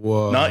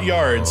 Whoa. Not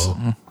yards,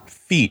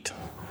 feet.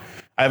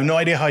 I have no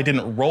idea how I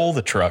didn't roll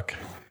the truck.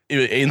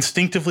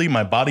 Instinctively,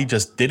 my body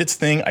just did its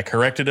thing. I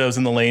corrected it. I was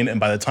in the lane. And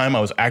by the time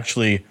I was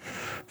actually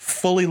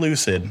fully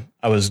lucid,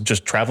 I was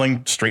just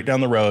traveling straight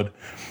down the road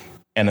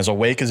and as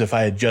awake as if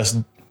I had just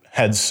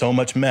had so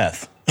much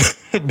meth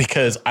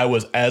because I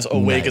was as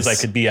awake as I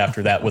could be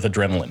after that with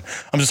adrenaline.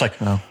 I'm just like,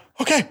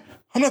 okay,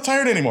 I'm not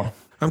tired anymore.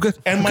 I'm good.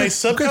 And my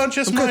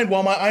subconscious mind,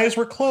 while my eyes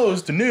were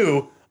closed,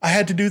 knew I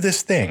had to do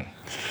this thing.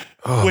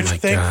 Oh, which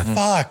thank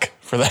fuck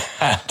for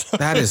that.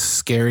 That is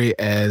scary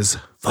as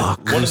fuck.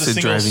 One of the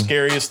single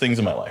scariest things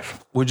in my life.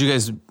 Would you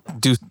guys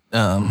do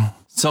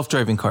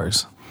self-driving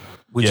cars?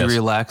 Would you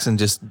relax and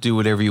just do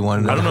whatever you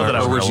wanted? I don't know that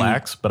I would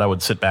relax, but I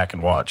would sit back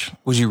and watch.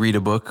 Would you read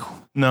a book?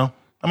 No.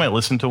 I might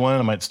listen to one.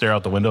 I might stare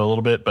out the window a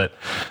little bit, but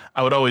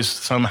I would always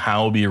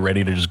somehow be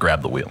ready to just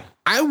grab the wheel.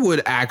 I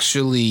would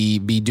actually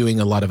be doing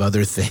a lot of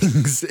other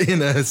things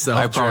in a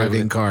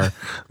self-driving car.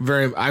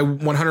 I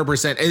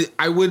 100%.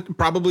 I would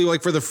probably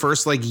for the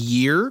first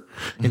year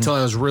until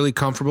I was really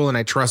comfortable and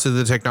I trusted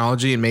the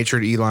technology and made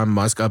sure Elon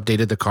Musk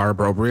updated the car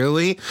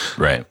appropriately.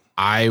 Right.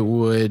 I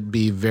would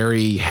be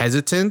very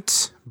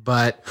hesitant,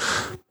 but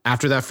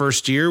after that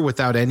first year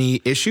without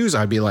any issues,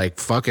 I'd be like,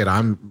 fuck it.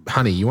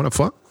 Honey, you want to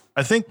fuck?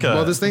 I think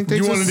this thing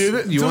takes you want to do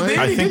that?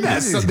 I think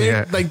that. So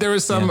there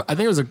was some. I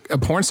think it was a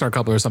porn star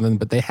couple or something,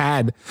 but they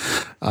had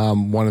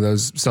one of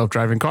those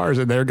self-driving cars,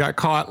 and they got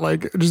caught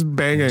just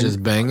banging.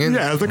 Just banging.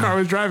 Yeah, as the car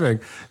was driving.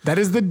 That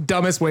is the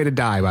dumbest way to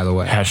die, by the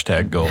way.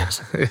 Hashtag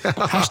goals.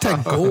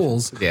 Hashtag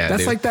goals. Yeah,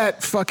 that's dude. like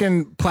that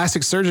fucking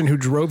plastic surgeon who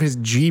drove his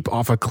Jeep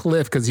off a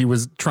cliff because he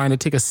was trying to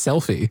take a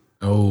selfie.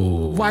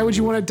 Oh, why would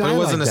you want to die? It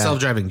wasn't like a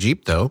self-driving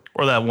Jeep though,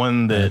 or that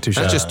one that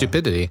that's just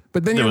stupidity.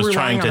 But then you're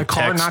relying on a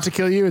car not to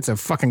kill you. It's a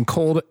fucking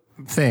cold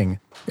thing.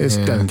 It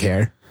doesn't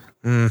care.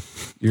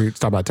 You're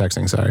talking about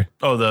texting. Sorry.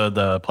 Oh,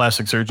 the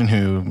plastic surgeon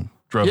who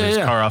drove his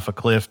car off a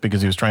cliff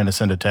because he was trying to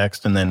send a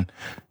text, and then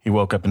he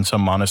woke up in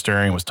some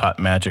monastery and was taught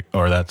magic.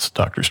 Or that's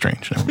Doctor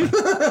Strange. Oh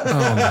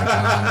my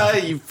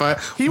god!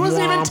 He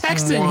wasn't even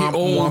texting. I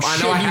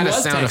know I had a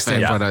sound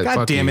effect.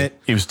 God damn it!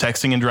 He was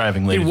texting and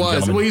driving. Ladies and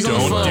gentlemen. Well, he's on the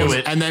phone. Don't do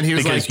it. And then he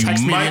was because like,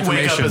 "Text you me might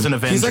wake up as an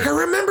Avenger." He's like, I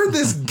remember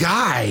this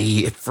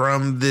guy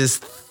from this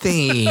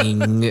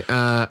thing. Then he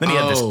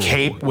had this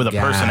cape with a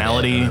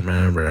personality. I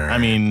remember. I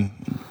mean,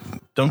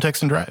 don't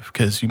text and drive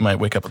because you might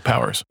wake up with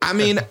powers. I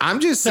mean, I'm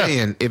just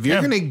saying, if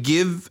you're gonna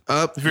give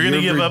up,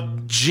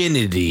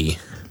 virginity,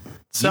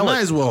 you might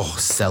as well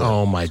sell it.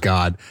 Oh my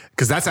god,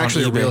 because that's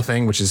actually a real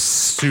thing, which is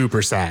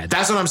super sad.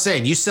 That's what I'm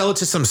saying. You sell it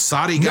to some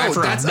Saudi guy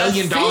for $1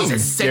 million and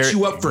set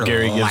you up for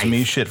Gary life. gives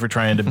me shit for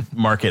trying to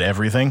market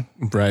everything.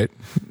 Right.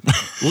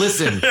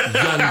 Listen,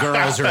 young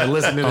girls who are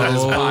listening to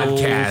this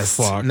podcast.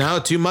 Fuck. No,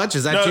 too much?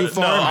 Is that too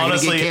far? Am I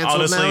gonna get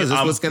canceled now? Is this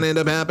what's going to end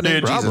up happening?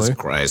 Dude, Jesus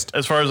Christ.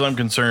 As far as I'm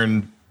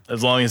concerned,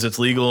 as long as it's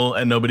legal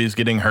and nobody's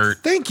getting hurt.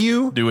 Thank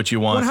you. Do what you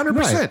want.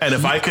 100%. And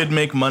if I could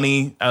make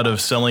money out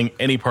of selling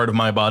any part of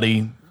my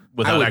body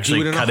without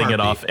actually cutting it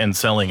off and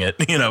selling it,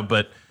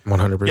 but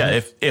 100%.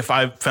 Yeah, if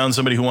I found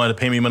somebody who wanted to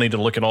pay me money to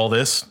look at all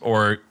this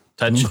or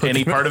touch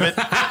any part of it,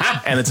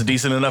 and it's a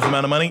decent enough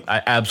amount of money,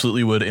 I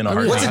absolutely would in a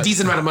heartbeat. What's a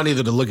decent amount of money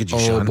to look at you,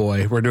 Sean? Oh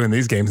boy, we're doing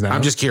these games now.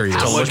 I'm just curious.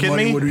 To look at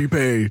me? What do we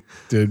pay,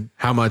 dude?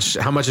 How much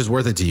is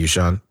worth it to you,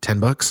 Sean?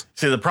 $10?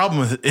 See, the problem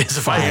with it is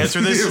if I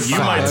answer this, you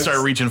might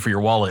start reaching for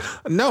your wallet.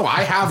 No,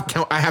 I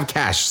have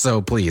cash,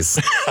 so please.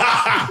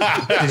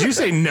 Did you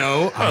say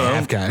no? I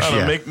have cash. I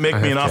don't know,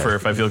 make me an offer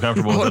if I feel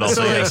comfortable with it. I'll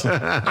say yes.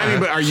 I mean,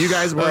 but are you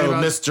guys worried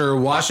about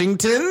Mr.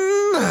 Washington?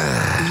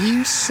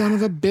 You son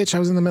of a bitch. I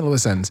was in the middle of a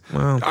sentence.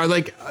 Are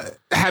like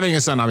having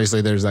a son,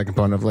 obviously there's that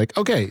component of like,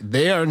 okay,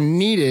 they are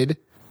needed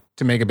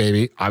to make a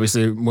baby.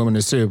 Obviously woman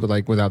is too, but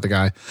like without the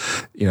guy,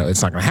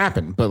 it's not going to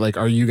happen. But like,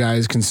 are you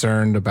guys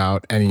concerned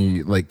about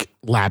any like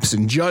lapse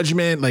in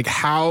judgment? Like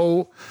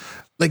how,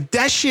 like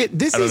that shit,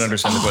 I don't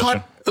understand the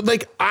question.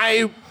 Like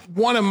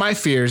one of my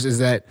fears is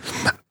that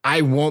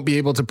I won't be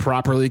able to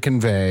properly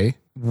convey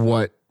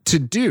what to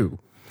do.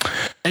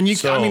 And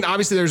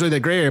obviously there's like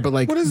that gray area, but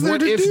like, what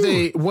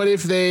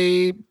if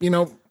they,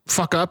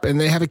 fuck up and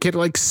they have a kid at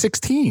like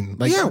 16?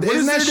 Like, yeah, what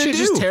is that shit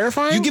just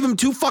terrifying? You give them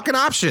two fucking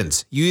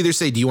options. You either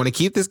say, do you want to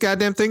keep this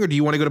goddamn thing or do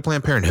you want to go to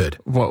Planned Parenthood?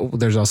 Well,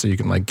 there's also, you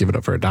can like give it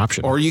up for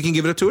adoption. Or you can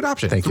give it up to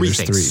adoption. Thank you.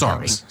 Three things.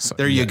 Sorry.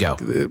 There you go.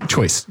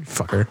 Choice,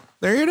 fucker.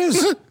 There it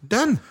is.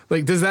 Done.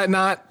 Like, does that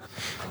not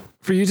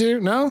for you two?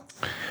 No?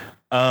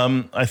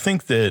 I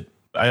think that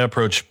I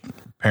approach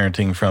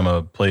parenting from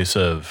a place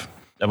of,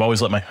 I've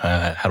always let my,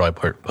 how do I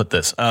put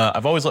this?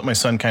 I've always let my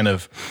son kind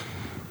of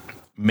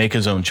make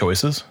his own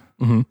choices.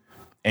 Mm-hmm.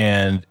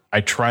 And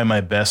I try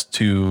my best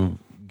to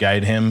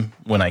guide him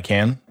when I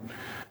can.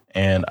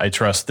 And I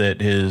trust that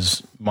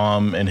his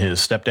mom and his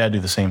stepdad do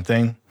the same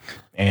thing.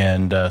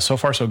 And so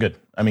far, so good.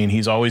 I mean,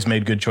 he's always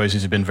made good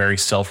choices. He's been very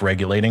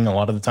self-regulating a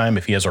lot of the time.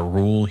 If he has a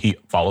rule, he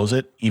follows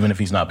it, even if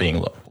he's not being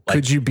low. Like,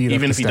 could you beat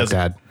even up the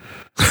stepdad?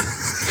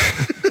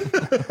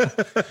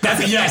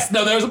 That's a yes.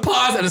 No, there was a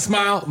pause and a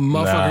smile.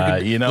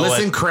 Motherfucker.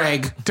 Listen, what?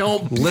 Craig.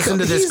 Don't listen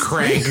to this,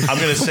 Craig. I'm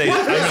gonna say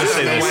this.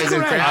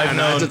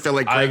 I just feel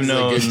like Craig's a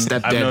good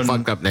stepdad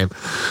fuck up name.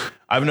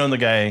 I've known the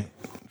guy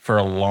for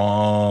a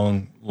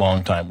long,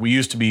 long time. We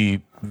used to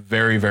be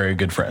very, very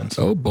good friends.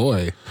 Oh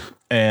boy.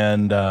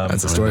 And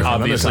that's a story for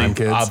another time,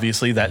 kids.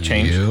 Obviously, that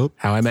changed. Yep.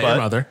 How I Met Your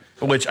Mother.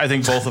 Which I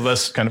think both of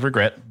us kind of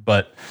regret,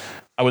 but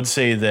I would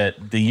say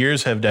that the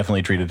years have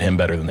definitely treated him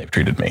better than they've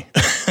treated me.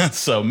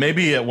 So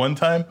maybe at one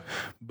time,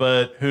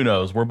 but who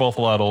knows? We're both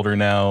a lot older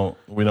now.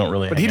 We don't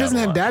really. But he doesn't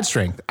have dad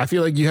strength. I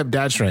feel like you have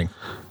dad strength.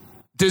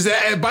 Does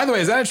that? By the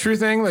way, is that a true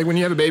thing? Like when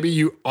you have a baby,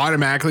 you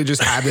automatically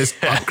just have this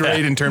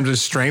upgrade in terms of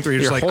strength, where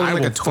you're just like, I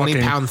will like a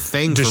 20-pound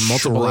thing for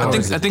multiple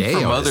hours. I think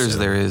for mothers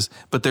there is,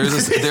 but there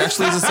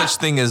actually is a such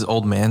thing as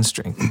old man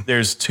strength.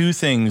 There's two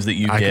things that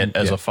you get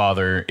as a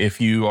father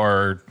if you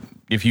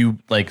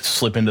like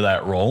slip into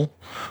that role.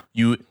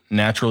 You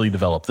naturally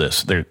develop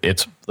this.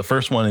 The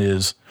first one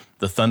is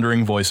the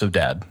thundering voice of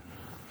dad,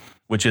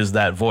 which is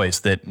that voice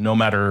that no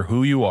matter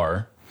who you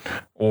are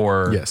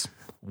or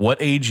what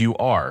age you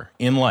are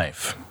in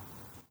life,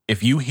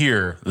 if you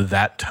hear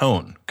that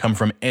tone come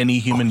from any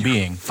human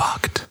being,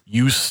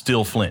 you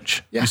still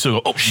flinch. Yeah. You still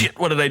go, oh shit,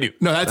 what did I do?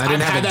 No, I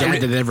didn't have a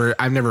dad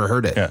I've never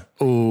heard it. Yeah.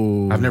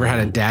 Oh, I've never had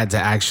a dad to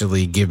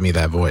actually give me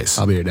that voice.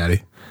 I'll be your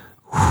daddy.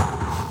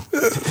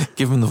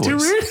 Give him the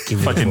voice. Give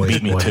me fucking voice,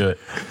 beat me to it.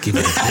 Give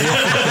me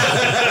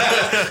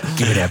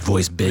that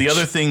voice, bitch. The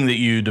other thing that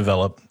you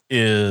develop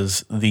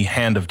is the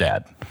hand of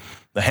dad.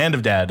 The hand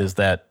of dad is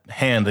that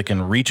hand that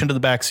can reach into the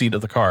back seat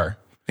of the car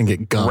and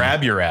get gum.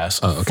 Grab your ass,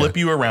 flip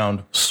you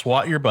around,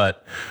 swat your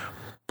butt,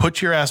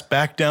 put your ass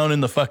back down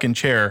in the fucking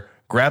chair,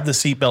 grab the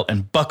seatbelt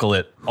and buckle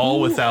it,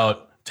 all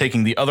without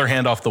taking the other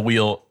hand off the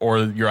wheel or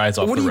your eyes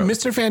off the road. What are you,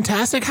 Mr.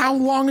 Fantastic? How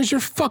long is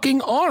your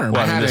fucking arm?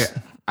 Well,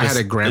 I had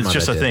a grandma. It's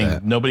just a thing.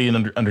 That. Nobody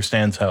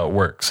understands how it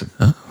works.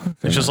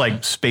 It's just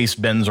like space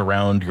bends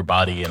around your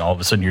body, and all of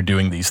a sudden you're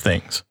doing these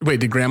things. Wait,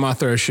 did grandma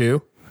throw a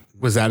shoe?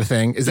 Was that a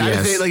thing? Is that a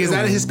thing? Like, is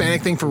that a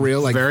Hispanic thing for real?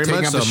 Like, very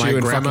taking much up so. a shoe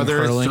and fucking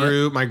curling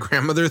it? My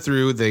grandmother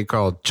threw. They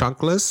called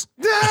chunkless.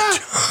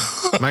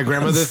 My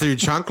grandmother threw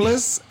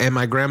chunkless, and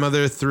my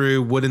grandmother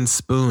threw wooden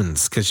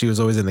spoons because she was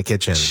always in the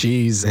kitchen.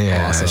 She's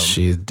awesome.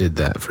 She did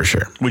that for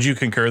sure. Would you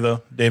concur,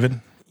 though, David?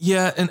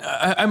 Yeah, and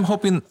I'm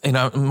hoping,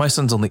 my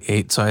son's only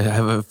 8, so I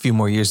have a few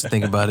more years to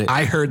think about it.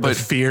 I heard the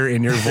fear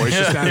in your voice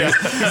just now.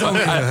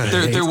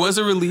 There was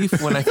a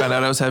relief when I found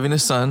out I was having a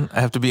son.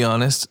 I have to be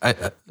honest.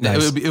 It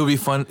would be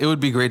fun. It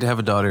would be great to have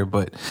a daughter,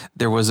 but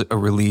there was a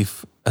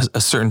relief, a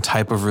certain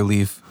type of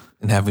relief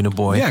in having a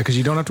boy. Yeah, because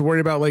you don't have to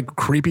worry about like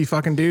creepy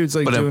fucking dudes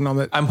like doing all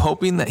that. I'm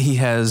hoping that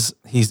he's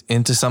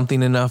into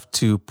something enough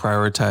to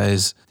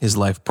prioritize his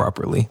life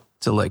properly.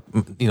 To like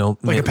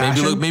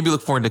maybe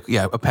look forward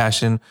to a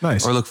passion,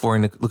 nice. Or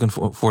looking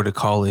forward to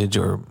college,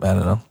 or I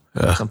don't know,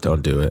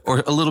 don't do it,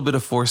 or a little bit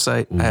of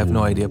foresight. Ooh. I have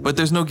no idea, but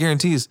there's no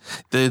guarantees.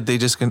 They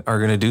just are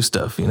going to do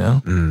stuff,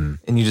 and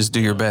you just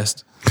do your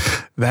best.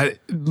 That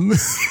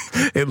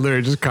it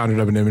literally just conjured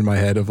up an image in my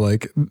head of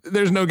like,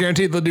 there's no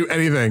guarantee they'll do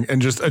anything,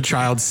 and just a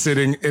child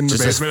sitting in the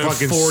basement of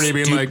 40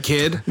 being like,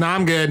 kid, nah,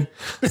 I'm good.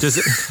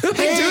 Just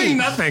hey, doing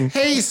nothing.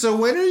 Hey, so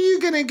when are you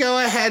gonna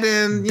go ahead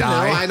and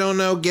I don't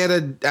know, get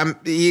a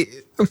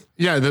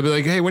yeah, they'll be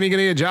like, hey, when are you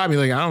gonna get a job? You're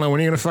like, I don't know,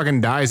 when are you gonna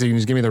fucking die so you can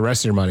just give me the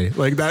rest of your money?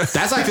 Like that.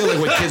 That's I feel like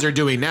what kids are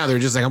doing now. They're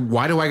just like,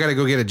 why do I gotta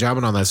go get a job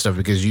and all that stuff?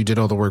 Because you did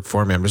all the work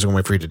for me. I'm just gonna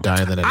wait for you to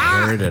die and then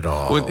inherit it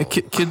all. Well,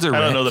 kids are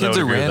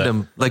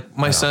random. Like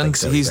my son,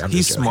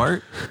 he's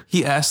smart.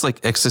 He asks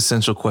like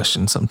existential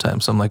questions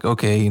sometimes. So I'm like,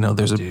 okay,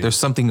 there's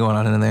something going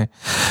on in there.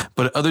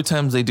 But other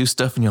times they do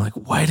stuff and you're like,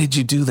 why did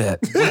you do that?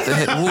 What the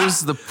heck? What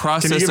was the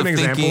process of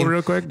thinking?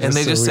 Real quick? And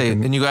they just say,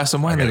 and you ask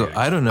them why, and they go,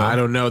 I don't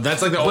know.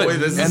 That's like the only.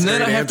 And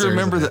then I have to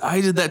remember that I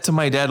did that to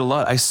my dad a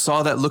lot. I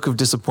saw that look of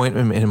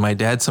disappointment in my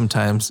dad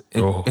sometimes,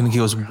 and he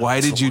goes,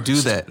 "Why did you do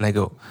that?" And I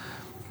go,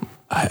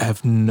 "I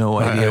have no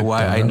idea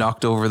why I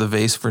knocked over the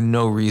vase for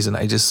no reason.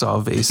 I just saw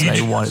a vase and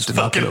I wanted to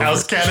knock it over."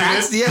 House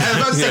cats, yeah,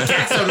 I was about to say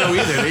cats don't know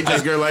either. They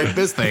just go like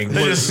this thing.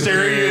 They just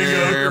stare at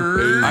you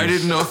and go. I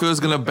didn't know if it was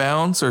gonna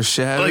bounce or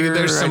shatter. Like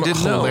there's some I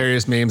didn't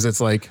hilarious memes. It's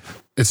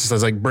just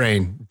says like,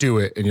 brain, do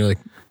it, and you're like,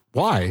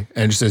 why?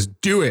 And it just says,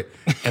 do it.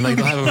 And like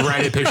they'll have a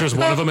variety of pictures.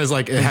 One of them is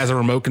like, it has a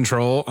remote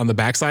control on the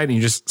backside and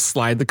you just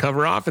slide the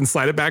cover off and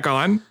slide it back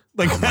on.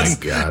 Like,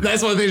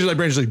 that's one of the things you're like,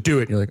 Brandon's like, do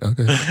it. And you're like,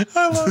 okay.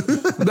 I love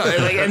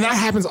it. And that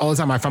happens all the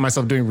time. I find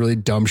myself doing really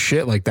dumb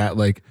shit like that.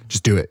 Like,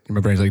 just do it. And my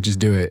brain's like, just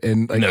do it.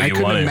 And like, I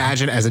couldn't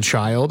imagine as a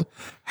child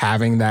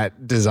having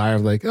that desire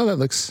of like, oh, that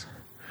looks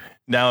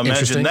now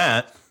imagine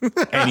that.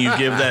 And you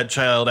give that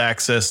child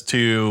access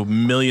to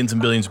millions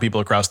and billions of people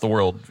across the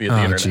world via the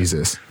internet.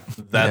 Jesus.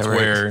 That's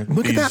where.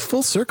 Look at that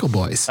full circle,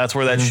 boys. That's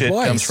where that shit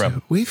comes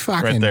from. We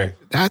fucking. Right there.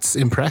 That's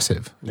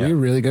impressive. Yeah. We're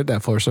really good at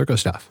that full circle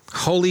stuff.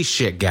 Holy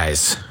shit,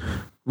 guys.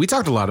 We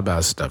talked a lot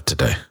about stuff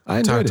today.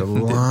 I talked a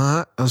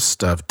lot of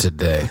stuff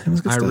today.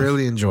 I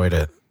really enjoyed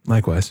it.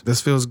 Likewise.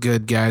 This feels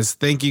good, guys.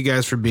 Thank you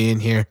guys for being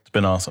here. It's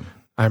been awesome.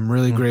 I'm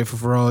really grateful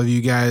for all of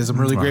you guys. I'm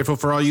really grateful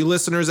for all you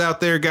listeners out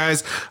there,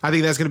 guys. I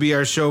think that's going to be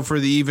our show for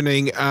the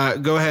evening.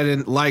 Go ahead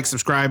and like,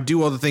 subscribe,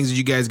 do all the things that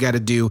you guys got to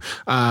do.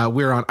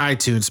 We're on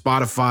iTunes,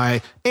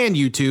 Spotify, and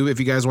YouTube.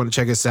 If you guys want to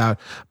check us out,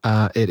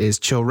 it is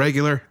Chill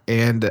Regular.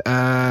 And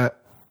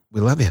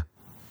we love you.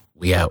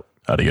 We out.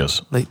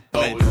 Adios. Late.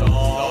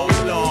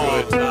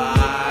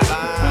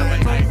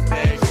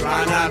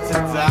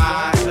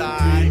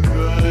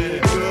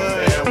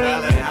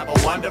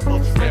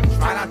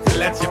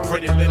 Let your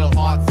pretty little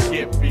heart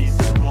skip. Be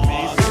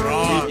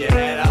strong. Keep your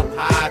head up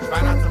high.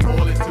 Try not to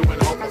roll into an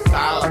awful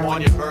style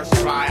on your first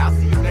try. I'll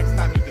see you next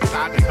time you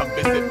decide to come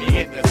visit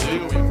me in the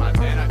zoo. And by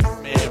then I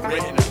just may have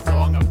written